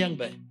just a fellow young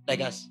boy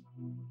like us.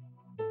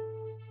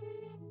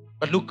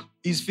 But look,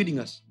 he's feeding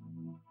us.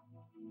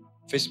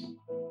 Facebook,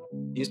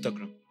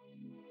 Instagram.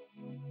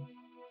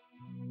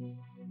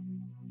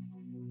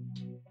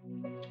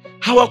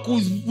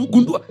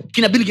 Hawakugundua,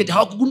 kina Bill Gates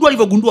hawakugundua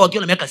alivyogundua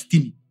wakiwa na miaka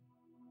 60.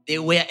 They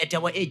were at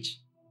our age.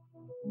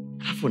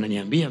 Alafu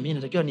unaniambia mimi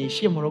natakiwa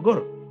niishie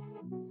Morogoro,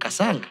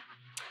 Kasanga?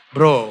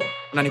 Bro,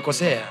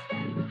 unanikosea.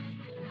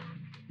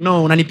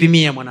 No,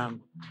 unanipimia mwanangu.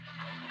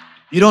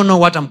 You don't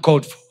know what I'm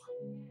called for.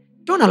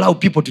 Don't allow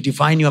people to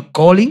define your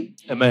calling.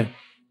 Amen.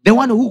 The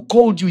one who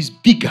called you is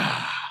bigger.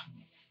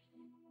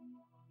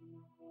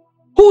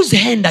 Whose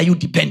hand are you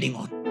depending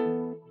on?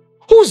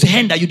 Whose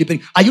hand are you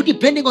depending? Are you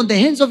depending on the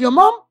hands of your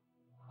mom?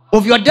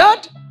 Of your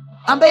dad?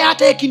 ambaye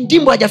hata yeye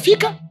kindimbo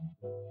hajafika.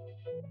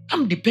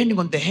 I'm depending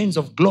on the hands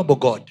of global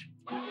God.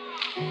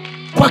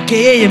 Kwake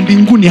yeye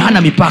mbinguni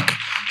hana mipaka.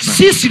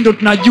 Sisi ndo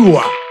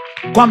tunajua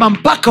kwamba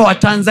mpaka wa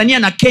Tanzania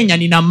na Kenya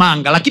ni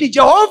Namanga, lakini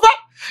Jehova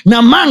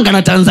Namanga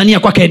na Tanzania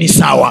kwake ni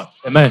sawa.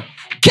 Amen.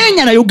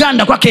 Kenya na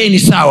Uganda kwake ni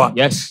sawa.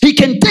 Yes. He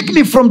can take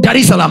me from Dar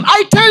es Salaam.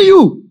 I tell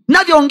you,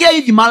 navyoongea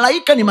hivi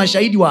malaika ni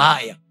mashahidi wa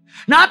haya.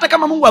 Na hata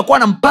kama Mungu alikuwa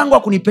na mpango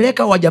wa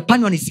kunipeleka wa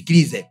Japani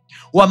wanisikilize,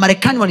 wa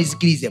Marekani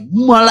wanisikilize,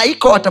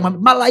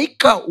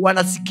 malaika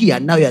wanasikia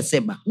nayo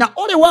yasema. Na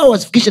ole wao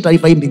wasifikishe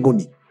taarifa hii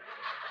mbinguni.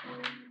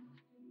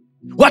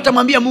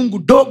 Watamwambia Mungu,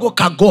 dogo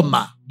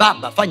Kagoma,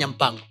 baba fanya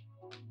mpango.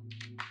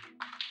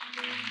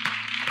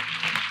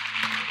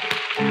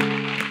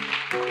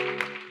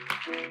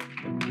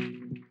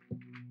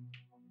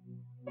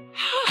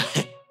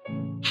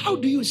 How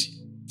do you see?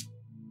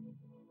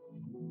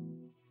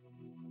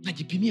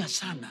 Najipimia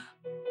sana.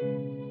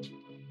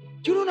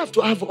 You don't have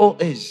to have all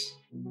A's.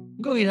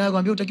 Mungu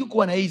anakuambia utakiwa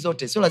kuwa na A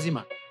zote, sio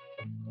lazima.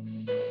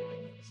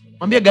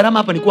 Mwambie gharama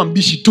hapa ni kuwa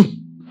mbishi tu.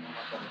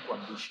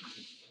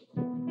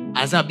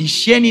 Asa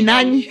bisheni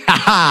nanyi?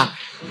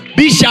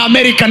 Bisha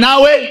Amerika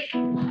nawe?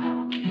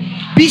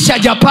 Bisha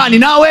Japani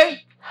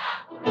nawe?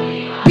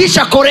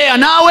 Bisha Korea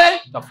nawe?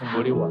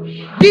 Tafunguliwa.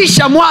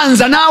 Bisha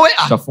Mwanza nawe?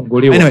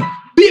 Tafunguliwa. Anyway,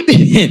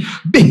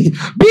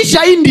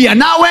 bisha India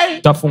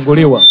nawe?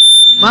 Tafunguliwa.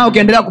 Maa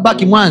ukiendelea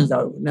kubaki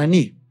Mwanza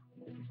nani?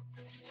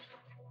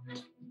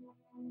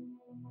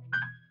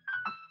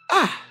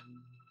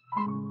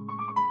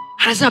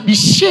 Asa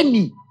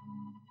bisheni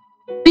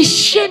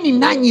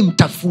nanyi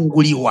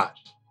mtafunguliwa.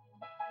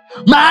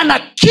 Maana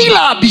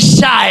kila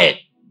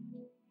abishae.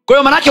 Kwa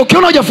hiyo manake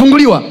ukiona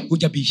hujafunguliwa,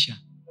 hujabisha.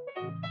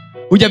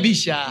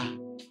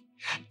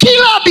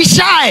 Kila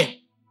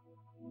abishae.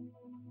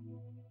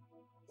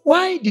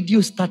 Why did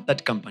you start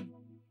that company?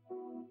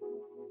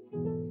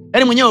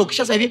 Yaani mwenyewe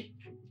ukishasa hivi,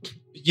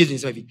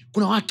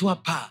 kuna watu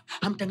hapa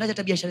hamtangaza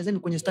hata biashara zenu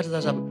kwenye status za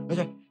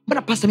WhatsApp.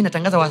 Mbona pastor mimi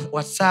natangaza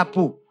WhatsApp?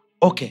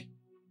 Okay.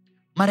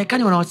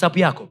 Marekani wana WhatsApp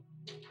yako?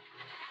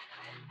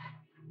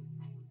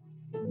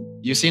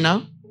 You see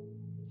now?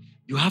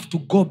 You have to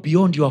go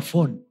beyond your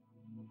phone.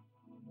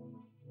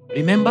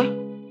 Remember,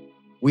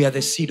 we are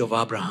the seed of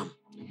Abraham.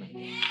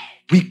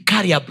 We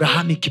carry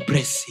Abrahamic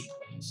blessing.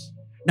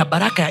 Na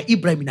baraka ya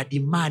Ibrahim ina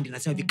demand,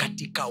 nasema hivi,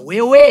 katika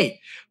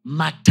wewe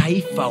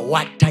mataifa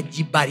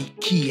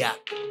watajibarikia.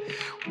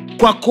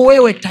 Kwako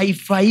wewe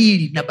taifa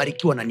hili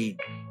linabarikiwa na nini?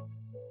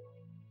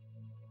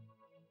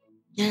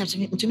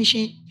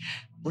 Mtumishi,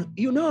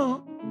 you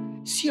know,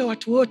 sio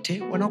watu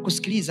wote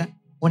wanaokusikiliza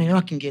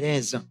wanaelewa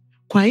Kiingereza.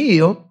 Kwa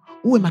hiyo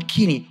uwe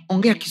makini,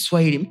 ongea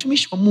Kiswahili.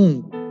 Mtumishi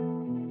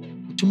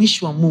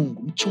wa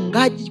Mungu,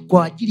 mchungaji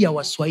kwa ajili ya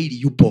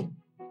Waswahili yupo.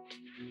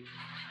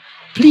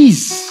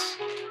 Please.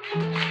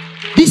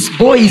 This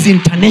boy is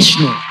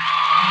international.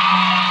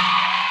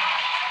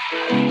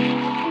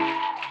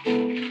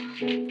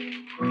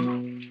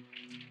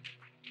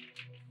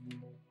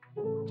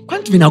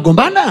 Kwani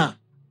vinagombana?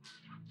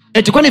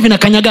 Eti kwani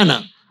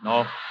vinakanyagana?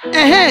 No.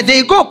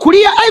 They go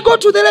kulia, I go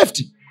to the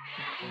left.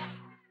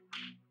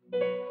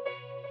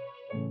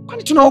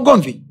 Kwani tuna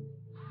ugomvi?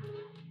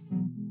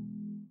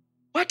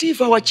 What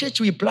if our church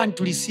we plan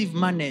to receive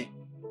money,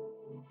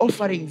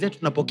 offering zetu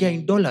tunapokea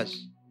in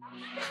dollars?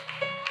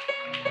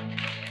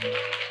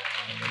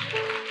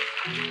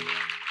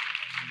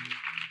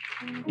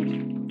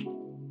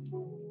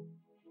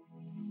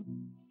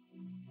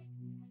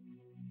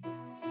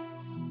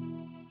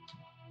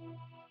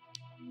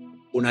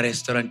 Una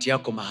restaurant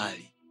yako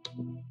mahali.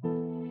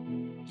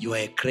 You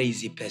are a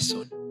crazy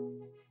person.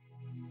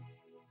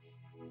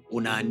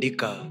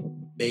 Unaandika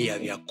bei ya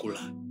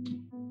vyakula.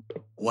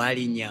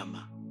 Wali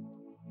nyama.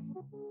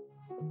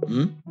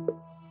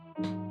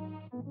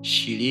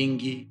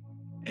 Shilingi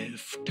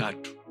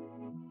 3,000.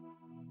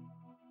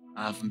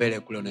 Alafu mbele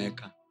kule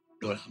unaweka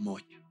 $1.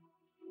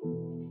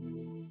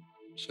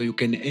 So you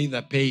can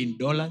either pay in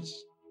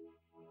dollars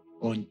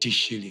or in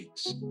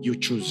shillings. You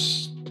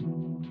choose.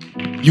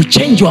 You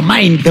change your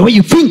mind the way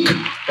you think.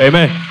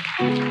 Amen.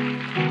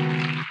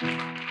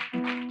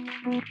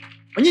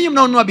 Nyinyi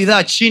mnaonunua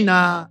bidhaa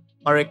China,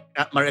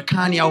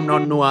 Marekani au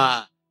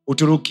mnaonunua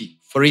Uturuki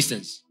for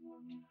instance.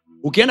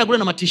 Ukienda kule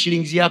na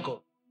matishillings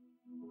yako,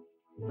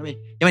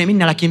 jamani mimi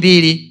nina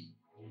 200,000.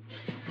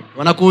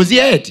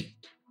 Wanakuuzia eti.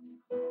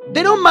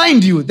 They don't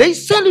mind you. They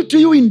sell it to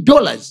you in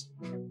dollars.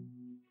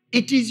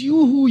 It is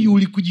you who you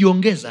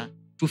ulikujiongeza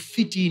to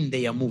fit in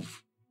their move.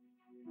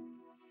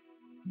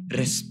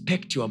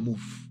 Respect your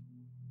move.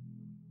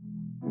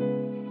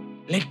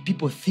 Let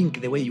people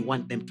think the way you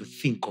want them to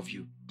think of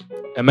you.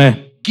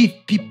 Amen. Give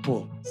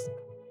people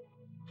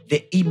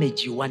the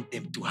image you want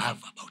them to have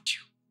about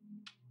you.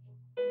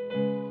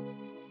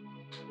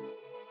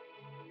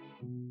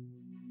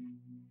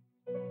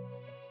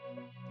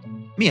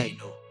 Me, I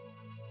know.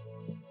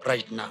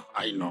 Right now,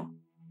 I know.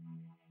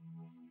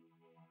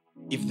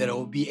 If there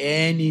will be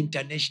any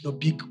international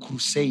big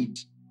crusade,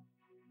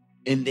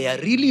 and they are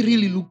really,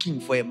 really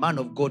looking for a man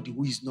of God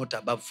who is not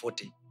above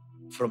 40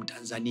 from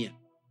Tanzania,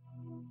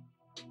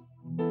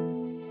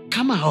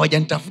 kama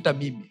hawajanitafuta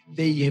mimi,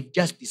 they have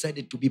just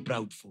decided to be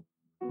proudful.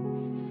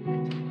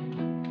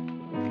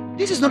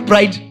 This is not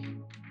pride.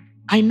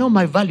 I know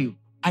my value.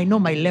 I know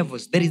my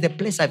levels. There is a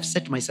place I've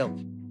set myself.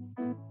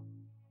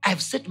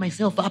 I've set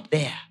myself up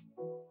there.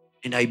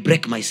 And I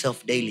break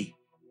myself daily.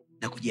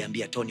 Na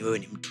kujiambia, Tony, wewe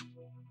ni mtu.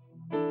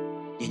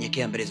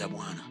 Nyenyekea mbele za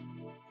Bwana.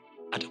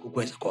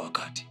 Atakukweza kwa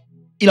wakati.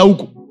 Ila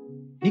huko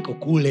niko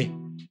kule.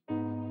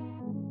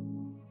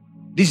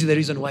 This is the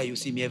reason why you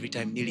see me every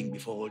time kneeling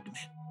before old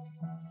men.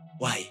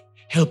 Why?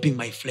 Helping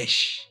my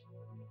flesh.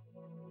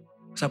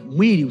 Sababu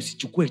mwili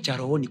usichukue cha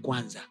rohoni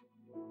kwanza.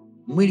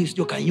 Mwili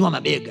usije kanyua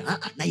mabega.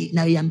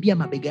 Naiambia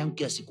mabega yangu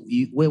kila siku,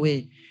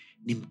 wewe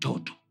ni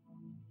mtoto.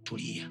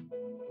 Tulia.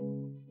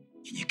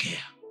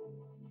 Nyenyekea.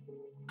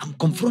 I'm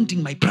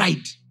confronting my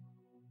pride.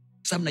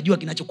 Sababu najua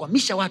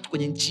kinachokwamisha watu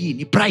kwenye nchi hii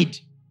ni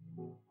pride.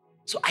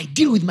 So I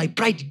deal with my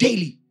pride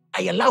daily.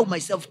 I allow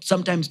myself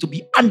sometimes to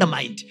be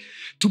undermined,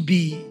 to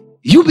be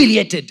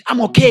humiliated.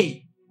 I'm okay.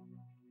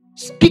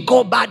 Speak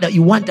all bad that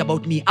you want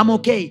about me. I'm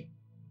okay.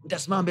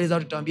 Nitasimama mbele za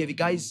watu nitawaambia,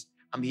 guys,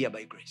 I'm here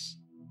by grace.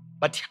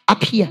 But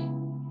up here,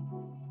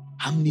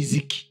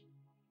 hamniziki.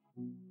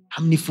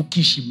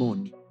 Hamnifukishi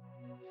moni.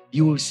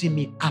 You will see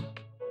me up.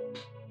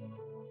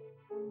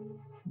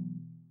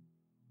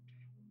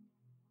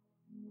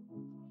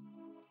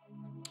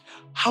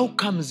 How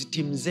comes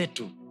timu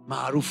zetu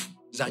maarufu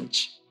za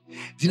nchi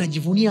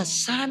zinajivunia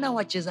sana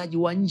wachezaji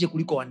wa nje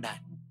kuliko wa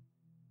ndani?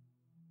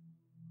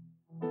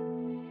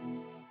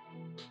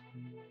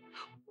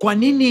 Kwa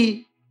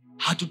nini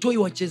hatutoi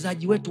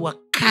wachezaji wetu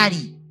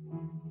wakali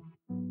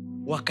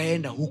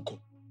wakaenda huko?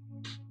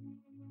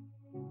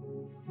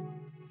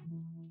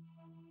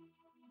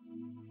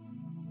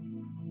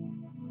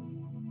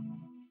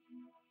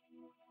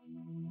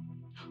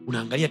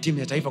 Unaangalia timu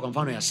ya taifa kwa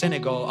mfano ya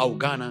Senegal au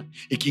Ghana,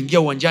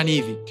 ikiingia uwanjani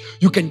hivi,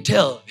 you can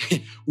tell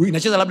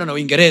inacheza labda na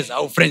Uingereza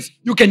au France,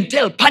 you can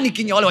tell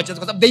panicking ya wale wachezaji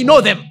kwa sababu they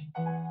know them.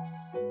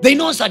 They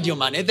know Sadio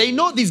Mane, they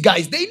know these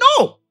guys, they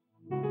know.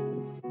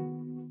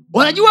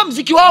 Wanajua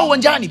mziki wao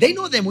uwanjani, they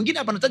know them. Wengine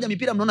hapa nataja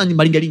mipira mnaona ni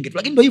malingelinge tu,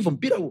 lakini ndio hivyo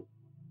mpira huo.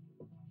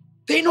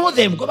 They know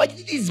them. Kwa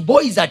sababu these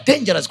boys are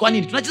dangerous. Kwa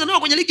nini? Tunacheza nao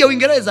kwenye ligi ya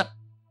Uingereza.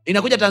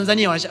 Inakuja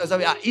Tanzania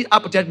wanasema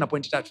hapo tayari na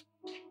point 3.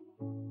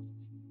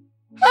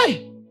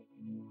 Hey.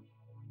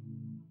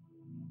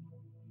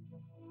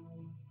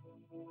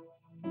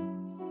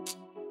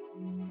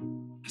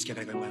 Nasikia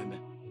kale kwa ngombe.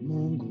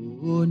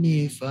 Mungu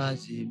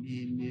unihifadhi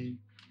mimi.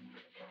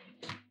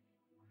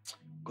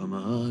 Kwa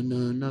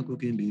maana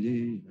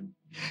nakukimbilia.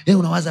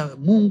 Unawaza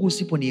Mungu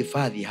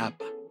usiponihifadhi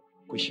hapa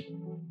kwisha.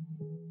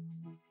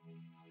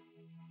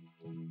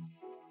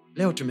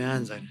 Leo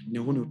tumeanza, ni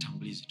huu ni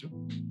utangulizi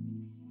tu.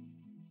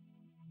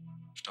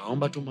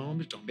 Tutaomba tu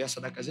maombi, tutaombea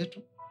sadaka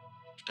zetu,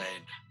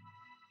 tutaenda.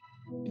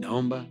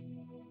 Ninaomba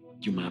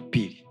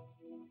Jumapili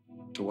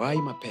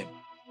tuwahi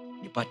mapema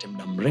nipate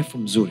muda mrefu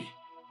mzuri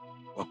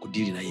wa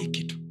kudili na hii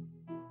kitu.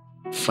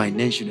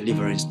 Financial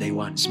Deliverance Day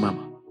 1.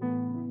 Simama.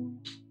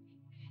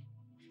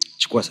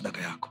 Chukua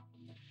sadaka yako.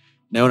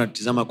 Na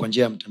unatazama kwa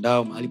njia ya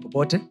mtandao mahali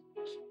popote,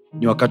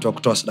 ni wakati wa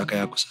kutoa sadaka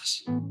yako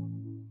sasa.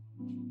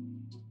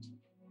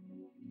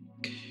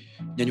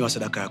 Nyanyua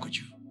sadaka yako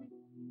juu.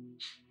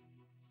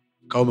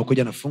 Kama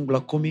umekuja na fungu la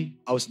 10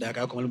 au sadaka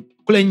yako maalum,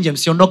 kule nje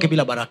msiondoke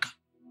bila baraka.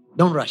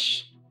 Don't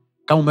rush.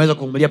 Kama umeweza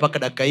kuvumilia paka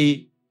dakika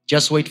hii,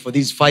 just wait for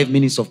these 5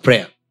 minutes of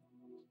prayer.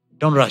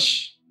 Don't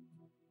rush.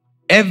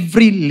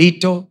 Every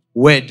little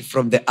word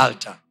from the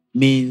altar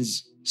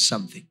means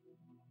something.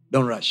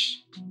 Don't rush.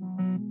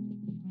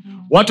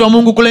 Watu wa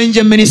Mungu kule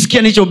nje,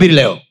 mmenisikia nilichohubiri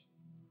leo?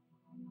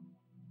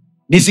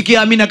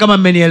 Nisikia amina kama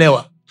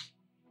mmenielewa.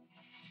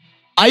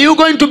 Are you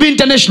going to be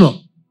international?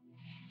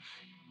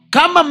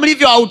 Kama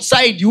mlivyo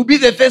outside, you will be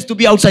the first to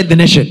be outside the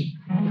nation.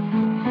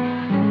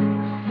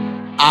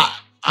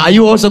 Are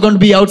you also going to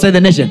be outside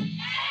the nation?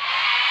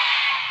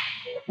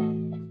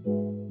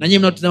 Na nyinyi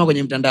mnatazama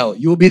kwenye mtandao,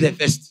 you will be the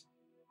first.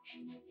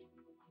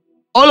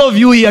 All of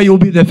you here, you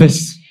will be the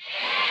first.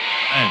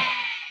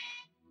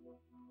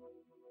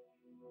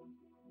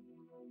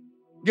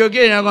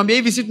 Geuke nakwambia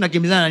hivi, sisi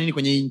tunakimbizana na nini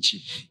kwenye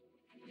nchi?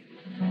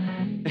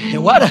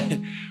 What are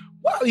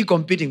we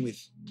competing with?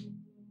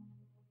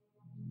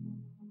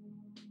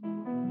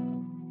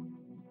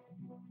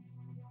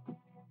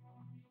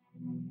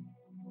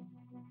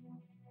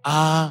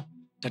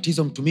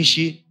 Tatizo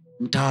mtumishi,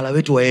 mtaala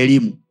wetu wa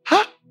elimu.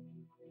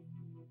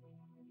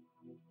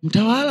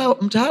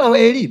 Mtaala wa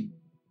elimu?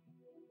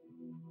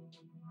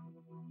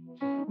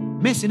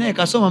 Messi naye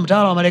kasoma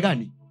mtaala wa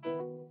Marekani.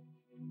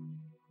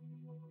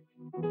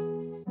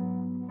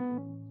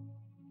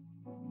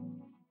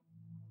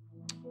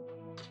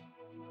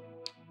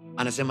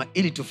 Anasema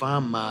ili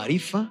tufahamu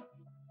maarifa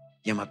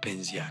ya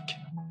mapenzi yake.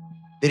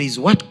 There is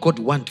what God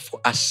wants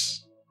for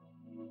us.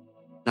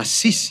 Na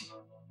sisi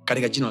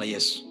katika jina la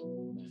Yesu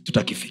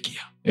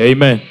tutakifikia.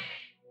 Amen.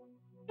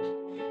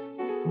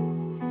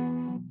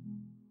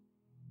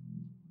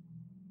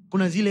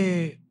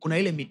 Kuna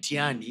ile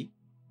mitihani,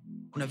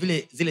 kuna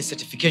zile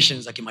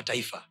certifications za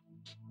kimataifa.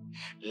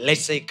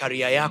 Let's say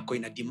career yako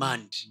ina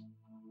demand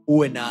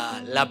uwe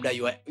na labda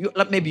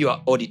maybe you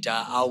are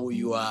auditor au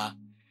you are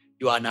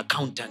an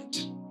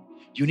accountant.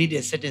 You need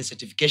a certain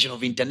certification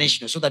of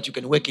international so that you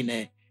can work in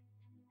a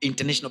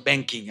international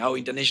banking au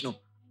international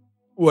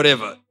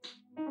whatever.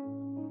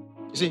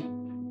 You see,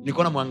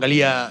 nilikuwa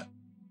namwangalia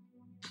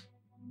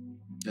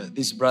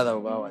this brother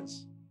of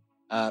ours,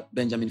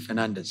 Benjamin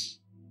Fernandez.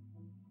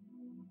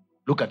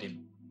 Look at him.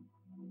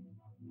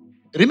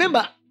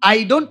 Remember,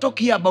 I don't talk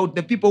here about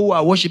the people who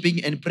are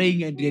worshiping and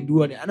praying and they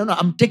do. I don't know.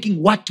 I'm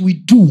taking what we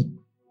do.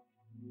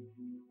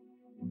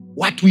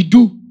 What we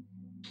do.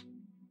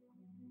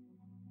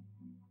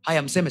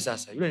 Haya mseme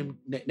sasa. Yule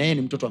na yeye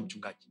ni mtoto wa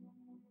mchungaji.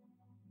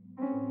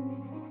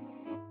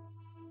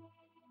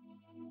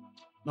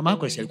 Mama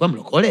yako alikuwa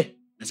mlokole?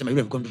 Nasema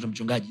yule alikuwa mtoto wa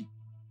mchungaji.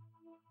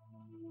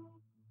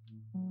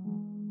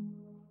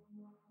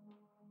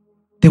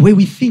 The way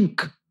we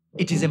think,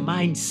 it is a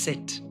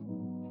mindset.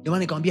 Ndio maana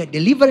nikamwambia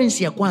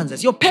deliverance ya kwanza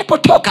sio pepo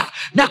toka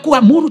na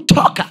kuamuru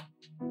toka.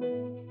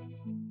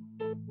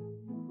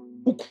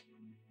 Huku.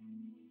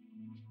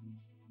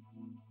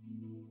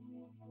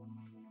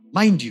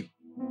 Mind you,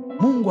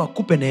 Mungu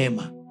akupe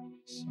neema.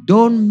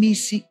 Don't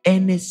miss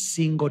any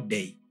single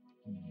day.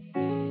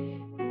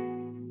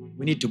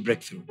 We need to break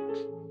through.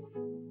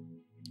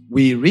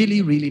 We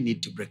really, really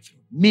need to break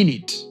through. Mean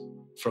it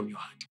from your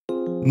heart.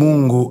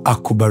 Mungu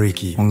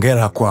akubariki.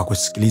 Hongera kwa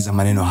kusikiliza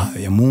maneno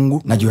hayo ya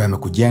Mungu. Najua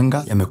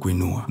yamekujenga,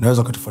 yamekuinua.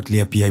 Unaweza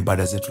kutufuatilia pia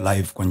ibada zetu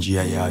live kwa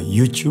njia ya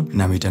YouTube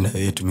na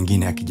mitandao yetu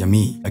mingine ya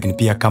kijamii. Lakini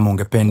pia kama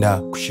ungependa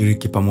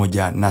kushiriki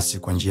pamoja nasi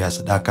kwa njia ya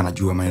sadaka,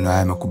 najua maneno haya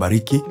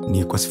yamekubariki,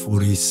 ni kwa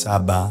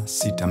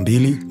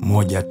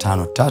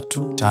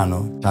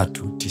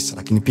 0762153539.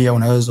 Lakini pia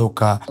unaweza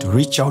to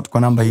reach out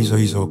kwa namba hizo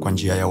hizo kwa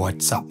njia ya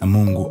WhatsApp na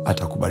Mungu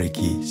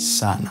atakubariki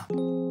sana.